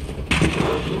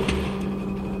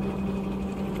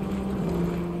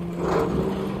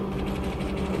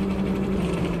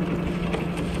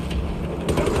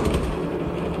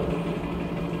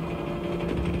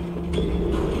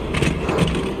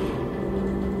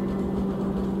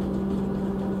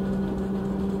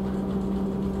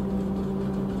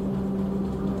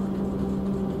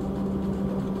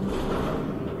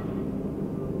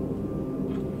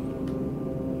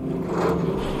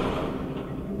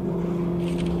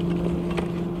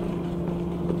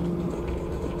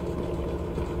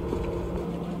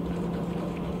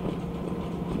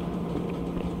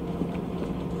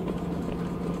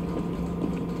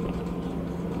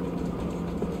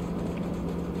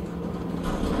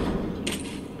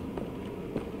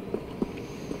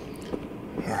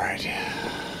 Alright.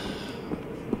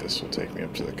 This will take me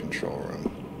up to the control room.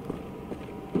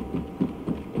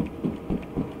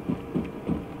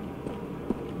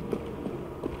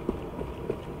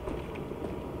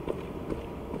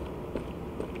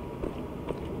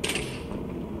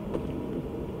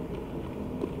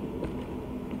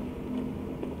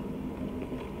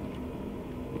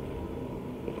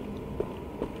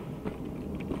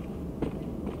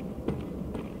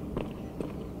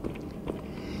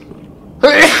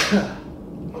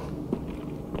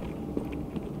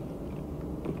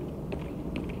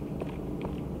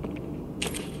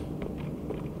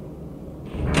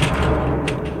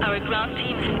 Our ground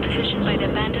team is in position by the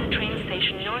abandoned train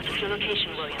station north of your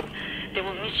location, William. They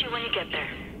will meet you when you get there.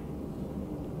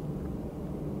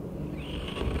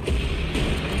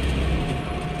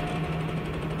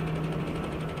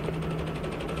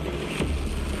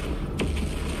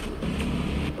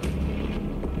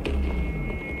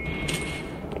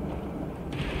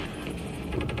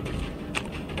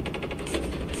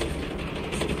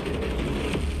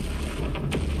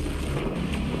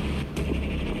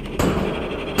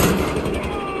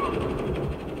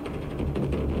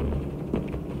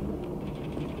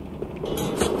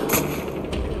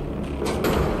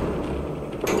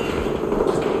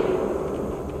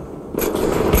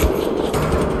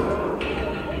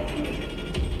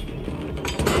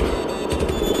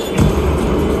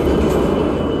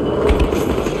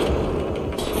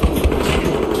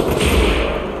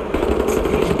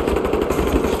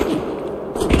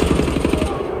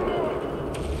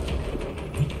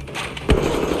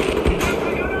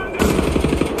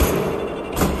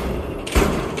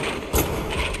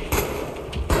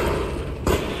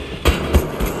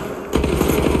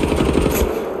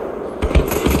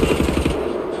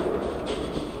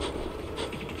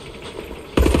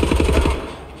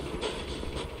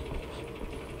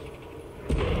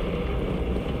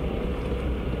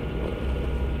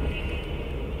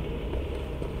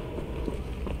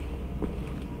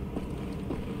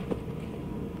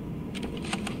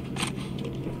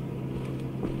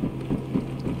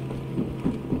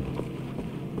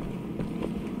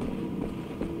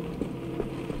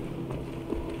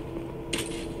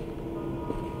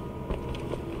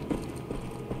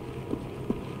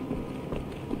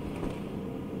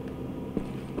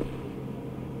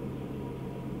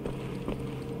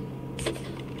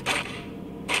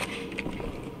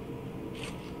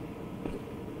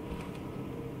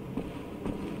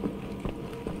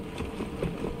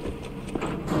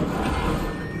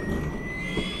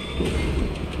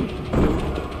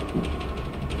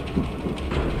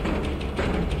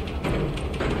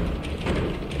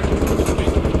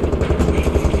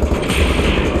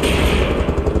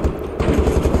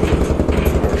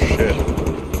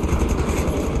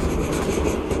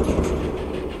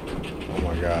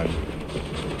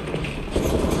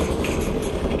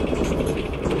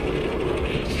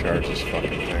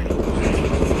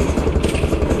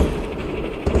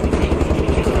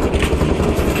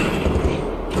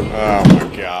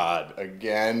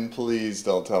 Again, please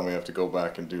don't tell me I have to go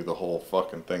back and do the whole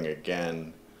fucking thing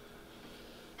again.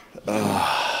 Alright,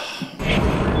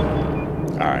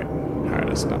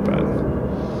 that's not bad.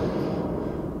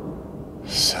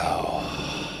 So...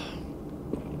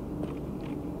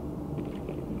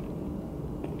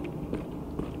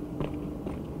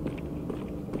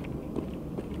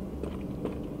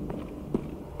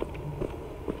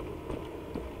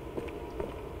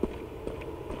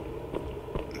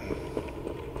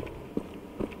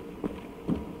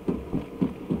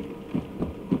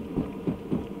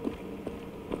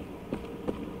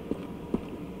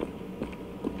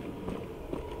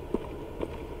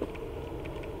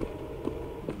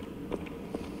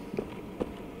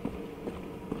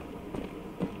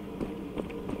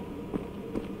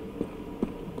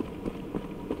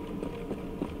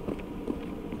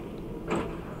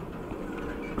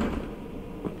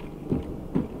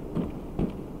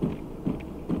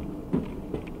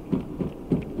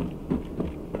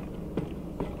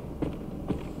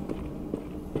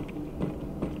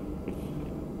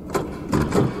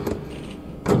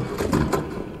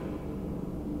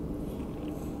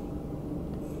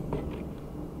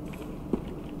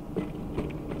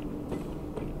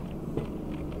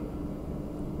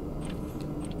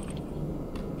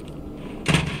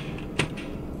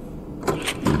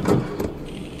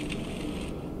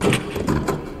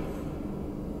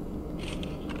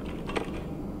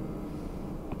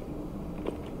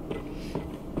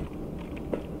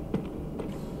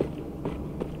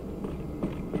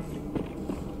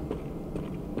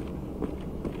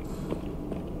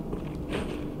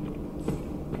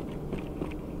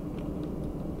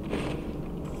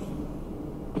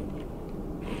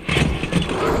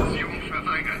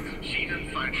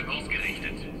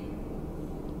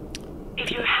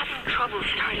 If you're having trouble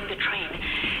starting the train,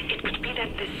 it could be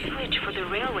that the switch for the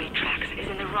railway tracks is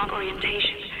in the wrong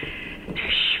orientation.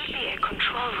 There should be a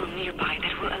control room nearby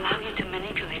that will allow you to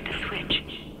manipulate the switch.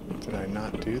 Did I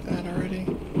not do that already?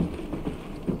 Oh,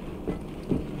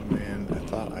 man, I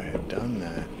thought I had done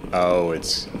that. Oh,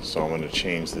 it's... So I'm going to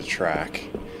change the track,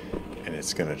 and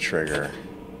it's going to trigger...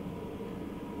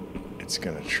 It's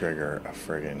going to trigger a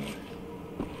friggin'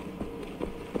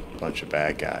 bunch of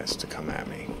bad guys to come at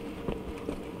me.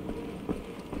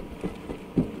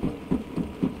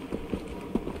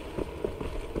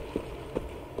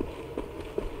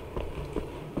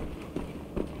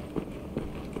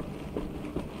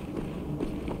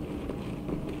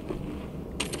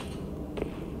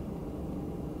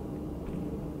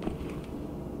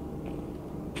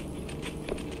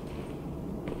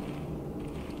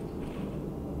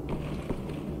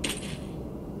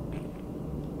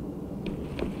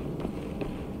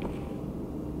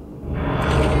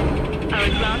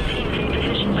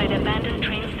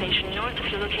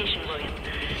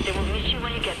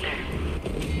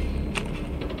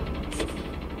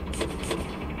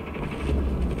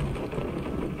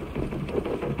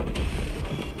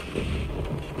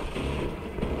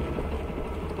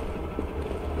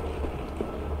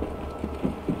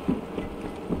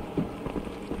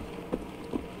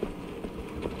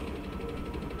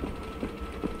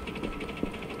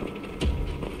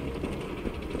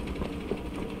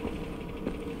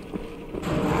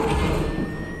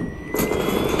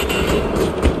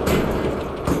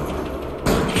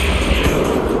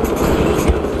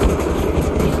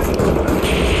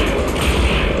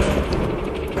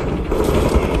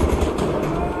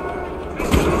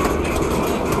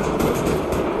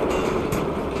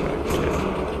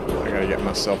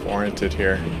 Self-oriented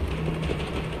here.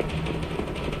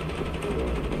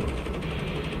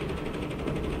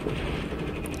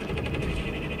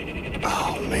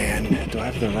 Oh man, do I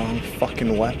have the wrong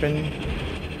fucking weapon?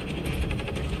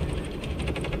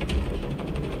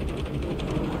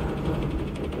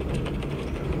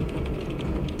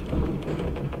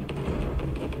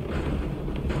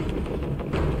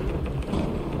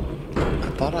 I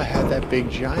thought I had that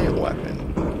big giant weapon.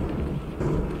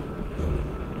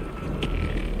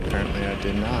 Apparently I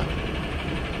did not.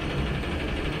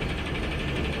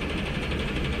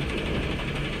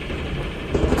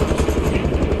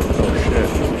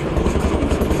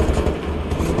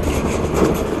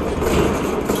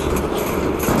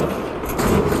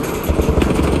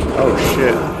 Oh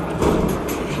shit.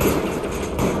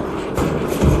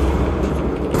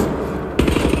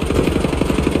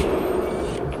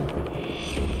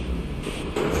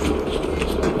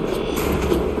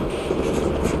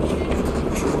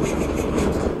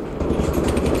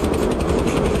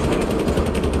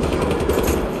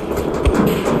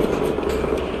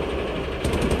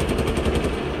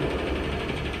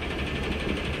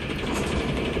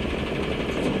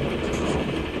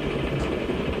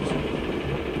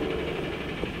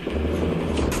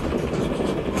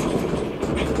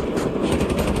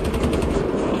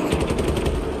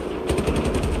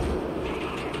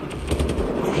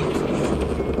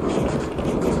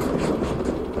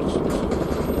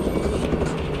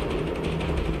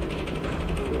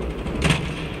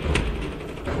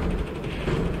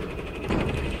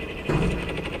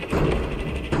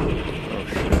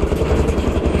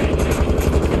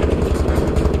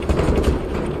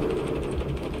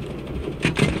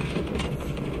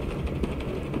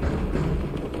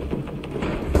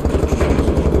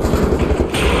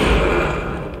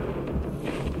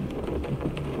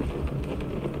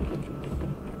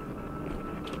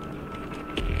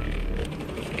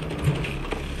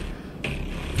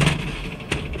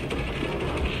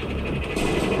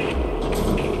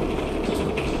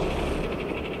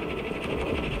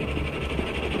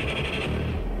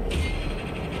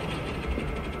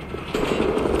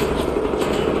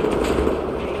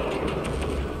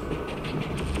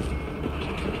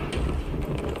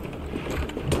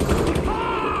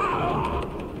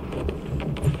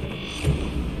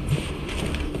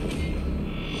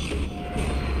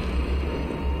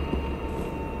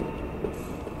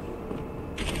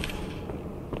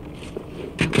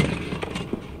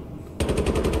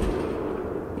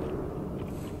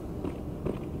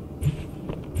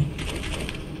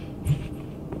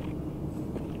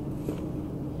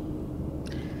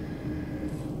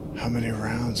 How many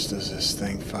rounds does this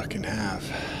thing fucking have?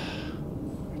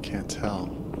 I can't tell.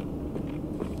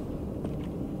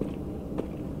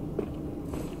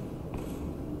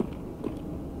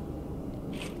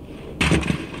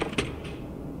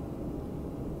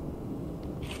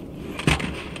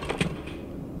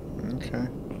 Okay.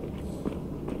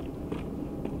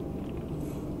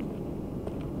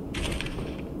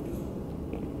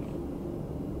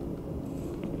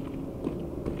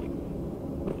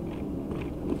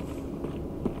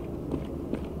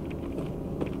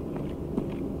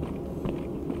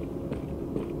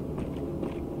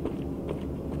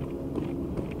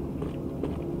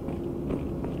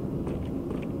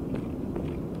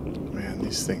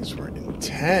 these things were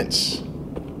intense.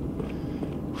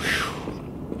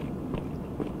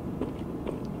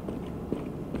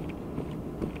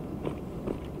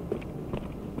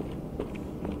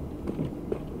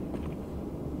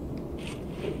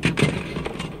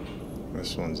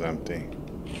 This one's empty.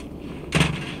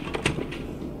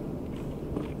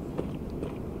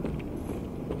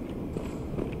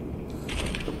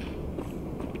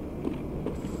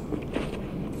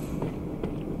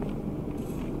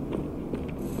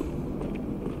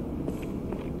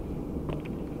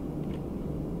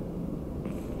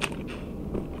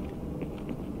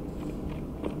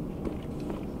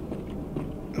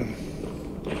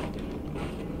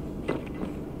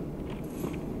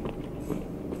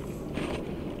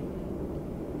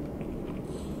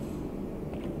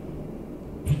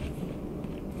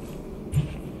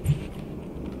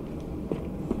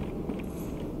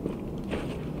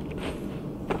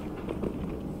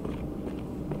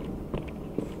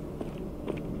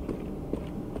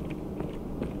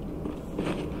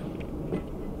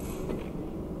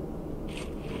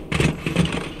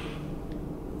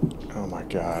 Oh my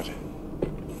God.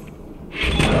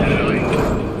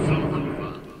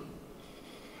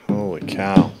 Holy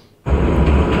cow.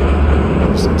 That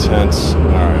was intense.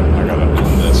 Alright, I gotta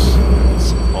end this.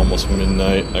 It's almost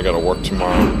midnight. I gotta work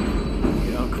tomorrow.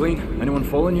 You out clean? Anyone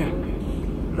following you?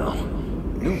 No.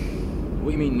 No?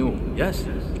 What do you mean no? Yes?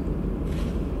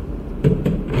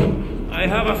 I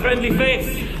have a friendly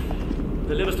face.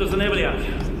 Delivers to the Nebeliat.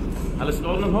 Alles in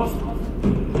Ordnung, Horst?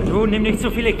 Du, nimm nicht so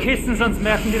viele Kisten, sonst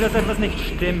merken die, dass etwas nicht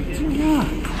stimmt. Ja.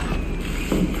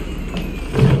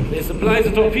 They supply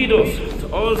the torpedoes to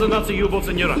all the Nazi U-boats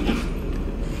in Europe.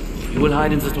 You will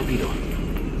hide in the torpedo.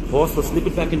 Horst will slip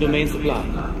it back into main supply.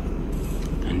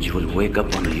 And you will wake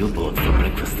up on the U-boat for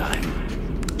breakfast time.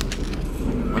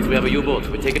 Once we have a U-boat,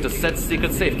 we take it to Set's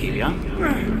secret safekeep, yeah?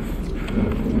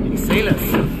 You sailors,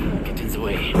 get in the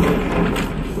way.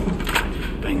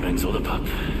 Bang, bang, soda pop.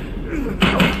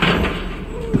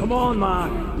 Come on,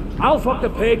 man. I'll fuck the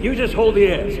pig, you just hold the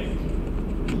ears.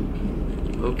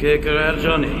 Okay, Carrera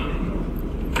Johnny.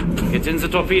 Get in the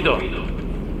torpedo.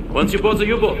 Once you board the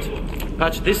U-boat,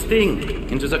 patch this thing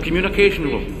into the communication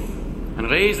room and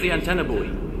raise the antenna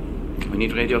buoy. We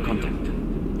need radio contact.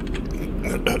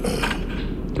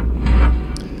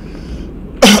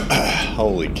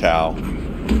 Holy cow.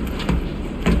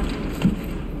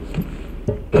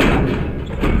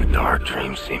 The dark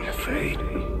dreams seem to fade.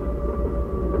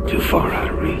 Too far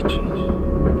out of reach.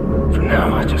 For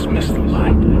now, I just miss the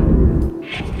light.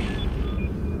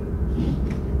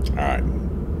 Alright.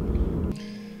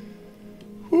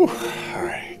 Whew.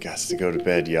 Alright, got to go to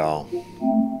bed, y'all.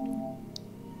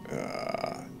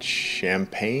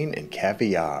 Champagne and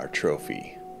caviar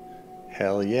trophy.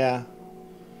 Hell yeah.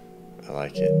 I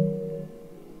like it.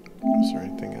 Was there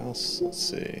anything else? Let's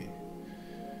see.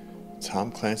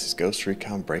 Tom Clancy's Ghost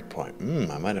Recon Breakpoint.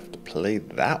 I might have to play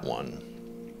that one.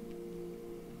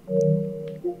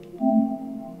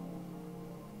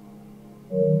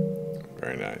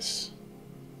 Very nice.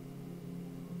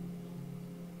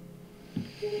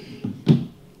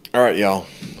 Alright, y'all.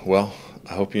 Well,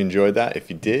 I hope you enjoyed that. If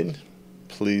you did,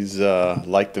 please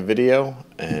like the video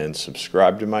and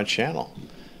subscribe to my channel.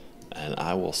 And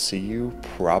I will see you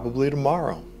probably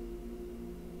tomorrow.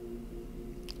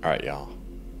 Alright, y'all.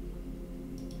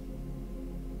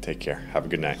 Take care. Have a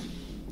good night.